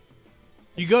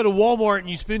 You go to Walmart and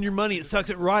you spend your money, it sucks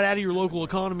it right out of your local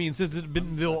economy and sends it to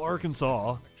Bentonville,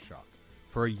 Arkansas. Shock.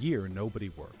 For a year, nobody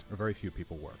worked, or very few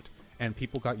people worked. And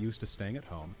people got used to staying at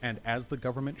home. And as the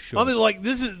government should... I mean, like,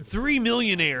 this is 3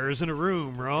 millionaires in a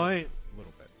room, right? A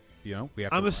little bit. You know, we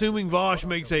have I'm assuming Vosh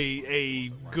makes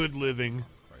a good living.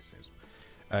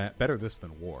 Better this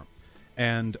than war.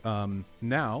 And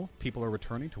now people are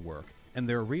returning to work, and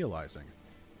they're realizing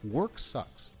work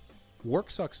sucks. Work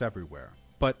sucks everywhere.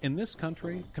 But in this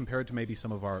country, compared to maybe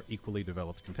some of our equally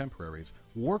developed contemporaries,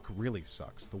 work really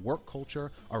sucks. The work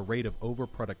culture, our rate of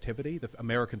overproductivity,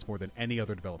 Americans more than any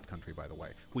other developed country, by the way,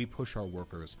 we push our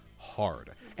workers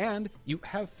hard. And you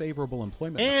have favorable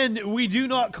employment. And we do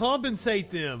not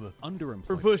compensate them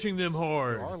for pushing them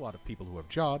hard. There are a lot of people who have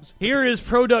jobs. Here is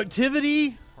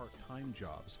productivity part-time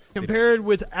jobs compared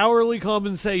with hourly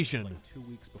compensation. Like 2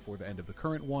 weeks before the end of the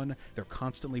current one, they're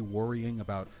constantly worrying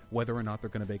about whether or not they're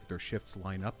going to make their shifts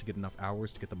line up to get enough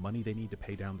hours to get the money they need to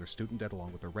pay down their student debt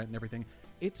along with their rent and everything.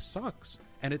 It sucks,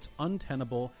 and it's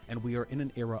untenable, and we are in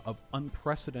an era of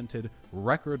unprecedented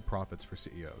record profits for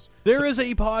CEOs. There is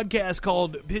a podcast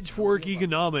called Pitchfork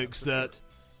Economics that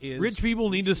rich people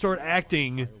need to start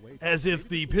acting as if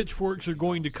the pitchforks are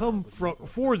going to come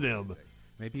for them.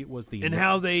 Maybe it was and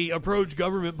how they approach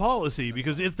government policy,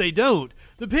 because if they don't,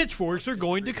 the pitchforks are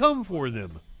going to come for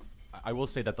them. I will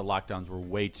say that the lockdowns were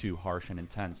way too harsh and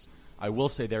intense. I will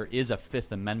say there is a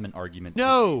Fifth Amendment argument.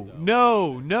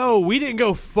 No. We didn't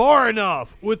go far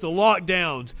enough with the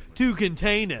lockdowns to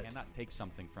contain it. I cannot take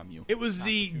something from you. It was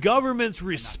the government's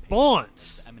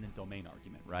response. The eminent domain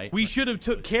argument, right? We should have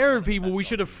took care of people. We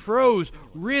should have froze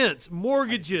rents,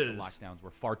 mortgages, the lockdowns were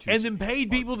far too and then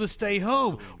paid people to stay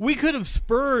home. We could have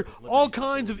spurred all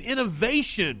kinds of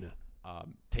innovation.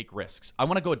 Take risks. I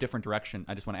want to go a different direction.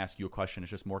 I just want to ask you a question. It's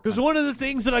just more because one of the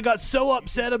things that I got so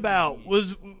upset about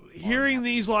was hearing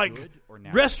these like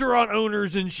restaurant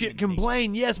owners and shit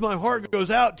complain. Yes, my heart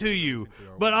goes out to you,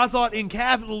 but I thought in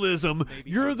capitalism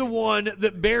you're the one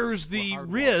that bears the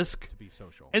risk,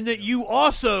 and that you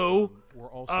also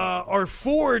are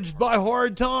forged by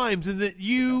hard times, and that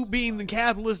you, being the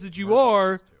capitalist that you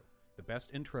are,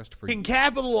 best interest for can you.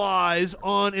 Capitalize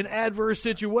on an adverse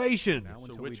situation. Now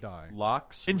until we die.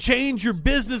 Locks and change your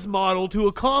business model to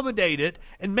accommodate it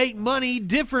and make money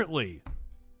differently.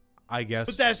 I guess,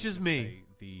 but that's just me.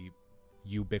 The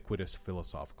ubiquitous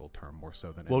philosophical term more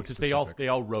so than because they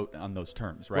all wrote on those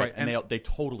terms, right? And they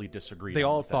totally disagreed. They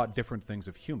all thought different things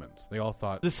of humans. They all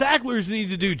thought the Sacklers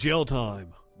need to do jail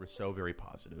time. Rousseau very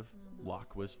positive.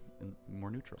 Locke was more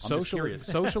neutral.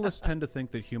 Socialists tend to think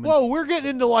that humans... Whoa, we're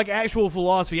getting into like actual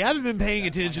philosophy. I haven't been paying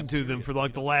attention to them for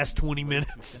like the last 20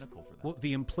 minutes. Well,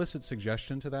 the implicit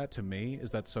suggestion to that, to me, is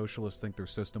that socialists think their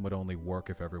system would only work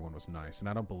if everyone was nice, and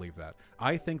I don't believe that.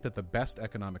 I think that the best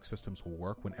economic systems will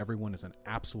work when everyone is an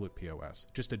absolute POS,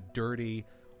 just a dirty,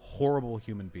 horrible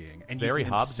human being, and very you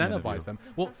can incentivize them.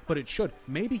 Well, but it should.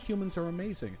 Maybe humans are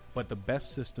amazing, but the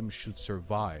best systems should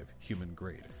survive human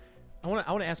greed. I want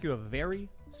to ask you a very...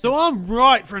 So I'm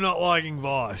right for not liking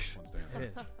Vosh.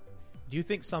 It is. Do you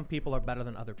think some people are better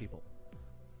than other people?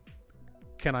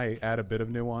 Can I add a bit of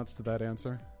nuance to that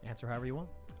answer? Answer however you want.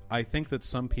 I think that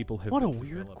some people have What a been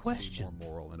weird developed question. to be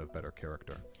more moral and of better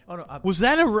character. Oh no, Was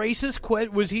that a racist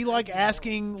question? Was he like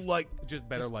asking like? Just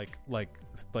better, like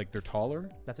they're taller.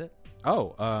 that's it.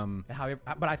 Oh, However,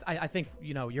 but I think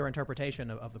your interpretation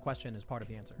of the question is part of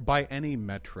the answer. by any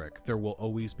metric, there will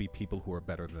always be people who are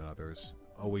better than others.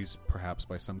 Always, perhaps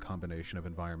by some combination of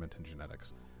environment and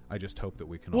genetics. I just hope that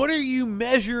we can. What are you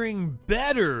measuring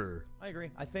better? I agree.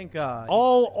 I think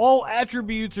All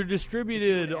attributes are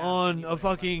distributed on a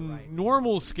fucking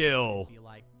normal scale. be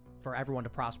like for everyone to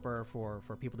prosper, for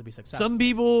people to be successful. Some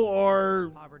people are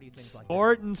poverty, things like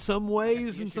smart that. in some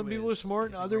ways, and some issue people are is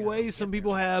smart in other disagree on ways. Some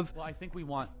people have Well, I think we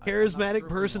want charismatic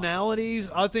personalities.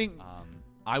 I think,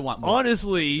 I want more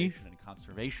honestly, conservation and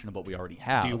conservation of what we already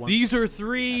have. these are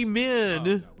three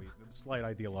men slight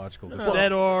ideological?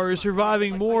 that are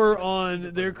surviving more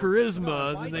on their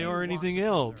charisma than they are anything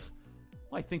else.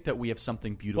 Well, I think that we have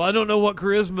something beautiful. Well, I don't know what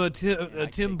charisma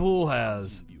Tim Pool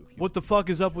has. What the fuck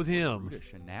is up with him?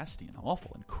 Brutish and nasty and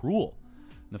awful and cruel.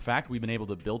 And the fact we've been able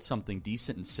to build something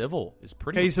decent and civil is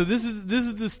pretty. Okay, so this is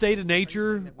the state of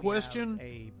nature question,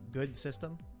 A good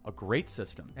system, a great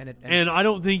system. and I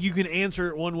don't think you can answer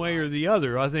it one way or the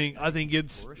other. I think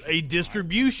it's a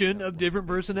distribution of different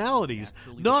personalities.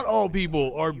 Not all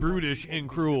people are brutish and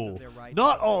cruel.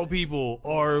 Not all people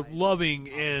are loving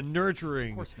and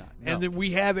nurturing. Of course not. And No. then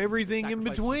we have everything in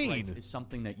Sacrifice of rights between. is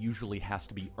something that usually has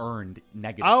to be earned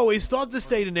negatively. I always thought the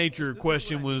state of nature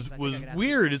question was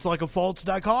weird. It's like a false do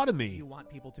dichotomy. you want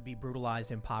people to be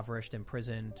brutalized, impoverished,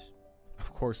 imprisoned,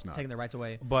 Of course not. taking their rights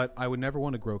away? But I would never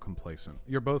want to grow complacent.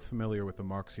 You're both familiar with the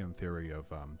Marxian theory of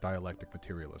dialectic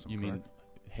materialism. You mean correct?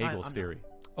 Hegel's I'm theory?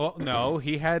 Oh no,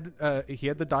 he had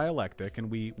the dialectic,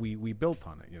 and we built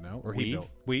on it, or he We? built.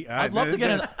 We. I'd love to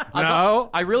get into. No,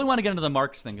 I really want to get into the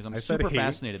Marx thing because I'm I said super he.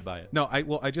 fascinated by it. No,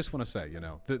 I just want to say,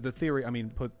 the theory, I mean,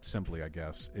 put simply, I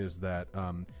guess, is that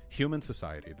human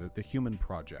society, the human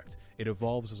project, it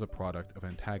evolves as a product of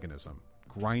antagonism,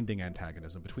 grinding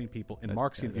antagonism between people in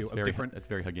Marxian view That's of very, different. That's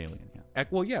very Hegelian. Yeah.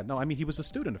 Well, yeah, no, I mean, he was a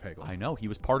student of Hegel. I know he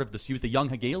was part of this. He was the young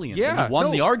Hegelians. Yeah, and he won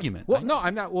no, the argument. Well, no,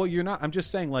 I'm not. Well, you're not. I'm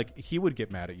just saying, like, he would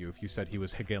get mad at you if you said he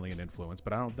was Hegelian influence,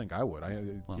 but I don't think I would.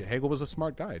 Hegel was a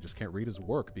smart guy. I just can't read his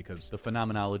work because. The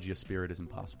phenomenology of spirit is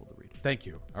impossible to read. Thank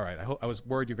you. All right, I was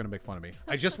worried you're going to make fun of me.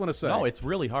 I just want to say. No, it's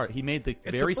really hard. He made the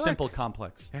It's very a brick. simple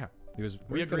complex. Yeah, he was.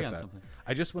 We very agree good at on that. something.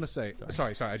 I just want to say.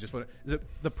 Sorry. I just want to.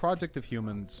 The project of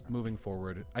humans moving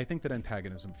forward. I think that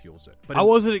antagonism fuels it. But I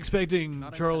wasn't expecting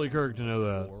Charlie Kirk to know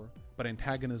that. But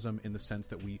antagonism in the sense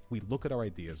that we look at our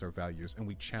ideas, our values, and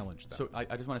we challenge them. So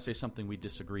I just want to say something we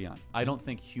disagree on. I don't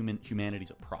think humanity's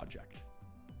a project.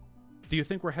 do you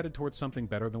think we're headed towards something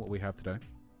better than what we have today?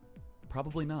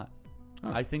 Probably not.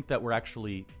 I think that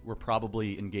we're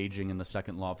probably engaging in the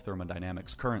second law of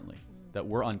thermodynamics currently. That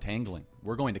we're untangling.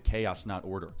 We're going to chaos, not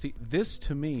order. See, this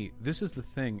to me, this is the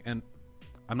thing, and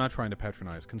I'm not trying to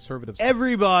patronize conservatives.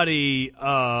 Everybody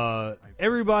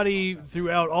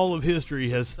throughout all of history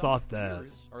has thought that.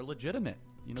 Fears are legitimate.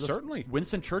 Certainly.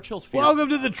 Winston Churchill's fears Welcome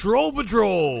to the Troll were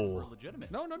Patrol.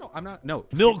 legitimate. No, I'm not. No,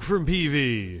 Milk from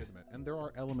PV. And there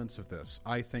are elements of this.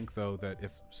 I think, though, that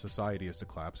if society is to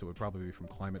collapse, it would probably be from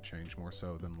climate change more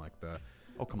so than like the.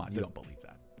 Oh, come on. You don't believe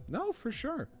that. No, for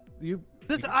sure.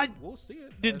 We'll see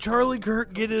it. Did Charlie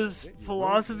Kirk get his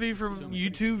philosophy from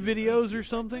YouTube videos or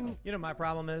something? You know, my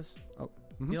problem is, Oh,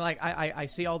 like I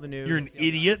see all the news. You're I an see all the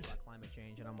idiot. news about climate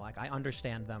change, and I'm like, I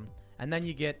understand them. And then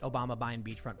you get Obama buying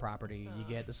beachfront property. You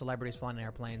get the celebrities flying in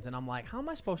airplanes, and I'm like, how am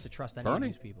I supposed to trust any of Bernie.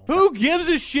 these people? Who gives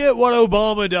a shit what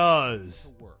Obama does?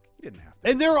 work. He didn't have to.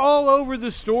 And they're all over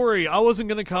the story. I wasn't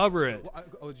going to cover it.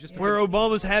 Just Where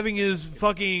Obama's having his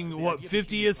fucking,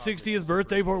 50th, 60th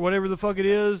birthday party, whatever the fuck it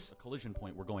is. A collision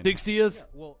point we're going 60th?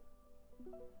 well,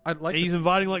 I'd like. And he's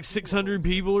inviting like 600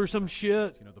 people or some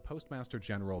shit. the Postmaster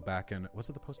General back in was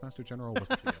it the Postmaster General? Or was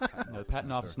it the Patent The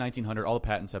Patent Office 1900, all the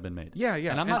patents have been made. Yeah.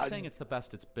 And I'm not saying it's the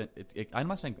best it's been. I'm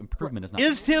not saying improvement is not.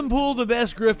 Is Tim Pool the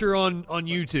best grifter on When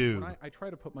YouTube? I try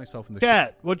to put myself in the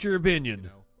Chat, what's your opinion?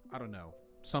 I don't know.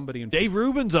 Somebody in Dave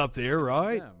Rubin's up there,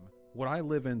 right? them, what I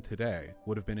live in today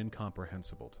would have been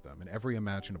incomprehensible to them in every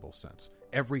imaginable sense,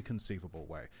 every conceivable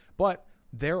way. But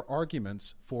their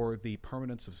arguments for the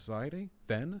permanence of society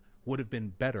then would have been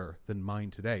better than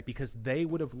mine today because they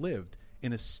would have lived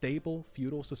in a stable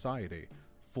feudal society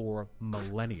for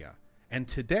millennia. And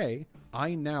today,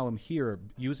 I now am here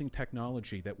using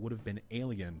technology that would have been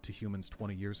alien to humans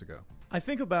 20 years ago. I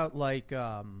think about like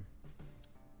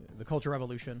the Cultural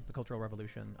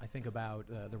Revolution. I think about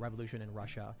the revolution in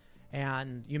Russia.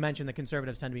 And you mentioned the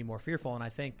conservatives tend to be more fearful, and I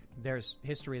think there's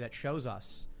history that shows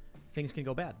us things can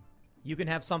go bad. You can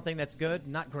have something that's good,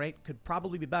 not great, could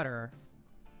probably be better,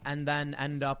 and then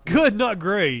end up Good, not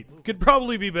great. Could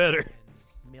probably be better.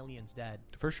 millions dead.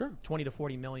 For sure. 20 to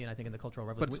 40 million, I think, in the Cultural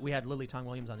Revolution. We had Lily Tong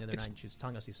Williams on the other night, and she was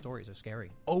telling us these stories. They're scary.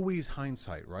 Always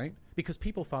hindsight, right? Because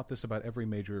people thought this about every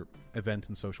major event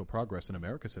in social progress in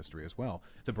America's history as well.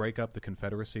 The breakup, the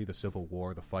Confederacy, the Civil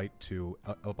War, the fight to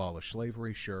abolish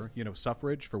slavery, sure.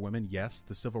 Suffrage for women, yes.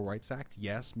 The Civil Rights Act,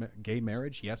 yes. Gay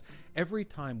marriage, yes. Every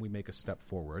time we make a step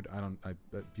forward,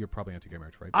 you're probably anti-gay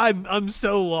marriage, right? I'm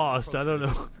so lost. I don't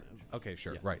know. Okay,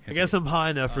 sure, right. I guess I'm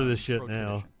high enough for this shit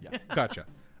now. Yeah. Gotcha.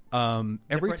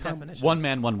 Every time, one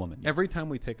man, one woman. Yeah. Every time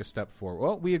we take a step forward,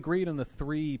 well, we agreed on the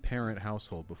 3-parent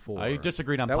household before. I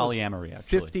disagreed on that polyamory.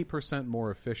 Actually, 50%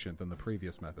 more efficient than the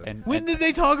previous method. And When did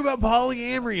they talk about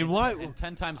polyamory and why? and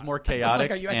 10 times more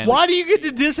chaotic. and Why do you get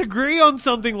to disagree on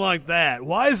something like that?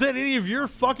 Why is that any of your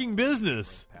fucking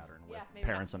business?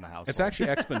 Parents in the house. It's actually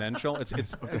exponential.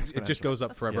 It just goes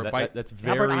up forever. that's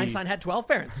very. Albert Einstein had 12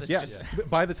 parents.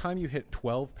 By the time you hit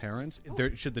 12 parents,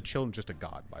 should the children just a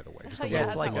god? By the way, just a Yeah,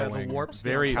 it's little like a glowing- warp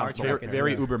very, Star Trek.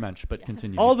 very Ubermensch, but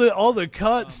continue. All the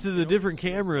cuts to the different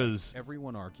cameras.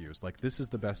 Everyone argues like this is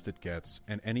the best it gets,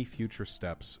 and any future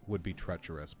steps would be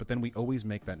treacherous. But then we always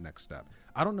make that next step.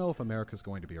 I don't know if America's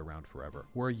going to be around forever.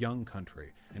 We're a young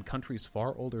country, and countries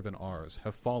far older than ours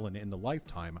have fallen in the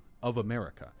lifetime of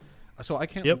America. So I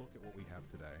can't look at what we have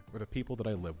today, or the people that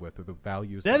I live with, or the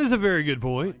values. That is a very good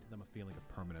point. To them a feeling of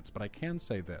permanence. But I can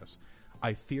say this: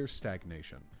 I fear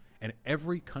stagnation, and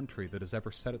every country that has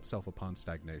ever set itself upon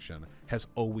stagnation has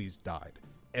always died.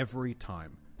 Every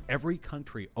time, every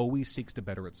country always seeks to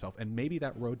better itself, and maybe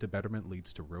that road to betterment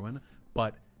leads to ruin.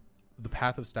 But the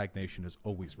path of stagnation is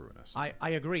always ruinous. I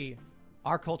agree.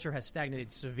 Our culture has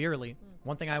stagnated severely.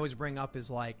 One thing I always bring up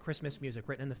is like Christmas music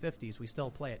written in the 50s. We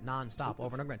still play it nonstop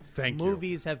over and over again. Thank you.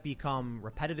 Movies have become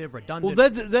repetitive, redundant. Well,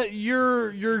 that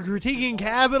you're critiquing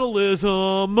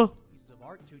capitalism.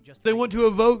 They want to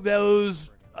evoke those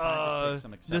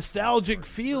nostalgic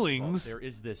feelings There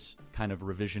is this kind of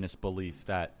revisionist belief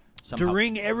that to somehow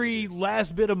wring every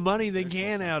last bit of money they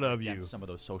can out of you. against some of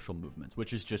those social movements,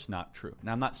 which is just not true.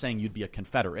 Now, I'm not saying you'd be a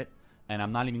Confederate, and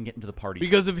I'm not even getting to the party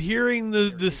Because of hearing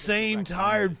the same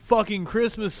tired fucking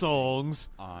Christmas songs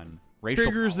on racial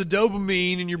triggers the politics.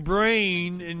 dopamine in your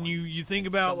brain, and you think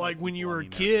about like when you were a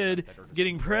kid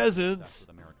getting presents.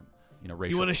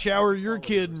 You want to shower your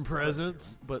kid in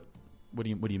presents. But what do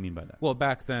you mean by that? Well,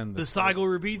 back then The cycle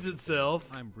repeats itself.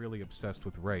 I'm really obsessed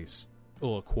with race.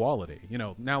 Well, equality.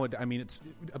 Now it's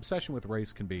obsession with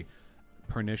race can be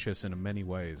pernicious in many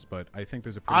ways, but I think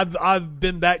there's a pretty I've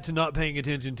been back to not paying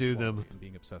attention to them.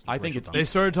 being obsessed with I think racial it's They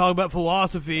started talking about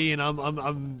philosophy, and I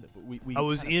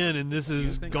was kind of- in, and this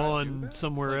has think gone I do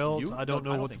somewhere Like, else. you? I don't I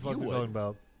know don't what the think fuck you they're would. talking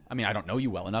about. I mean, I don't know you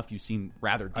well enough. You seem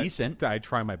rather decent. I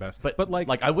try my best, but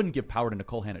like I wouldn't give power to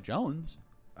Nicole Hannah-Jones.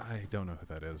 I don't know who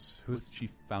that is. She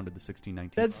founded the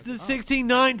 1619. That's the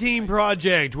 1619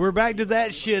 Project. We're back to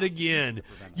that shit again.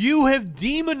 You have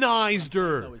demonized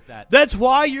her. That's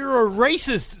why you're a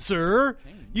racist, sir.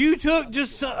 You took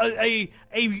just a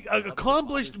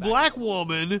accomplished black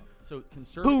woman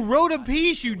who wrote a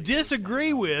piece you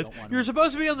disagree with. You're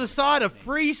supposed to be on the side of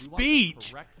free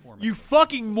speech. You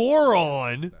fucking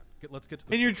moron. Let's get to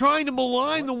And you're trying to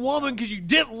malign the woman because you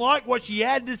didn't like what she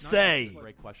had to say.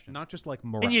 Great question. not just like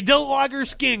And you don't like her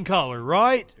skin color,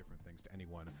 right? different things to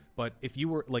anyone. But if you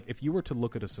were to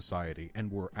look at a society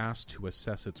and were asked to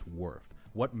assess its worth,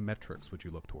 what metrics would you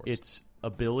look towards? Its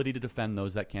ability to defend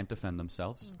those that can't defend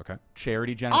themselves. Okay.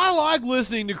 Charity generosity. I like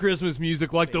listening to Christmas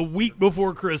music like the week before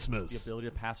The Christmas. ability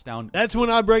to pass down. That's when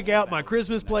I break out my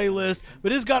Christmas playlist.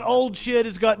 But it's got old shit,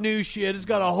 it's got new shit, it's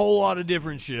got a whole lot of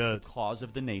different shit. Cause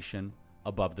of the nation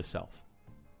above the self.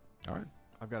 All right.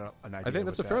 I've got an idea. I think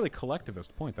that's a with fairly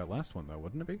collectivist point, that last one, though,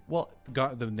 wouldn't it be? Well,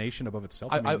 The nation above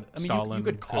itself? I mean, Stalin you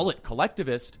could call it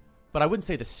collectivist, but I wouldn't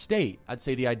say the state. I'd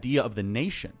say the idea of the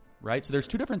nation, right? So there's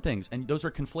two different things, and those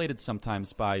are conflated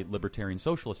sometimes by libertarian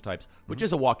socialist types, which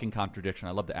is a walking contradiction.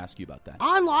 I'd love to ask you about that.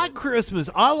 I like Christmas.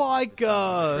 I like,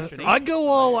 I go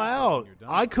all out.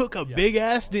 I cook a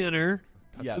big-ass dinner.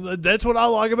 Yeah. That's what I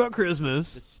like about The Christmas.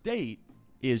 state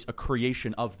is a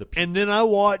creation of the people. And then I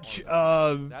watch,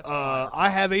 I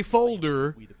have a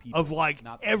folder of like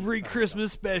every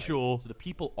Christmas special So the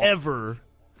people are, ever.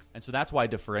 and so that's why I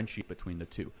differentiate between the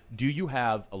two. Do you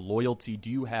have a loyalty? Do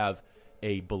you have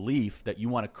a belief that you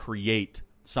want to create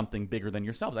something bigger than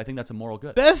yourselves? I think that's a moral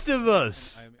good. Best of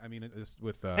us. I mean, it's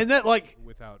with And that, like,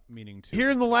 without meaning to. here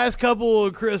in the last couple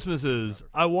of Christmases,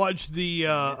 I watched the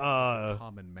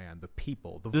common man, the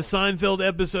people, the Seinfeld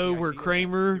episode where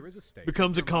Kramer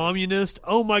becomes a communist.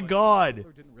 Oh my God.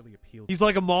 Didn't really appeal. He's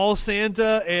like a mall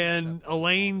Santa, and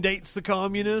Elaine dates the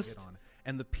communist.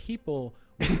 And the people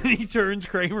he turns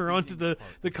Kramer onto the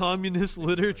communist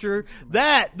literature.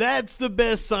 That's the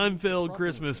best Seinfeld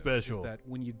Christmas special. Is that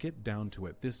when you get down to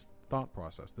it, this thought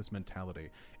process, this mentality,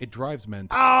 it drives men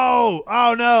to...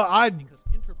 Oh no!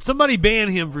 Somebody ban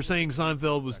him for saying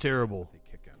Seinfeld was terrible.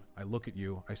 I look at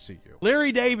you, I see you.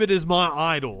 Larry David is my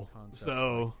idol,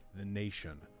 so... The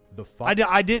nation,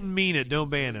 I didn't mean it. Don't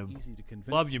ban him. Easy to convince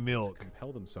Love you, milk. to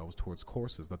compel themselves towards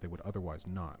courses that they would otherwise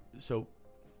not. So,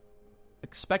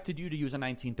 expected you to use a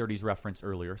 1930s reference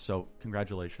earlier, so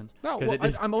congratulations. No, well,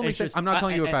 I'm only saying, I'm not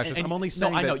calling you a fascist. I'm only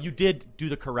saying I know, you did do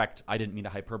the correct, I didn't mean to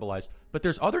hyperbolize, but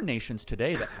there's other nations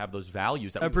today that have those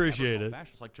values that I appreciate it.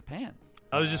 Fascists, like Japan.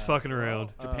 I was just fucking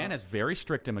around. Japan has very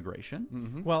strict immigration.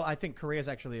 Mm-hmm. Well, I think Korea is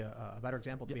actually a better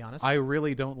example, to be honest. I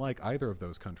really don't like either of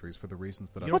those countries for the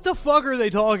reasons that What the fuck are they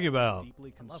talking about?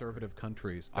 Deeply conservative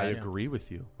countries. I agree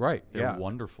with you. Right. They're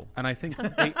wonderful. And I think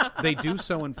they do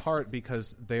so in part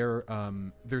because there's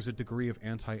a degree of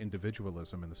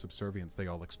anti-individualism in the subservience they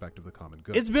all expect of the common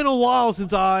good. It's been a while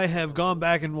since I have gone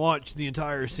back and watched the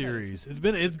entire series.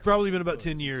 It's probably been about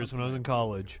 10 years when I was in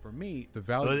college. For me, the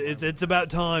value... It's about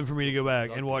time for me to go back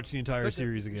and watch the entire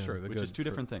series again. Sure, which is two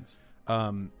different things.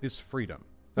 Is freedom.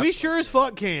 We sure as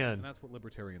fuck can. And that's what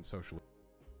libertarian socialism...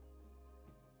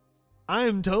 I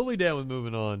am totally down with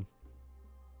moving on.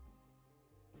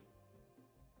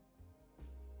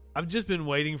 I've just been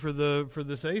waiting for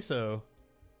the say-so.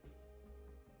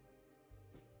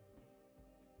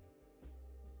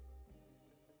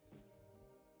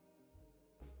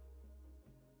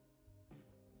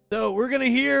 So we're going to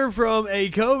hear from a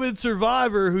COVID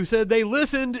survivor who said they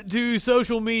listened to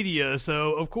social media.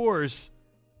 So, of course,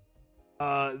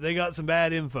 they got some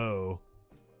bad info.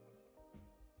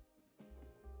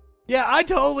 Yeah, I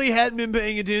totally hadn't been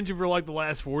paying attention for like the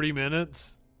last 40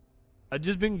 minutes. I've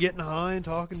just been getting high and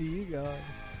talking to you guys.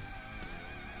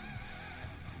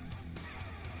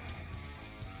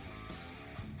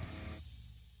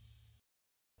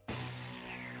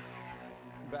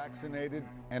 Vaccinated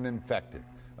and infected.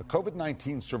 A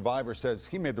COVID-19 survivor says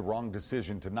he made the wrong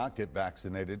decision to not get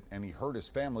vaccinated, and he hurt his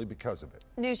family because of it.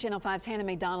 News Channel 5's Hannah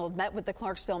McDonald met with the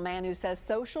Clarksville man who says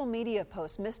social media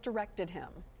posts misdirected him.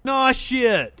 Nah,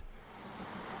 shit.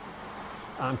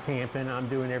 I'm camping, I'm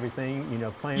doing everything,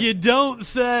 playing. You don't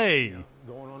say.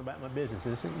 Going on about my business.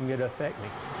 This isn't going to affect me.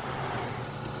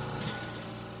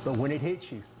 But when it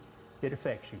hits you, it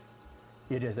affects you.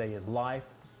 It is a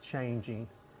life-changing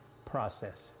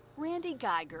process. Randy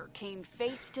Geiger came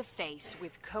face-to-face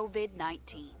with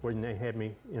COVID-19. When they had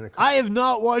me in a... I have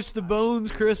not watched the Bones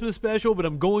Christmas special, but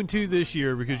I'm going to this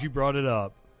year because you brought it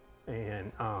up.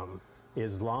 And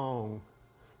as long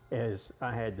as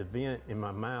I had the vent in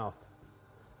my mouth,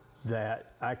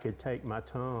 that I could take my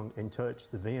tongue and touch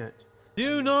the vent.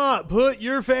 Do not put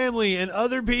your family and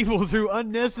other people through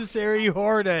unnecessary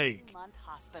heartache.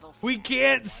 We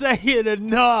can't say it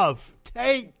enough.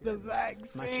 Take the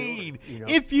vaccine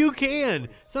if you can.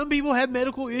 Some people have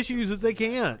medical issues that they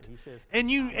can't, and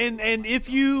if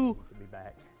you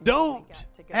don't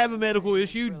have a medical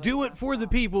issue, do it for the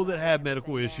people that have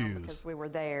medical issues. Because we were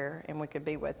there and we could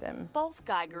be with them. Both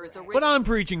Geigers are but I'm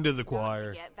preaching to the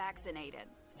choir. To get vaccinated.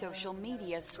 Social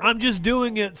media. I'm just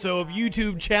doing it so if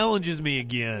YouTube challenges me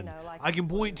again, I can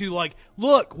point to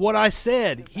look what I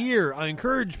said here. I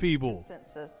encourage people.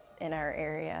 In our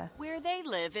area. Where they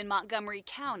live in Montgomery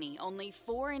County, only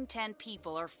 4 in 10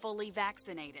 people are fully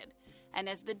vaccinated. And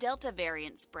as the Delta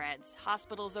variant spreads,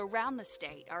 hospitals around the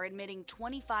state are admitting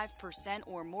 25%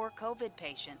 or more COVID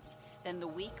patients than the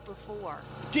week before.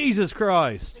 Jesus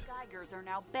Christ. The Geigers are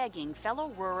now begging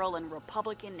fellow rural and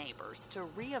Republican neighbors to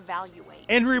reevaluate.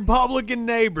 And Republican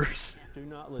neighbors. Do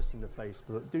not listen to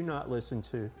Facebook. Do not listen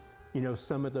to,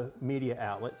 some of the media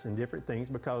outlets and different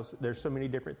things because there's so many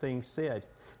different things said.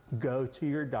 Go to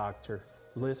your doctor.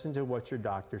 Listen to what your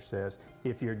doctor says.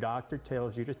 If your doctor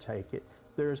tells you to take it,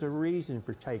 there's a reason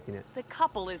for taking it. The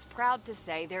couple is proud to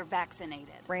say they're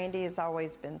vaccinated. Randy has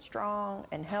always been strong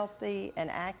and healthy and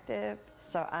active,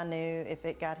 so I knew if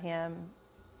it got him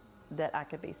that I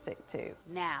could be sick too.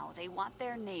 Now they want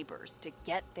their neighbors to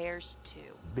get theirs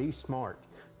too. Be smart.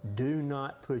 Do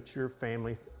not put your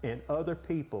family and other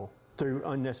people through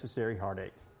unnecessary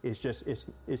heartache.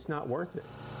 It's not worth it.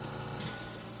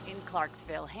 In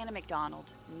Clarksville, Hannah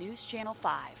McDonald, News Channel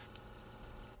 5.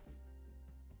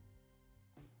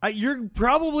 You're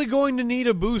probably going to need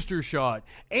a booster shot.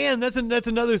 And that's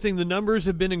another thing. The numbers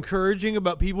have been encouraging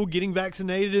about people getting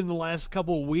vaccinated in the last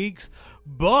couple of weeks.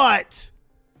 But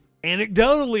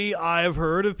anecdotally, I have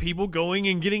heard of people going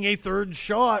and getting a third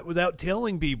shot without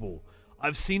telling people.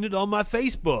 I've seen it on my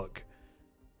Facebook.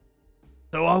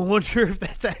 So I wonder if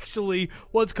that's actually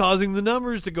what's causing the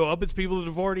numbers to go up. It's people that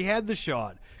have already had the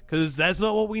shot, because that's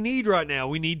not what we need right now.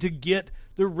 We need to get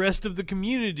the rest of the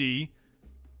community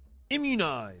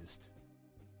immunized.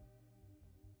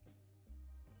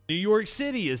 New York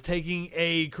City is taking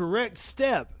a correct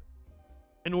step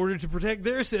in order to protect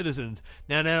their citizens.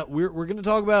 Now we're going to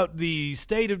talk about the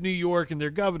state of New York and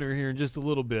their governor here in just a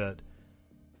little bit.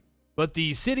 But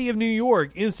the city of New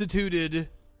York instituted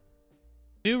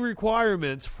new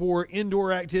requirements for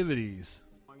indoor activities.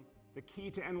 The Key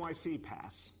to NYC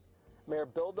Pass. Mayor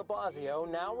Bill de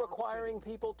Blasio now requiring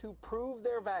people to prove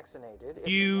they're vaccinated.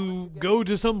 You go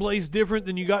to someplace different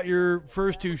than you got your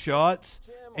first 2 shots,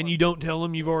 and you don't tell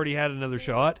them you've already had another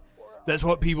shot. That's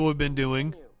what people have been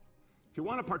doing. If you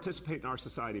want to participate in our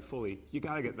society fully, you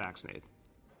got to get vaccinated.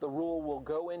 The rule will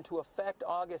go into effect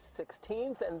August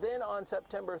 16th, and then on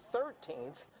September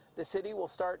 13th, the city will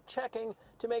start checking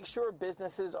to make sure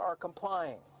businesses are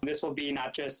complying. This will be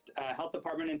not just health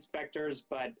department inspectors,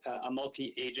 but a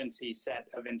multi-agency set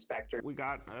of inspectors. We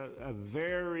got a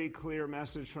very clear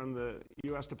message from the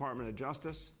U.S. Department of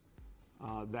Justice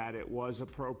that it was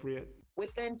appropriate.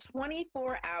 Within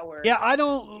 24 hours. Yeah,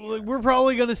 we're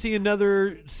probably going to see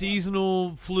another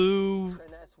seasonal flu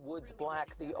Woods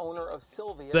Black, the owner of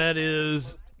Sylvia, that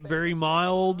is very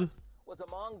mild. Was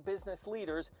among business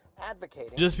leaders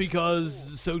advocating just because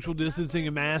social distancing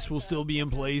and masks will still be in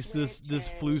place this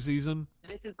flu season.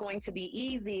 This is going to be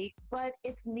easy, but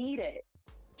it's needed.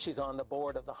 She's on the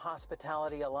board of the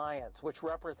Hospitality Alliance, which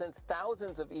represents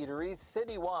thousands of eateries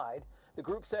citywide. The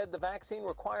group said the vaccine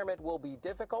requirement will be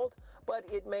difficult, but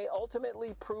it may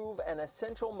ultimately prove an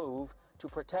essential move to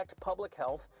protect public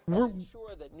health and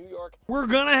ensure that New York... We're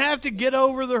going to have to get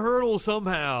over the hurdle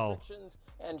somehow.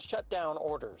 ...and shut down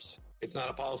orders. It's not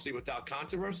a policy without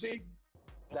controversy.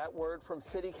 That word from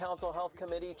City Council Health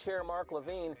Committee Chair Mark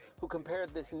Levine, who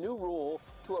compared this new rule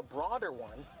to a broader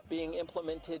one being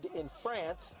implemented in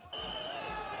France,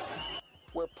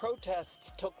 where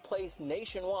protests took place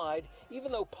nationwide,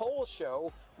 even though polls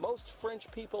show most French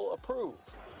people approve.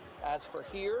 As for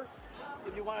here...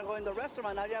 If you want to go in the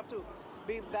restaurant, now you have to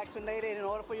be vaccinated in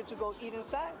order for you to go eat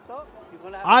inside. So you're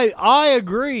gonna have I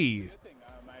agree.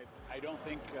 I don't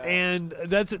think... and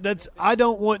that's I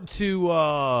don't want to...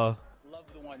 love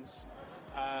the ones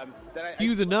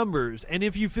view the numbers. And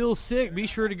if you feel sick, be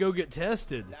sure to go get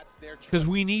tested. Because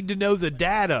we need to know the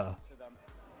data.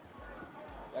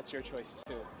 That's your choice,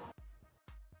 too.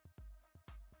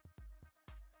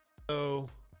 So,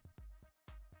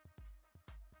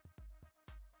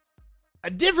 a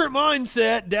different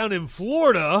mindset down in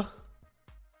Florida.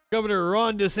 Governor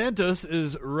Ron DeSantis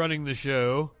is running the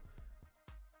show.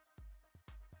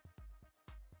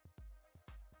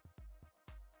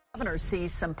 Governor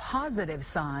sees some positive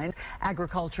signs.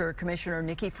 Agriculture Commissioner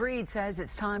Nikki Fried says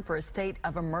it's time for a state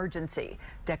of emergency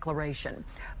declaration.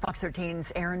 Fox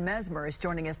 13's Aaron Mesmer is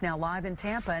joining us now live in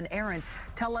Tampa. And Aaron,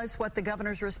 tell us what the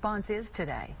governor's response is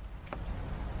today.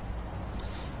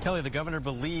 Kelly, the governor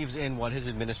believes in what his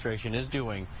administration is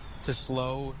doing to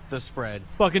slow the spread.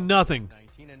 Fucking nothing.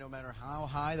 And no matter how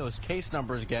high those case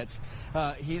numbers gets,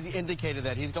 he's indicated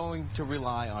that he's going to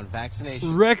rely on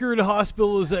vaccination. Record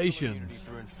hospitalizations.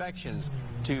 Through infections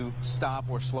to stop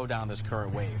or slow down this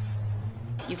current wave.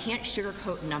 You can't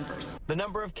sugarcoat numbers. The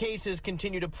number of cases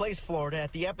continue to place Florida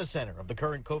at the epicenter of the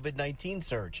current COVID-19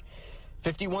 surge.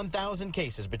 51,000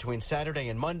 cases between Saturday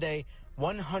and Monday,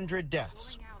 100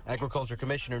 deaths. Agriculture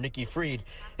Commissioner Nikki Fried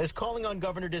is calling on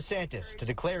Governor DeSantis to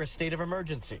declare a state of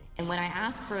emergency. And when I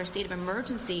ask for a state of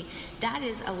emergency, that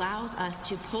allows us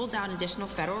to pull down additional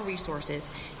federal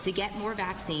resources to get more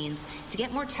vaccines, to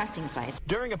get more testing sites.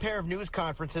 During a pair of news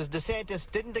conferences, DeSantis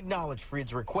didn't acknowledge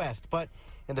Fried's request, but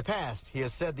in the past, he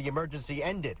has said the emergency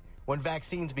ended when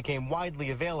vaccines became widely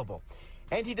available.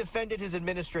 And he defended his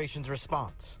administration's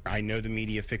response. I know the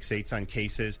media fixates on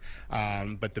cases,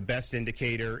 but the best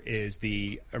indicator is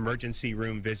the emergency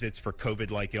room visits for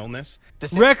COVID-like illness.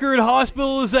 Record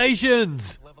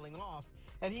hospitalizations. Leveling off,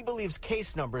 and he believes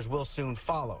case numbers will soon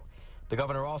follow. The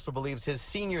governor also believes his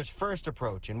seniors first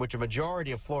approach, in which a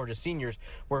majority of Florida seniors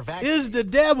were vaccinated, is the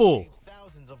devil.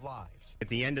 Thousands of lives. At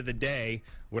the end of the day,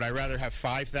 would I rather have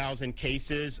 5,000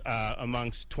 cases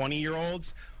amongst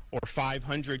 20-year-olds or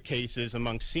 500 cases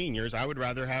amongst seniors? I would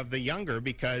rather have the younger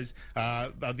because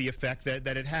of the effect that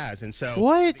it has. And so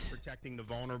I think protecting the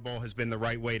vulnerable has been the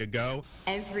right way to go.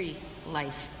 Every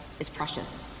life is precious.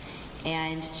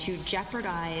 And to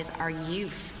jeopardize our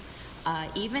youth,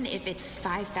 even if it's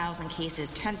 5,000 cases,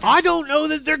 10,000... I don't know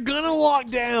that they're going to lock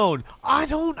down.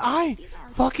 I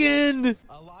fucking...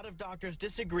 lot of doctors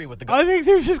disagree with the I think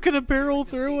they're just going to barrel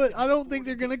through it. I don't think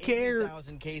they're going to care.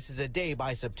 1,000 cases a day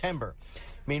by September.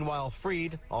 Meanwhile,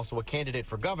 Freed, also a candidate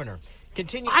for governor,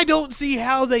 continues. I don't see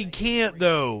how they can't,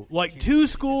 though. Like, 2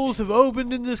 schools have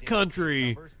opened in this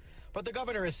country. But the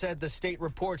governor has said the state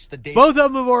reports the data. Both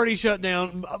of them have already shut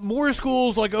down. More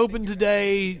schools, like, open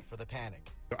today. For the panic.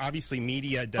 Obviously,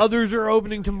 media does. Others are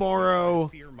opening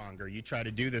tomorrow. Fearmonger. You try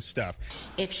to do this stuff.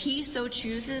 If he so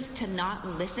chooses to not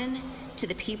listen to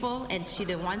the people and to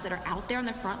the ones that are out there on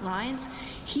the front lines,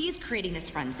 he's creating this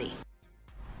frenzy.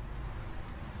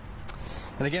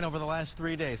 And again, over the last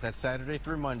 3 days, that's Saturday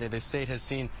through Monday, the state has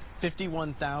seen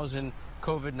 51,000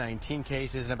 COVID-19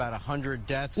 cases and about 100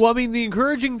 deaths. Well, I mean, the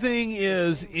encouraging thing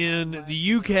is in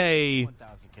the UK,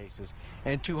 cases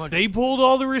and 200. They pulled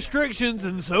all the restrictions,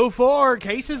 and so far,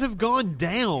 cases have gone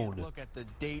down. Look at the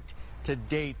date to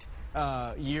date,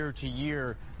 year to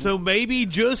year. So maybe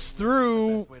just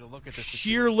through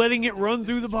sheer letting it run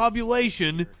through the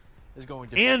population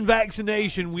and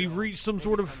vaccination, we've reached some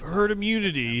sort of herd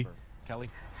immunity.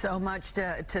 Kelly? So much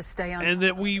to stay on. And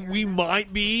that we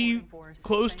might be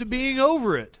close to being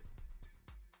over it.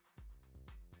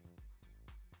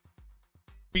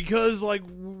 Because, like,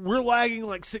 we're lagging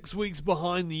like 6 weeks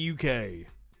behind the UK.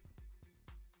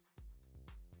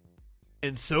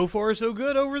 And so far, so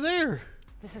good over there.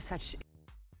 This is such...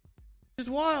 It's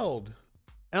wild.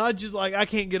 And I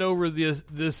can't get over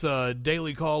this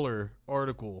Daily Caller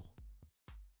article.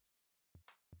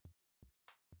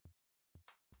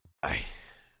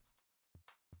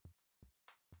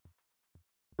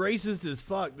 Racist as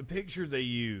fuck, the picture they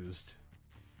used.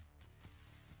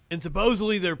 And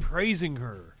supposedly they're praising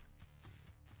her.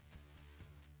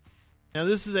 Now,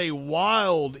 this is a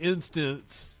wild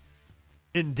instance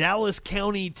in Dallas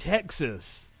County,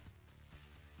 Texas.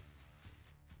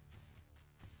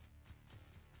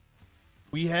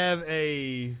 We have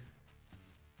a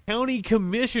county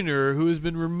commissioner who has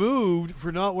been removed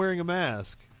for not wearing a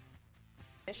mask.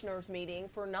 Commissioners meeting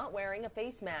for not wearing a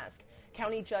face mask.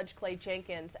 County Judge Clay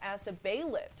Jenkins asked a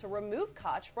bailiff to remove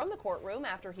Koch from the courtroom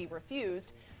after he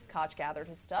refused. Koch gathered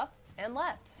his stuff and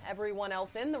left. Everyone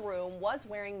else in the room was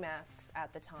wearing masks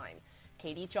at the time.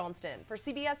 Katie Johnston for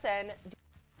CBSN.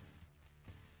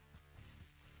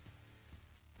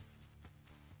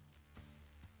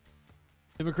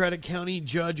 Democratic County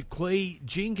Judge Clay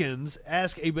Jenkins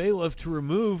asked a bailiff to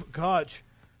remove Koch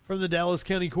from the Dallas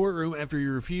County courtroom after he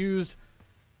refused.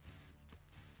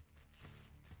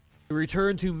 The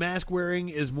return to mask wearing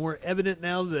is more evident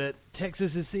now that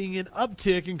Texas is seeing an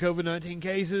uptick in COVID-19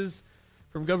 cases.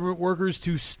 From government workers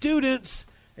to students,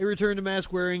 a return to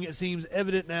mask wearing, it seems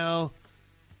evident now.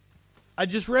 I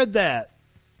just read that.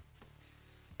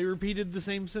 They repeated the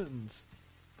same sentence.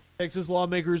 Texas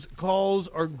lawmakers' calls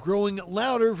are growing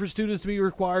louder for students to be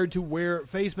required to wear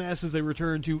face masks as they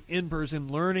return to in-person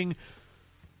learning.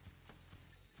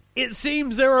 It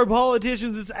seems there are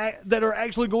politicians that are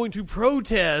actually going to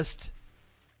protest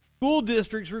school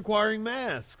districts requiring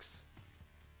masks.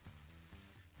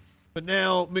 But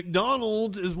now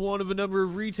McDonald's is one of a number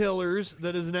of retailers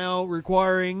that is now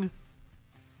requiring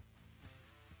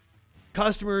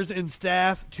customers and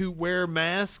staff to wear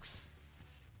masks.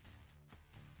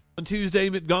 On Tuesday,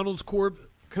 McDonald's Corp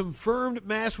confirmed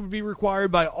masks would be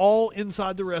required by all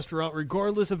inside the restaurant,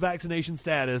 regardless of vaccination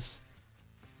status.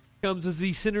 Comes as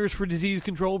the Centers for Disease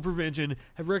Control and Prevention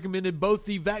have recommended both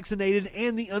the vaccinated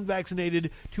and the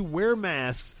unvaccinated to wear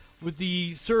masks with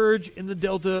the surge in the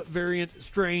Delta variant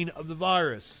strain of the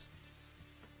virus.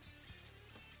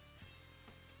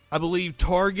 I believe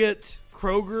Target,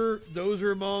 Kroger, those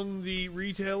are among the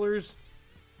retailers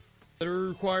that are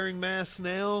requiring masks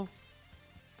now.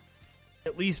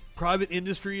 At least private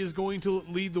industry is going to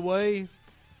lead the way.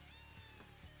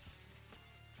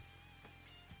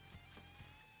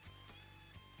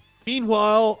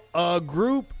 Meanwhile, a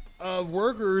group of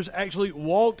workers actually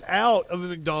walked out of a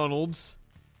McDonald's.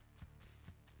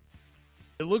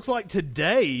 It looks like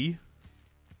today,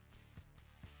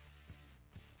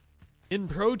 in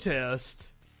protest,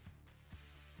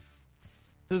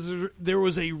 there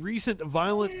was a recent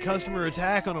violent customer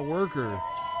attack on a worker.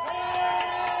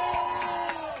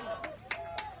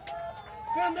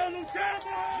 Cuando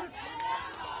luchamos,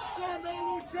 cuando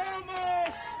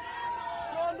luchamos,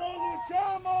 cuando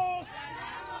luchamos,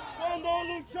 cuando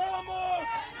luchamos,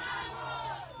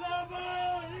 se ve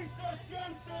y se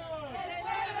siente. El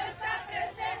pueblo está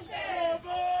presente. Se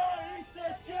ve y se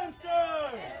siente.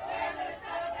 El pueblo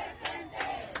está presente.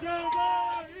 Se ve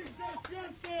y se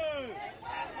siente. El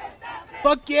pueblo está presente.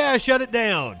 Fuck yeah, shut it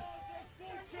down.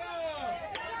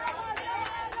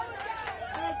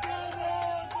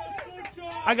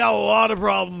 I got a lot of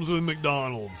problems with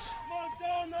McDonald's.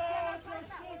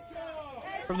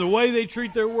 From the way they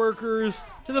treat their workers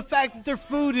to the fact that their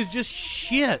food is just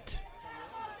shit.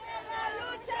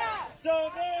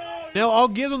 Now, I'll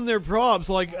give them their props.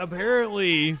 Like,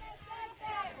 apparently,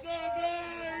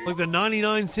 like the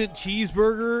 99-cent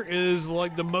cheeseburger is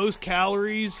like the most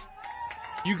calories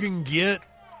you can get,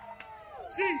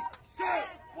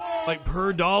 like,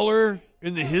 per dollar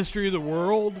in the history of the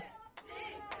world.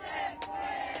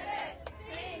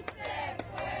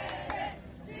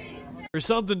 Or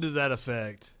something to that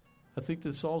effect. I think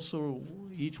this also,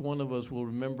 each one of us will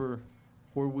remember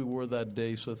where we were that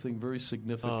day, so I think very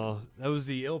significant. That was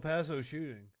the El Paso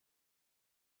shooting.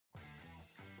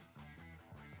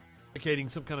 Indicating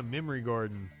some kind of memory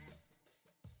garden.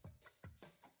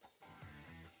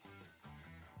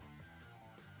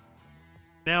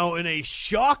 Now, in a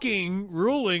shocking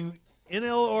ruling,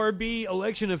 NLRB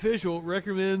election official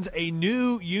recommends a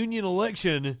new union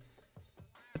election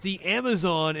at the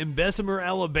Amazon in Bessemer,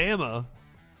 Alabama,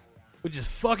 which is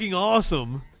fucking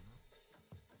awesome.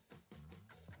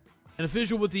 An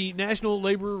official with the National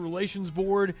Labor Relations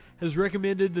Board has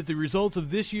recommended that the results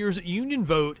of this year's union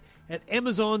vote at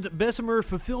Amazon's Bessemer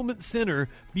Fulfillment Center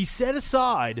be set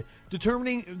aside,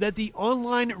 determining that the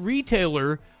online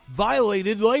retailer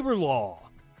violated labor law.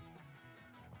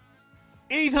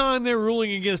 Anytime they're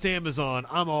ruling against Amazon,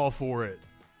 I'm all for it.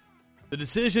 The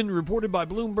decision, reported by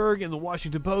Bloomberg and the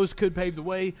Washington Post, could pave the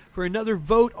way for another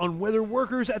vote on whether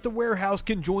workers at the warehouse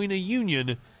can join a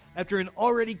union after an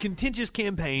already contentious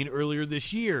campaign earlier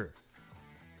this year.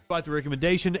 Despite the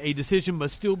recommendation, a decision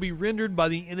must still be rendered by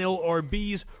the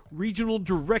NLRB's regional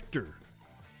director.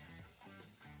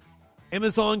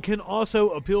 Amazon can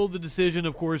also appeal the decision.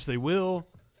 Of course, they will.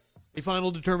 A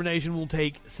final determination will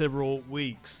take several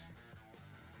weeks.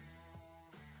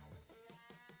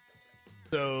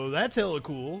 So that's hella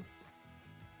cool.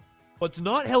 What's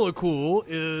not hella cool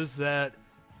is that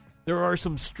there are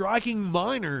some striking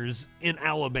miners in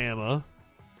Alabama,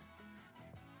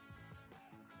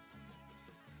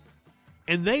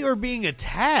 and they are being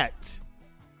attacked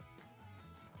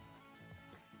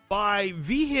by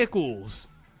vehicles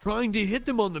trying to hit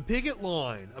them on the picket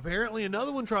line. Apparently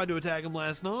another one tried to attack them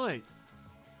last night.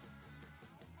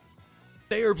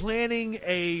 They are planning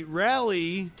a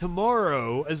rally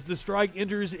tomorrow as the strike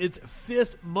enters its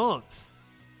 5th month.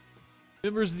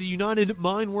 Members of the United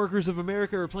Mine Workers of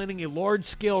America are planning a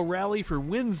large-scale rally for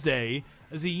Wednesday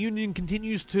as the union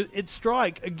continues its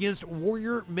strike against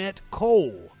Warrior Met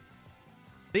Coal.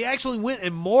 They actually went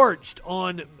and marched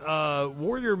on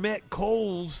Warrior Met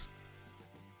Coal's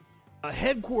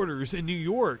headquarters in New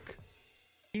York.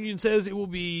 The union says it will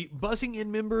be busing in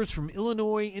members from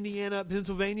Illinois, Indiana,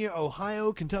 Pennsylvania,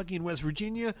 Ohio, Kentucky, and West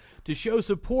Virginia to show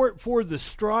support for the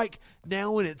strike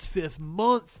now in its 5th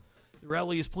month. The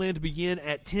rally is planned to begin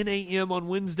at 10 a.m. on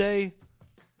Wednesday.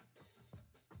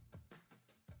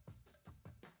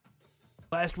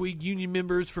 Last week, union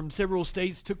members from several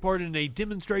states took part in a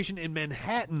demonstration in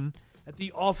Manhattan at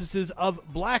the offices of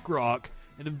BlackRock,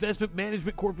 an investment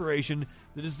management corporation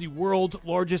that is the world's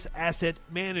largest asset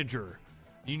manager.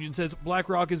 The union says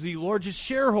BlackRock is the largest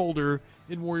shareholder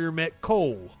in Warrior Met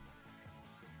Coal.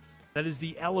 That is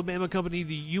the Alabama company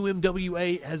the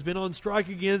UMWA has been on strike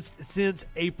against since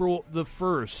April the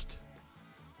 1st.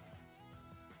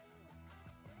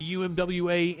 The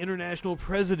UMWA international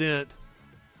president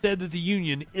said that the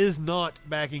union is not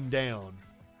backing down.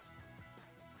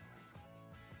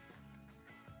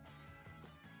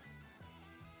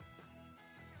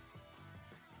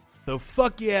 So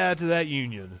fuck yeah to that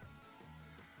union.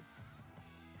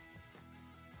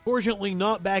 Fortunately,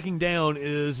 not backing down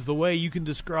is the way you can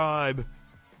describe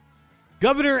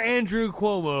Governor Andrew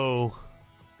Cuomo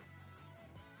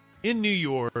in New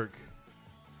York. We're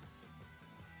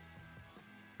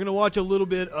going to watch a little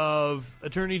bit of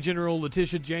Attorney General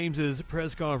Letitia James's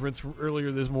press conference from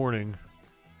earlier this morning.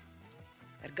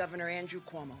 That Governor Andrew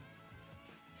Cuomo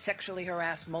sexually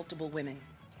harassed multiple women,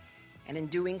 and in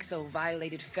doing so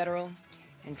violated federal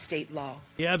and state law.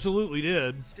 He absolutely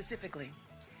did. Specifically,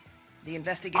 the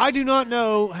investigation. I do not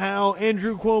know how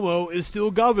Andrew Cuomo is still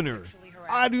governor.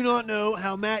 I do not know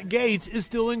how Matt Gaetz is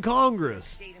still in Congress.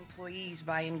 State employees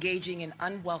by engaging in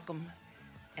unwelcome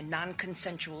and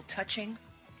non-consensual touching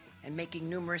and making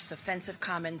numerous offensive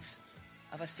comments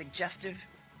of a suggestive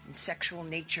and sexual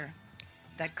nature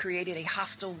that created a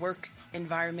hostile work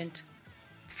environment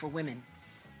for women.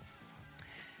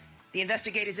 The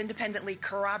investigators independently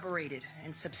corroborated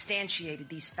and substantiated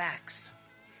these facts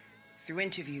through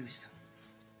interviews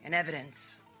and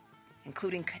evidence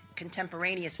including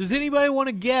contemporaneous. Does anybody want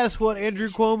to guess what Andrew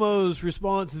Cuomo's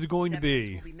response is going to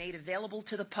be? Will be made available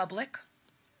to the public,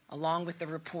 along with the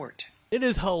report. It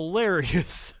is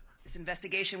hilarious. This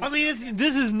investigation. I mean,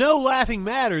 this is no laughing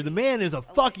matter. The man is a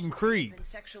fucking creep. Been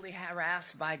sexually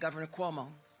harassed by Governor Cuomo,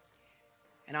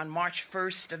 and on March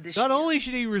 1st of this Not year, only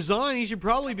should he resign, he should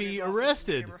probably be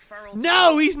arrested.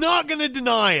 No, he's not going to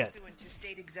deny it. pursuant to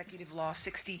State Executive Law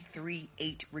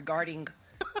 63.8 regarding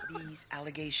these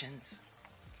allegations.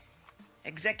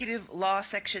 Executive Law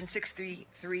Section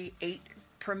 63.8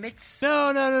 permits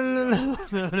No.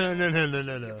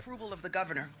 the approval of the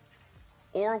governor,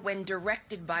 or when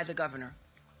directed by the governor,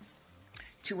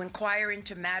 to inquire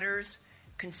into matters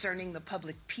concerning the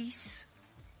public peace,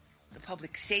 the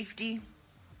public safety.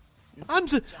 I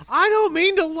don't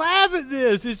mean to laugh at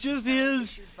this. It's just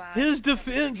his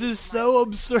defense is so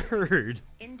absurd.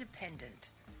 Independent,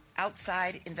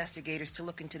 outside investigators to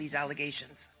look into these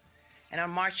allegations. And on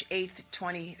March 8th,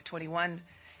 2021,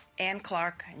 Ann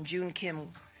Clark and June Kim,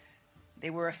 they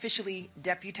were officially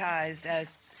deputized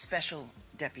as special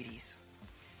deputies.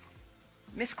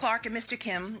 Ms. Clark and Mr.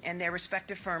 Kim and their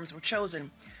respective firms were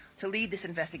chosen to lead this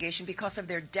investigation because of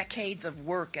their decades of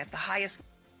work at the highest.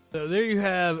 So there you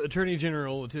have Attorney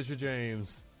General Letitia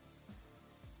James.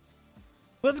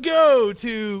 Let's go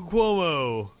to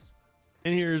Cuomo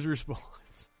and hear his response.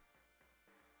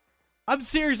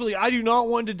 I do not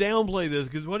want to downplay this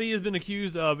because what he has been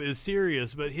accused of is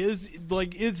serious, but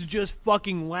it's just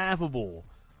fucking laughable.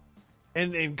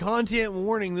 And content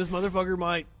warning, this motherfucker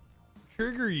might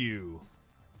trigger you.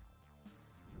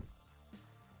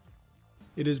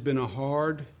 It has been a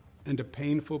hard and a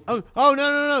painful. Oh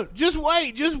no! Just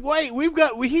wait!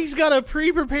 He's got a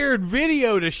pre-prepared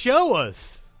video to show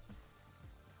us.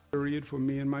 Period for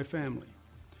me and my family,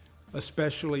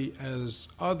 especially as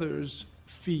others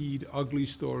feed ugly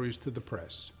stories to the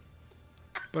press.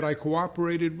 But I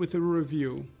cooperated with the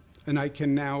review, and I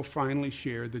can now finally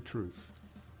share the truth.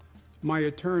 My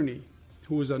attorney,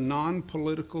 who is a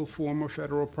non-political former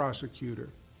federal prosecutor,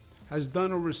 has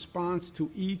done a response to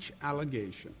each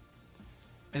allegation,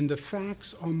 and the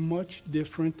facts are much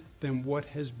different than what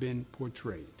has been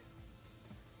portrayed.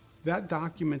 That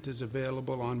document is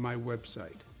available on my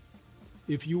website.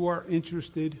 If you are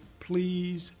interested,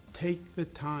 please take the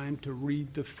time to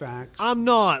read the facts. I'm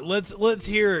not. Let's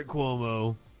hear it,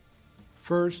 Cuomo.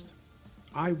 First,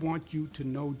 I want you to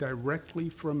know directly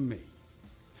from me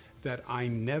that I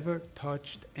never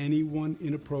touched anyone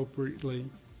inappropriately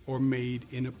or made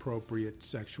inappropriate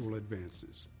sexual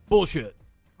advances. Bullshit.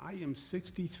 I am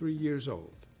 63 years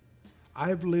old.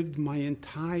 I've lived my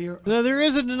entire... No, there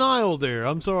is a denial there.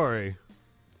 I'm sorry.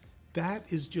 That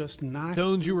is just not...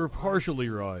 Tones, you were partially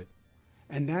right.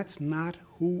 And that's not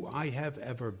who I have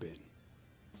ever been.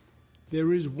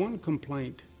 There is one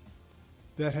complaint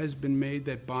that has been made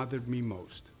that bothered me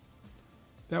most.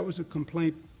 That was a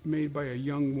complaint made by a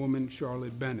young woman,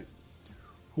 Charlotte Bennett,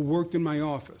 who worked in my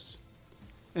office.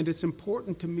 And it's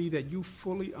important to me that you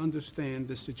fully understand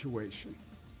the situation.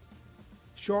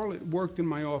 Charlotte worked in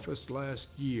my office last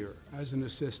year as an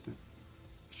assistant.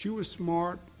 She was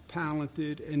smart,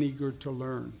 talented, and eager to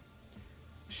learn.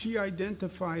 She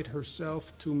identified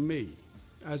herself to me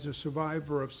as a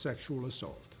survivor of sexual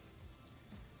assault.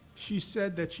 She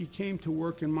said that she came to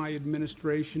work in my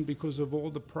administration because of all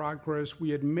the progress we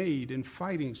had made in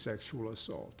fighting sexual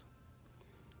assault.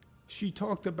 She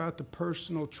talked about the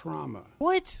personal trauma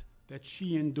that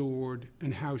she endured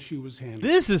and how she was handled.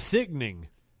 This is sickening.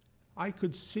 I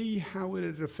could see how it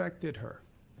had affected her.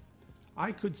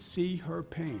 I could see her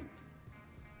pain.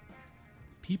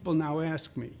 People now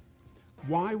ask me,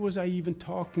 why was I even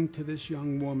talking to this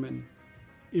young woman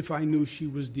if I knew she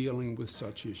was dealing with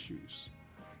such issues?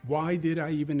 Why did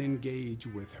I even engage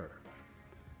with her?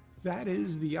 That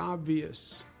is the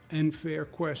obvious and fair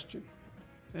question,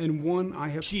 and one I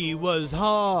have... She was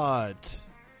hot.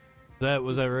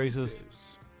 Was that racist?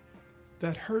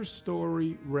 That her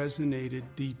story resonated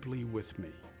deeply with me.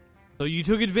 So you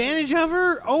took advantage of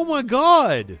her? Oh my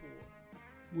God!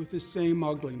 With the same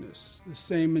ugliness, the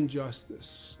same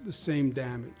injustice, the same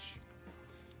damage.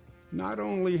 Not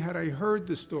only had I heard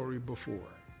the story before,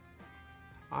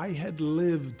 I had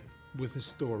lived with the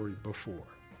story before.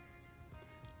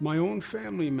 My own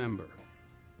family member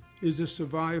is a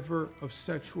survivor of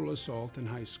sexual assault in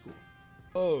high school.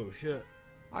 Oh, shit.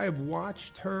 I have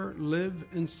watched her live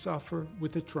and suffer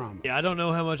with the trauma. Yeah, I don't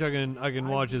know how much I can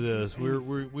watch of this.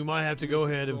 We might have to go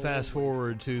ahead and fast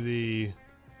forward to the...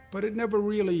 But it never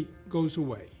really goes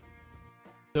away.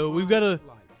 So we've got a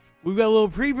little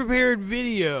pre-prepared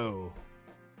video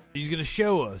he's going to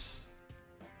show us.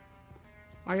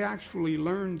 I actually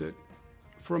learned it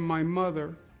from my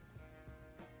mother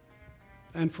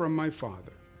and from my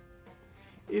father.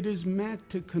 It is meant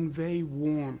to convey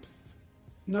warmth,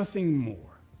 nothing more.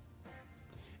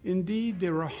 Indeed,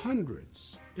 there are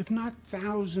hundreds, if not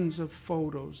thousands, of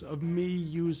photos of me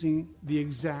using the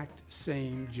exact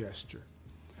same gesture.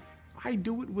 I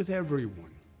do it with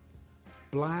everyone,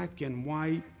 black and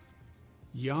white,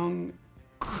 young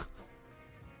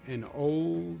and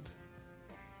old,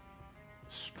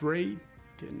 straight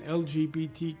and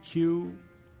LGBTQ,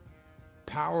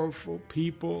 powerful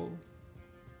people,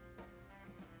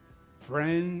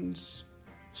 friends,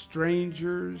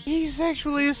 strangers. He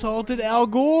sexually assaulted Al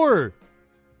Gore.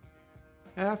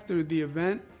 After the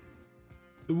event,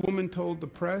 the woman told the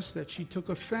press that she took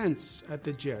offense at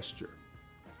the gesture.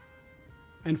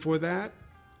 And for that,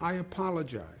 I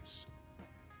apologize.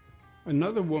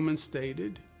 Another woman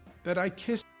stated that I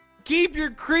kissed. Keep your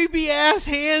creepy ass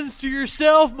hands to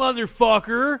yourself,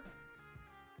 motherfucker.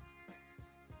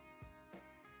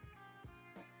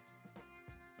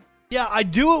 Yeah, I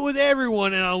do it with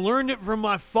everyone, and I learned it from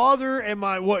my father and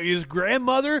his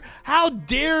grandmother. How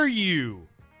dare you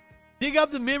dig up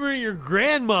the memory of your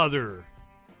grandmother?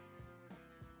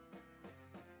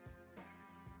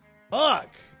 Fuck.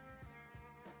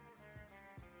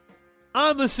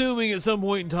 I'm assuming at some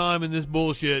point in time in this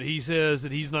bullshit, he says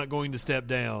that he's not going to step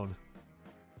down.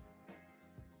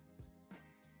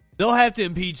 They'll have to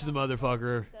impeach the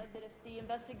motherfucker. Said that if the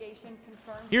investigation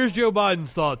confirms Here's Joe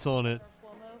Biden's thoughts on it.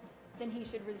 then he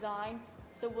should resign.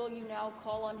 So will you now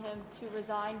call on him to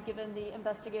resign, given the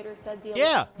investigators said the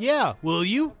Yeah. Will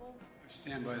you? I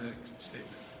stand by that statement.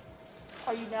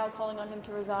 Are you now calling on him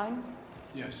to resign?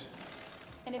 Yes.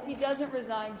 And if he doesn't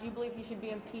resign, do you believe he should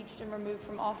be impeached and removed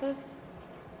from office?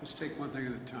 Let's take one thing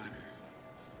at a time here.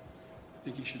 I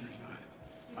think he should resign.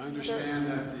 I understand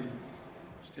that the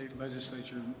state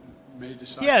legislature may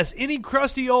decide. Yes, any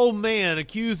crusty old man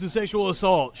accused of sexual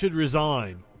assault should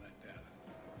resign.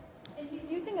 And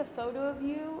he's using a photo of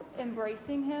you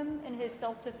embracing him in his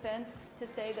self-defense to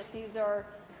say that these are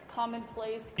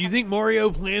commonplace. Do you think Mario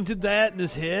planted that in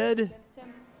his head?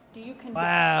 Do you condone?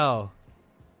 Wow.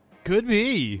 Could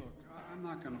be. Look, I'm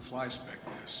not going to fly spec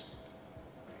this.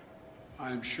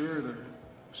 I'm sure there are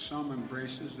some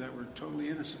embraces that were totally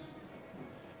innocent.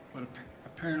 But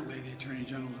apparently the Attorney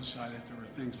General decided there were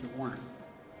things that weren't.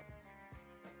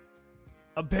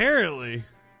 Apparently.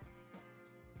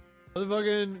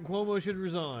 Motherfucking Cuomo should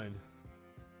resign.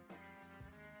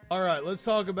 All right, let's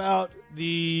talk about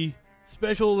the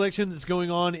special election that's going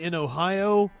on in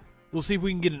Ohio. We'll see if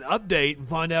we can get an update and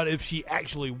find out if she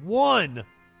actually won.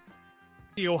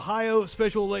 The Ohio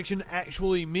special election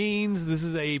actually means. This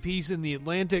is a piece in The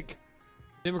Atlantic.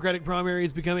 Democratic primary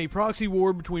has become a proxy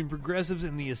war between progressives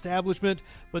and the establishment,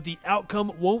 but the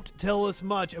outcome won't tell us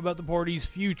much about the party's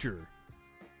future.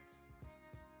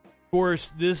 Of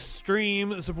course, this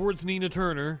stream supports Nina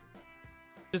Turner.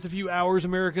 In just a few hours,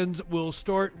 Americans will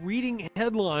start reading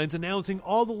headlines announcing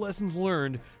all the lessons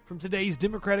learned from today's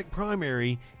Democratic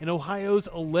primary in Ohio's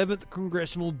 11th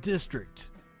congressional district.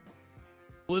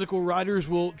 Political writers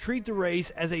will treat the race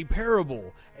as a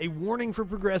parable, a warning for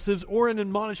progressives, or an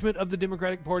admonishment of the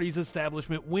Democratic Party's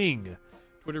establishment wing.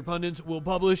 Twitter pundits will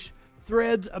publish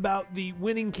threads about the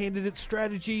winning candidate's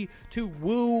strategy to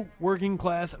woo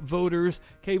working-class voters.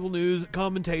 Cable news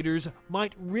commentators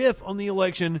might riff on the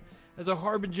election as a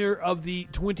harbinger of the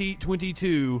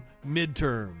 2022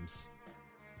 midterms.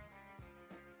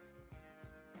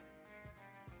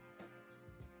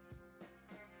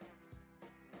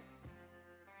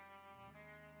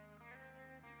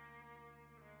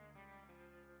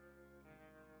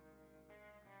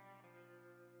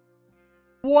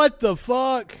 What the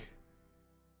fuck?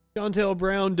 Shontel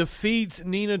Brown defeats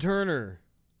Nina Turner.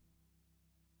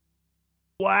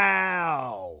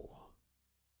 Wow.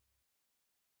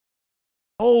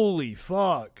 Holy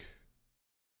fuck.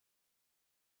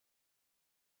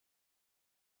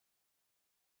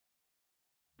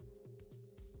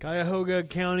 Cuyahoga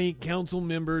County Council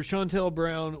member Shontel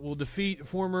Brown will defeat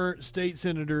former state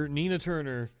senator Nina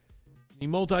Turner in the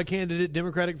multi-candidate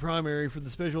Democratic primary for the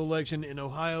special election in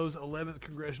Ohio's 11th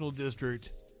congressional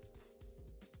district.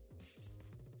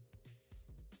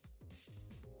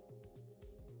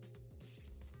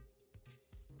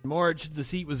 In March, the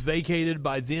seat was vacated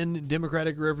by then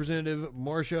Democratic Representative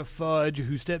Marcia Fudge,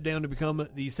 who stepped down to become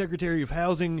the Secretary of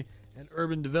Housing and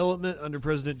Urban Development under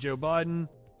President Joe Biden.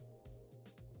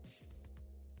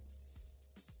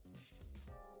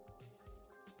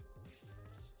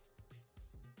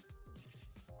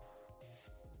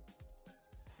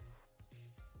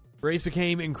 The race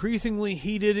became increasingly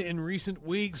heated in recent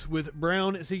weeks, with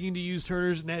Brown seeking to use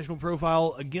Turner's national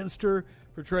profile against her,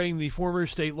 portraying the former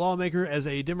state lawmaker as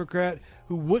a Democrat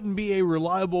who wouldn't be a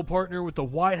reliable partner with the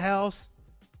White House.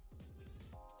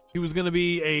 He was going to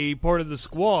be a part of the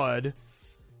squad.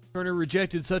 Turner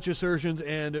rejected such assertions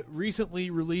and recently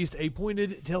released a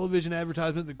pointed television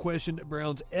advertisement that questioned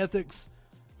Brown's ethics.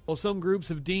 While some groups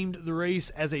have deemed the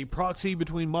race as a proxy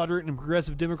between moderate and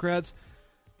progressive Democrats,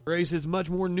 the race is much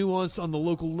more nuanced on the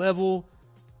local level.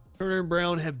 Turner and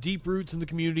Brown have deep roots in the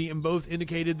community and both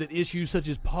indicated that issues such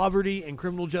as poverty and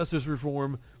criminal justice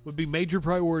reform would be major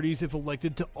priorities if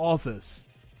elected to office.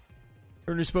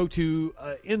 Turner spoke to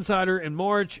Insider in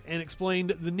March and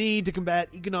explained the need to combat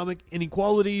economic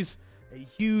inequalities, a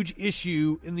huge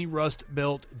issue in the Rust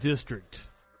Belt District.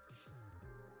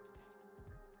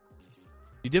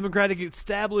 The Democratic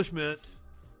establishment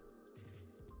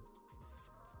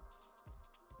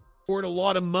poured a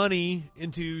lot of money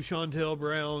into Shontel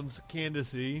Brown's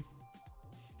candidacy.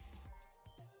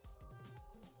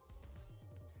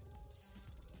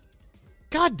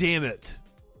 God damn it.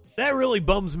 That really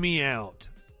bums me out.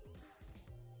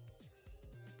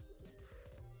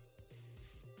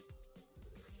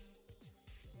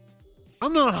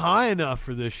 I'm not high enough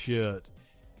for this shit.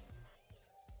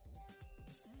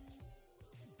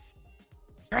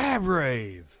 Crab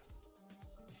rave.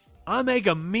 I make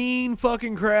a mean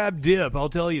fucking crab dip, I'll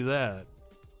tell you that.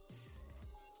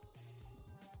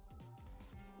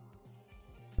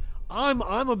 I'm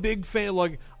a big fan.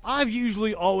 Like, I've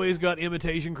usually always got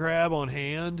imitation crab on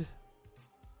hand.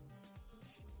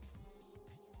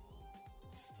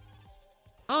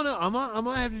 I don't know. I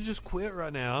might have to just quit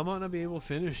right now. I might not be able to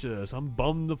finish this. I'm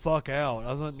bummed the fuck out.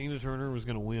 I thought Nina Turner was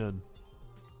going to win.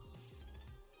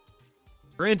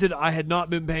 Granted, I had not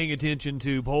been paying attention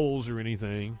to polls or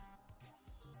anything.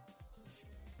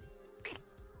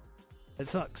 It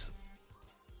sucks.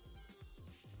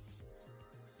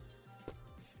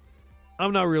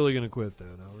 I'm not really going to quit, though.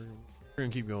 No, we're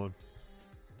going to keep going.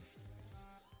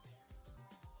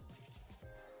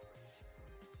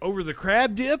 Over the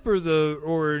crab dip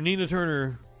or Nina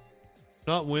Turner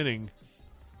not winning?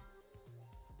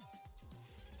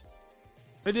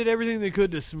 They did everything they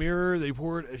could to smear her. They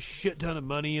poured a shit ton of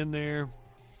money in there.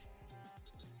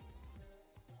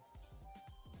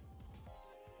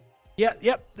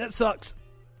 Yep, that sucks.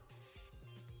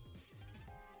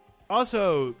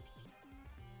 Also,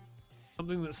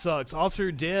 something that sucks.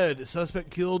 Officer dead.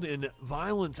 Suspect killed in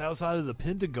violence outside of the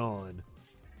Pentagon.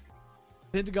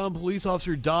 Pentagon police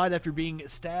officer died after being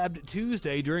stabbed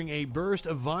Tuesday during a burst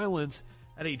of violence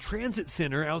at a transit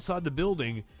center outside the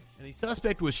building, and a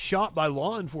suspect was shot by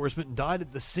law enforcement and died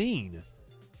at the scene.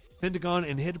 Pentagon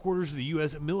and headquarters of the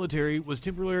U.S. military was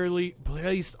temporarily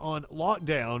placed on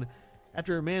lockdown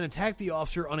after a man attacked the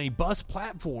officer on a bus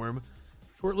platform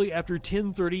shortly after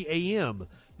 10:30 a.m.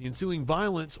 The ensuing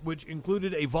violence, which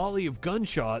included a volley of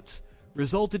gunshots,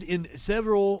 resulted in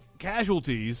several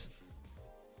casualties,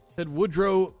 said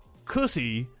Woodrow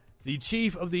Cussey, the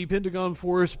chief of the Pentagon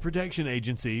Force Protection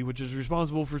Agency, which is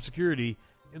responsible for security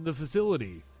in the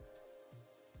facility.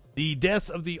 The deaths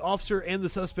of the officer and the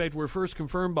suspect were first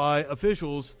confirmed by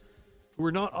officials who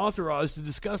were not authorized to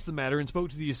discuss the matter and spoke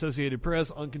to the Associated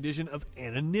Press on condition of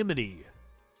anonymity.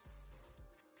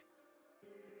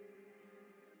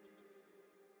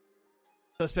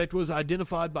 Suspect was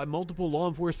identified by multiple law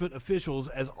enforcement officials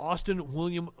as Austin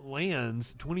William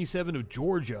Lands, 27 of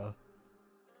Georgia.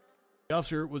 The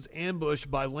officer was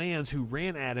ambushed by Lands, who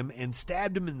ran at him and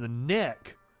stabbed him in the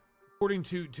neck, according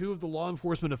to two of the law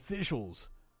enforcement officials.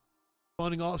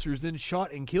 Responding officers then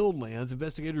shot and killed Lands.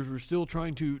 Investigators were still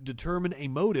trying to determine a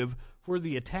motive for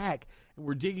the attack and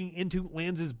were digging into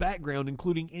Lands' background,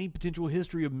 including any potential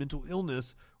history of mental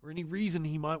illness or any reason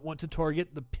he might want to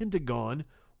target the Pentagon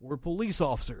or police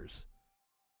officers.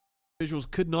 Officials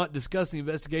could not discuss the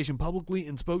investigation publicly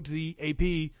and spoke to the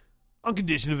AP on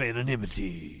condition of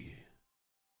anonymity.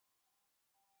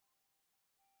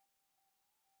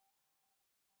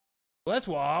 Well, that's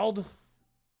wild.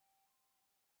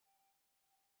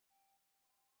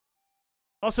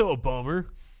 Also a bummer.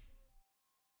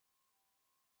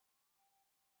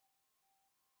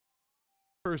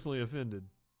 Personally offended.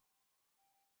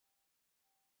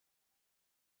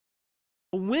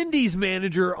 A Wendy's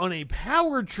manager on a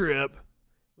power trip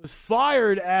was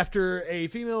fired after a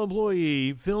female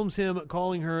employee films him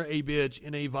calling her a bitch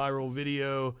in a viral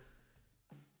video.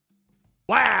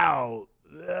 Wow.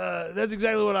 That's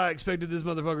exactly what I expected this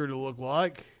motherfucker to look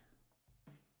like.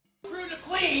 Crew to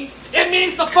clean, it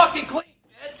means to fucking clean,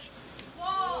 bitch.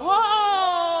 Whoa. Whoa.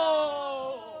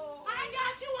 I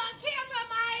got you on camera,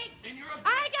 Mike.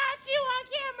 I got you on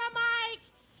camera,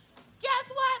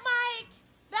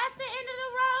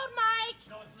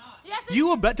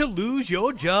 You about to lose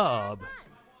your job.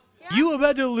 You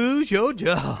about to lose your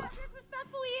job.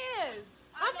 Disrespectful he is.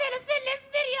 I'm finna send this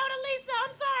video to Lisa.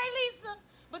 I'm sorry, Lisa.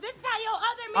 But this is how your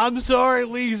other I'm sorry,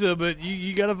 Lisa, but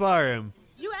you gotta fire him.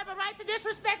 You have a right to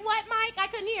disrespect what, Mike? I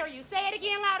couldn't hear you. Say it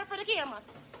again louder for the camera.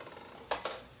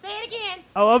 Say it again.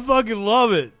 Oh, I fucking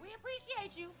love it. We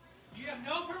appreciate you. You have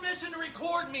no permission to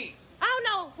record me. I don't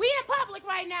know. We in public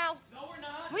right now. No, we're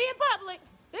not. We in public.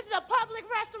 This is a public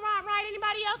restaurant, right?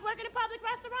 Anybody else working in a public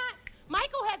restaurant?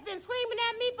 Michael has been screaming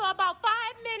at me for about 5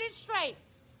 minutes straight.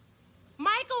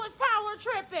 Michael is power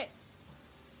tripping.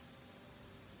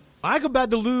 Mike about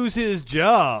to lose his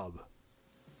job.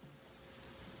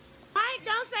 Mike,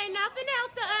 don't say nothing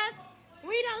else to us.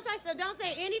 We don't say so. Don't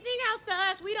say anything else to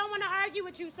us. We don't want to argue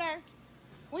with you, sir.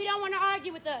 We don't want to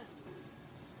argue with us.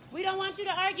 We don't want you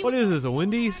to argue. What with is us. this, a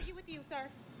Wendy's? Argue with you, sir.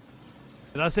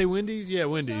 Did I say Wendy's? Yeah,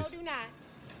 Wendy's. So do not.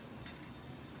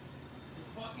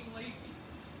 You're fucking lazy.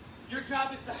 Your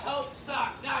job is to help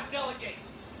stock, not delegate.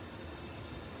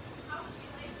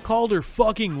 Called her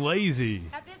fucking lazy.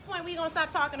 At this point, we gonna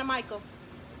stop talking to Michael.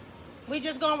 We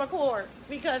just gonna record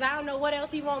because I don't know what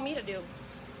else he want me to do.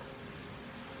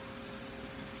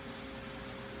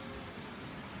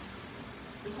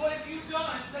 What have you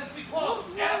done since we closed?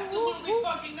 Absolutely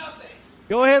fucking nothing.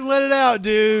 Go ahead and let it out,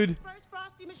 dude. First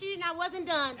frosty machine, I wasn't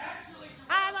done. Actually,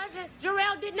 I wasn't.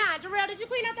 Jarrell did not. Jarrell, did you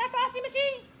clean up that frosty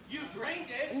machine? You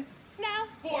drained it. No.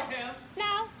 For him.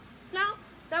 No.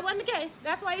 That wasn't the case.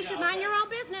 That's why you should mind your own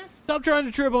business. Stop trying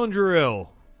to trip on Jarrell.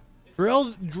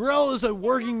 Jarrell is a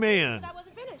working man. I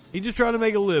wasn't finished. He's just trying to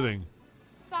make a living.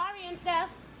 Sorry, and Steph.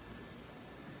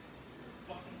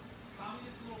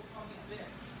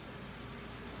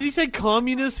 Did he say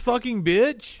communist fucking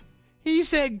bitch? He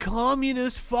said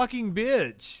communist fucking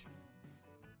bitch.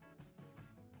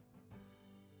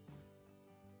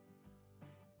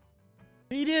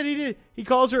 He did. He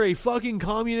calls her a fucking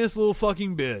communist little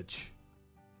fucking bitch.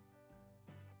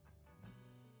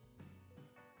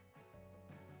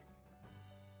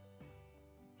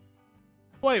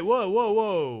 Wait,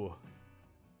 whoa.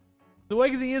 In the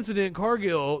wake of the incident,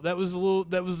 Cargill, that was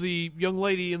the young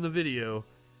lady in the video,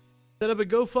 set up a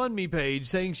GoFundMe page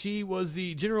saying she was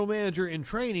the general manager in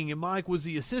training and Mike was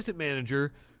the assistant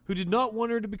manager who did not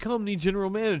want her to become the general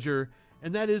manager,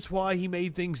 and that is why he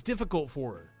made things difficult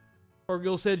for her.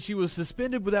 Cargill said she was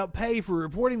suspended without pay for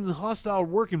reporting the hostile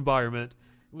work environment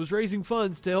and was raising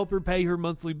funds to help her pay her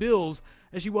monthly bills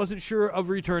as she wasn't sure of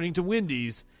returning to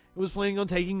Wendy's and was planning on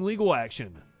taking legal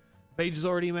action. The page has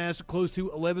already amassed close to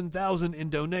 $11,000 in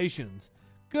donations.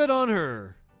 Good on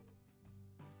her.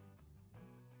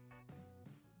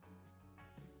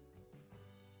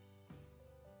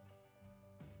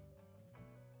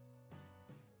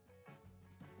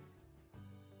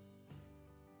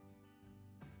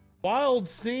 Wild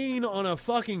scene on a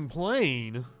fucking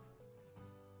plane.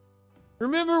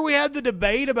 Remember we had the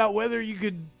debate about whether you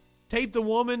could tape the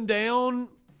woman down?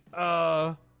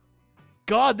 God,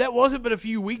 that wasn't but a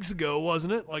few weeks ago,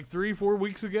 wasn't it? Like 3-4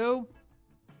 weeks ago?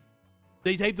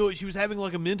 They taped she was having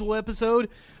like a mental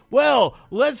episode. Well,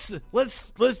 let's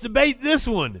debate this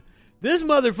one. This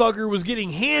motherfucker was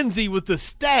getting handsy with the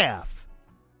staff.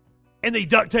 And they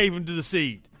duct taped him to the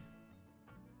seat.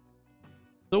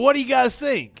 So what do you guys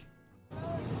think?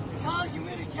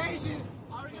 Telecommunication.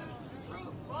 Are you the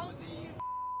truth? Both of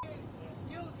you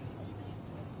guilty.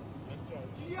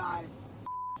 You guys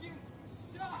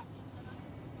suck.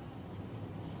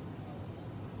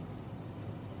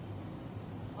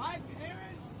 My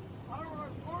parents are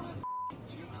reported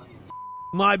 2 million.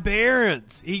 My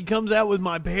parents. He comes out with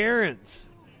my parents.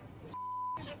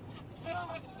 Yeah.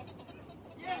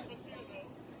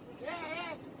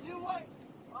 You know what?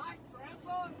 My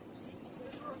grandpa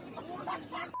is reported.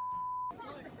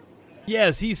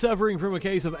 Yes, he's suffering from a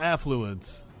case of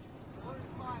affluence.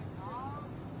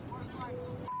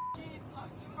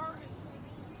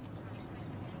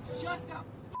 Shut the up.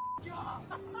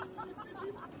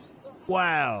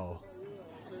 Wow.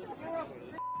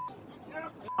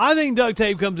 I think duct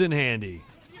tape comes in handy.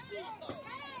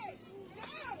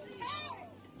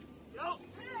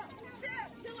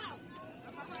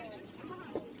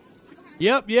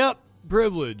 Yep.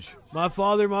 Privilege. My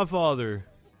father.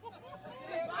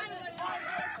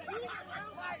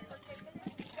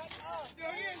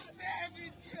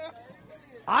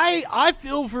 I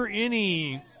feel for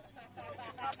any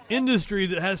industry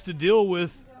that has to deal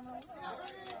with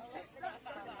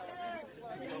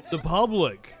the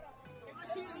public.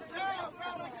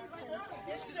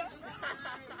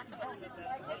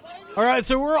 All right,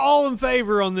 so we're all in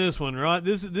favor on this one, right?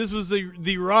 This was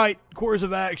the right course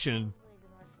of action.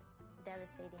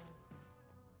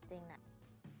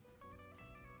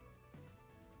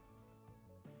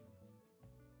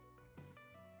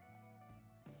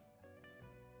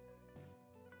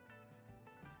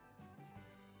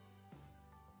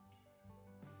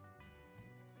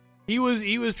 He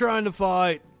was trying to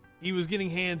fight. He was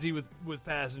getting handsy with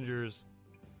passengers.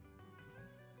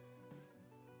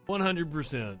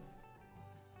 100%.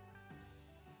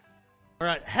 All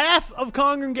right, half of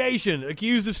congregation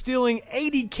accused of stealing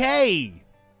 $80K.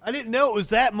 I didn't know it was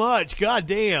that much. God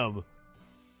damn.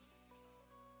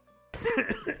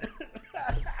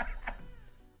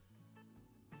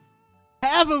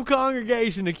 Half of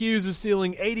congregation accused of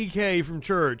stealing $80K from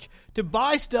church to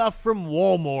buy stuff from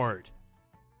Walmart.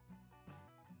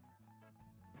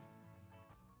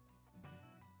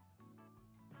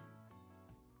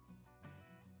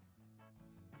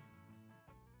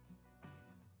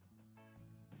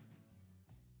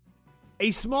 A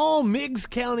small Meigs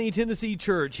County, Tennessee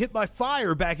church hit by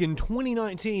fire back in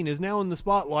 2019 is now in the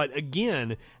spotlight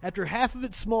again after half of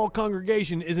its small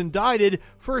congregation is indicted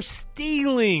for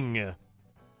stealing.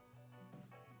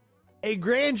 A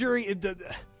grand jury...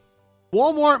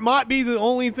 Walmart might be the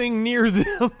only thing near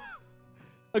them.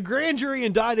 A grand jury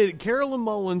indicted Carolyn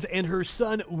Mullins and her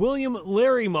son William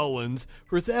Larry Mullins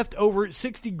for theft over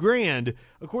 $60,000,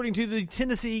 according to the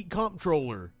Tennessee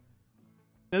comptroller.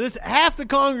 Now, this half the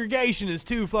congregation is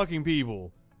two fucking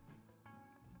people.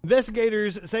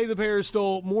 Investigators say the pair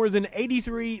stole more than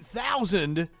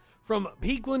 $83,000 from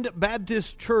Peakland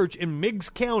Baptist Church in Meigs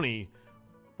County,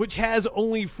 which has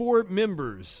only 4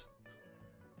 members.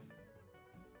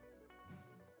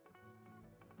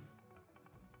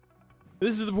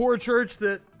 This is the poor church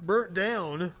that burnt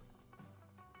down.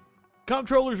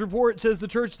 Comptroller's report says the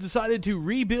church decided to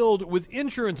rebuild with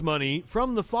insurance money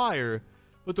from the fire,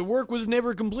 but the work was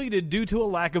never completed due to a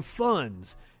lack of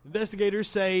funds. Investigators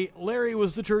say Larry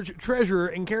was the church treasurer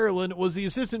and Carolyn was the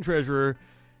assistant treasurer,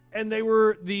 and they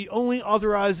were the only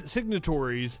authorized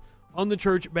signatories on the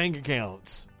church bank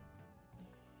accounts.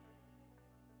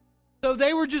 So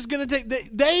they were just going to take...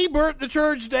 They burnt the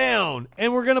church down,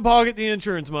 and we're going to pocket the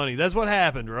insurance money. That's what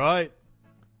happened, right?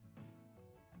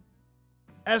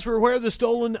 As for where the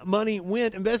stolen money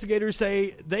went, investigators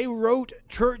say they wrote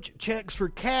church checks for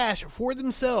cash for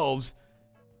themselves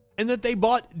and that they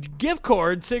bought gift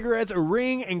cards, cigarettes, a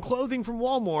ring, and clothing from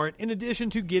Walmart in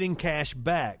addition to getting cash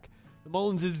back. The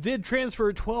Mullinses did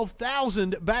transfer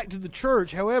 $12,000 back to the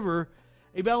church. However,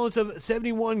 a balance of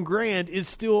 $71,000 is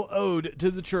still owed to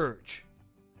the church.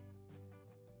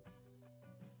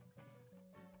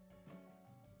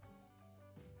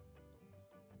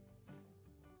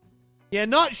 Yeah,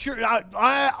 not sure.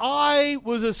 I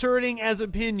was asserting as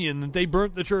opinion that they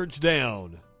burnt the church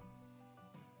down.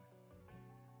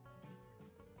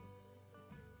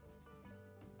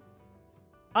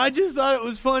 I just thought it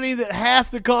was funny that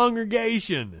half the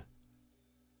congregation.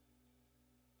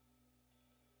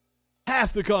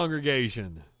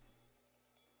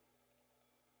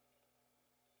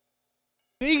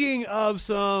 Speaking of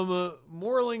some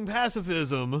morling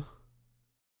pacifism,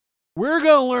 we're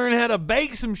going to learn how to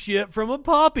bake some shit from a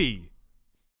puppy.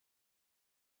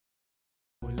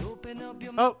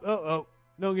 Oh.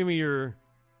 Don't give me your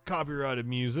copyrighted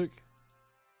music.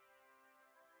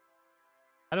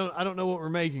 I don't know what we're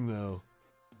making, though.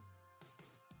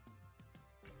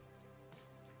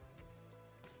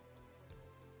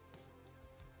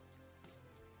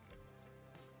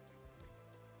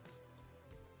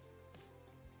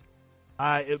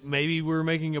 Maybe we're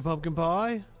making a pumpkin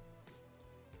pie?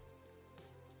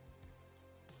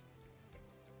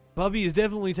 Puppy is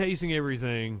definitely tasting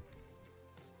everything.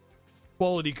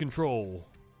 Quality control.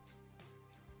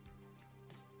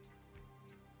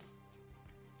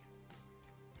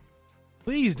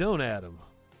 Please don't, Adam.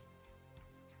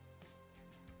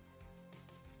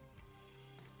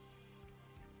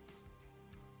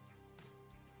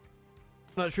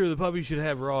 I'm not sure the puppy should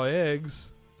have raw eggs.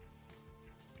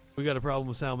 We got a problem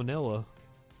with salmonella.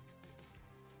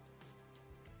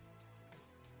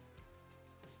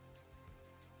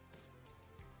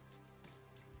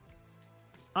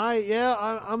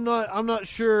 I'm not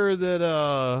sure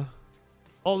that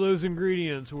all those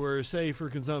ingredients were safe for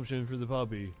consumption for the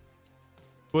puppy.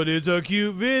 But it's a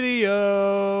cute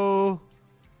video.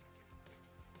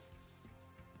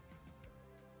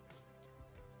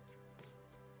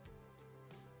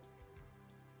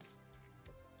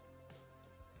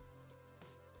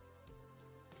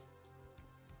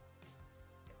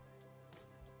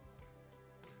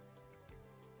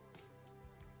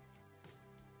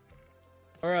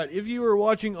 All right, if you are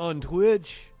watching on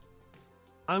Twitch,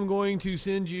 I'm going to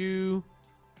send you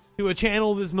to a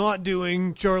channel that's not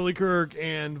doing Charlie Kirk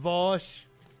and Vosh.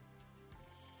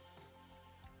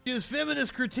 Is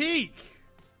Feminist Critique.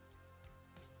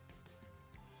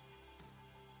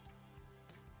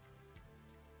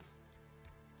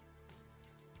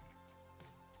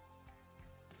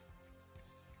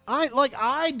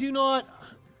 I do not.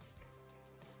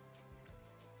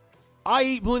 I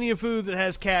eat plenty of food that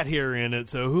has cat hair in it,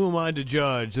 so who am I to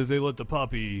judge as they let the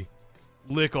puppy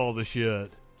lick all the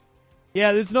shit?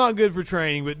 Yeah, it's not good for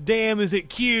training, but damn, is it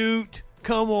cute?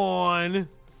 Come on.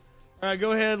 All right,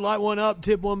 go ahead, light one up,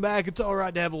 tip one back. It's all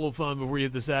right to have a little fun before you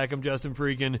hit the sack. I'm Justin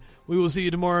Freakin. We will see you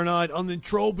tomorrow night on the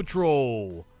Troll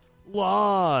Patrol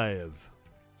Live.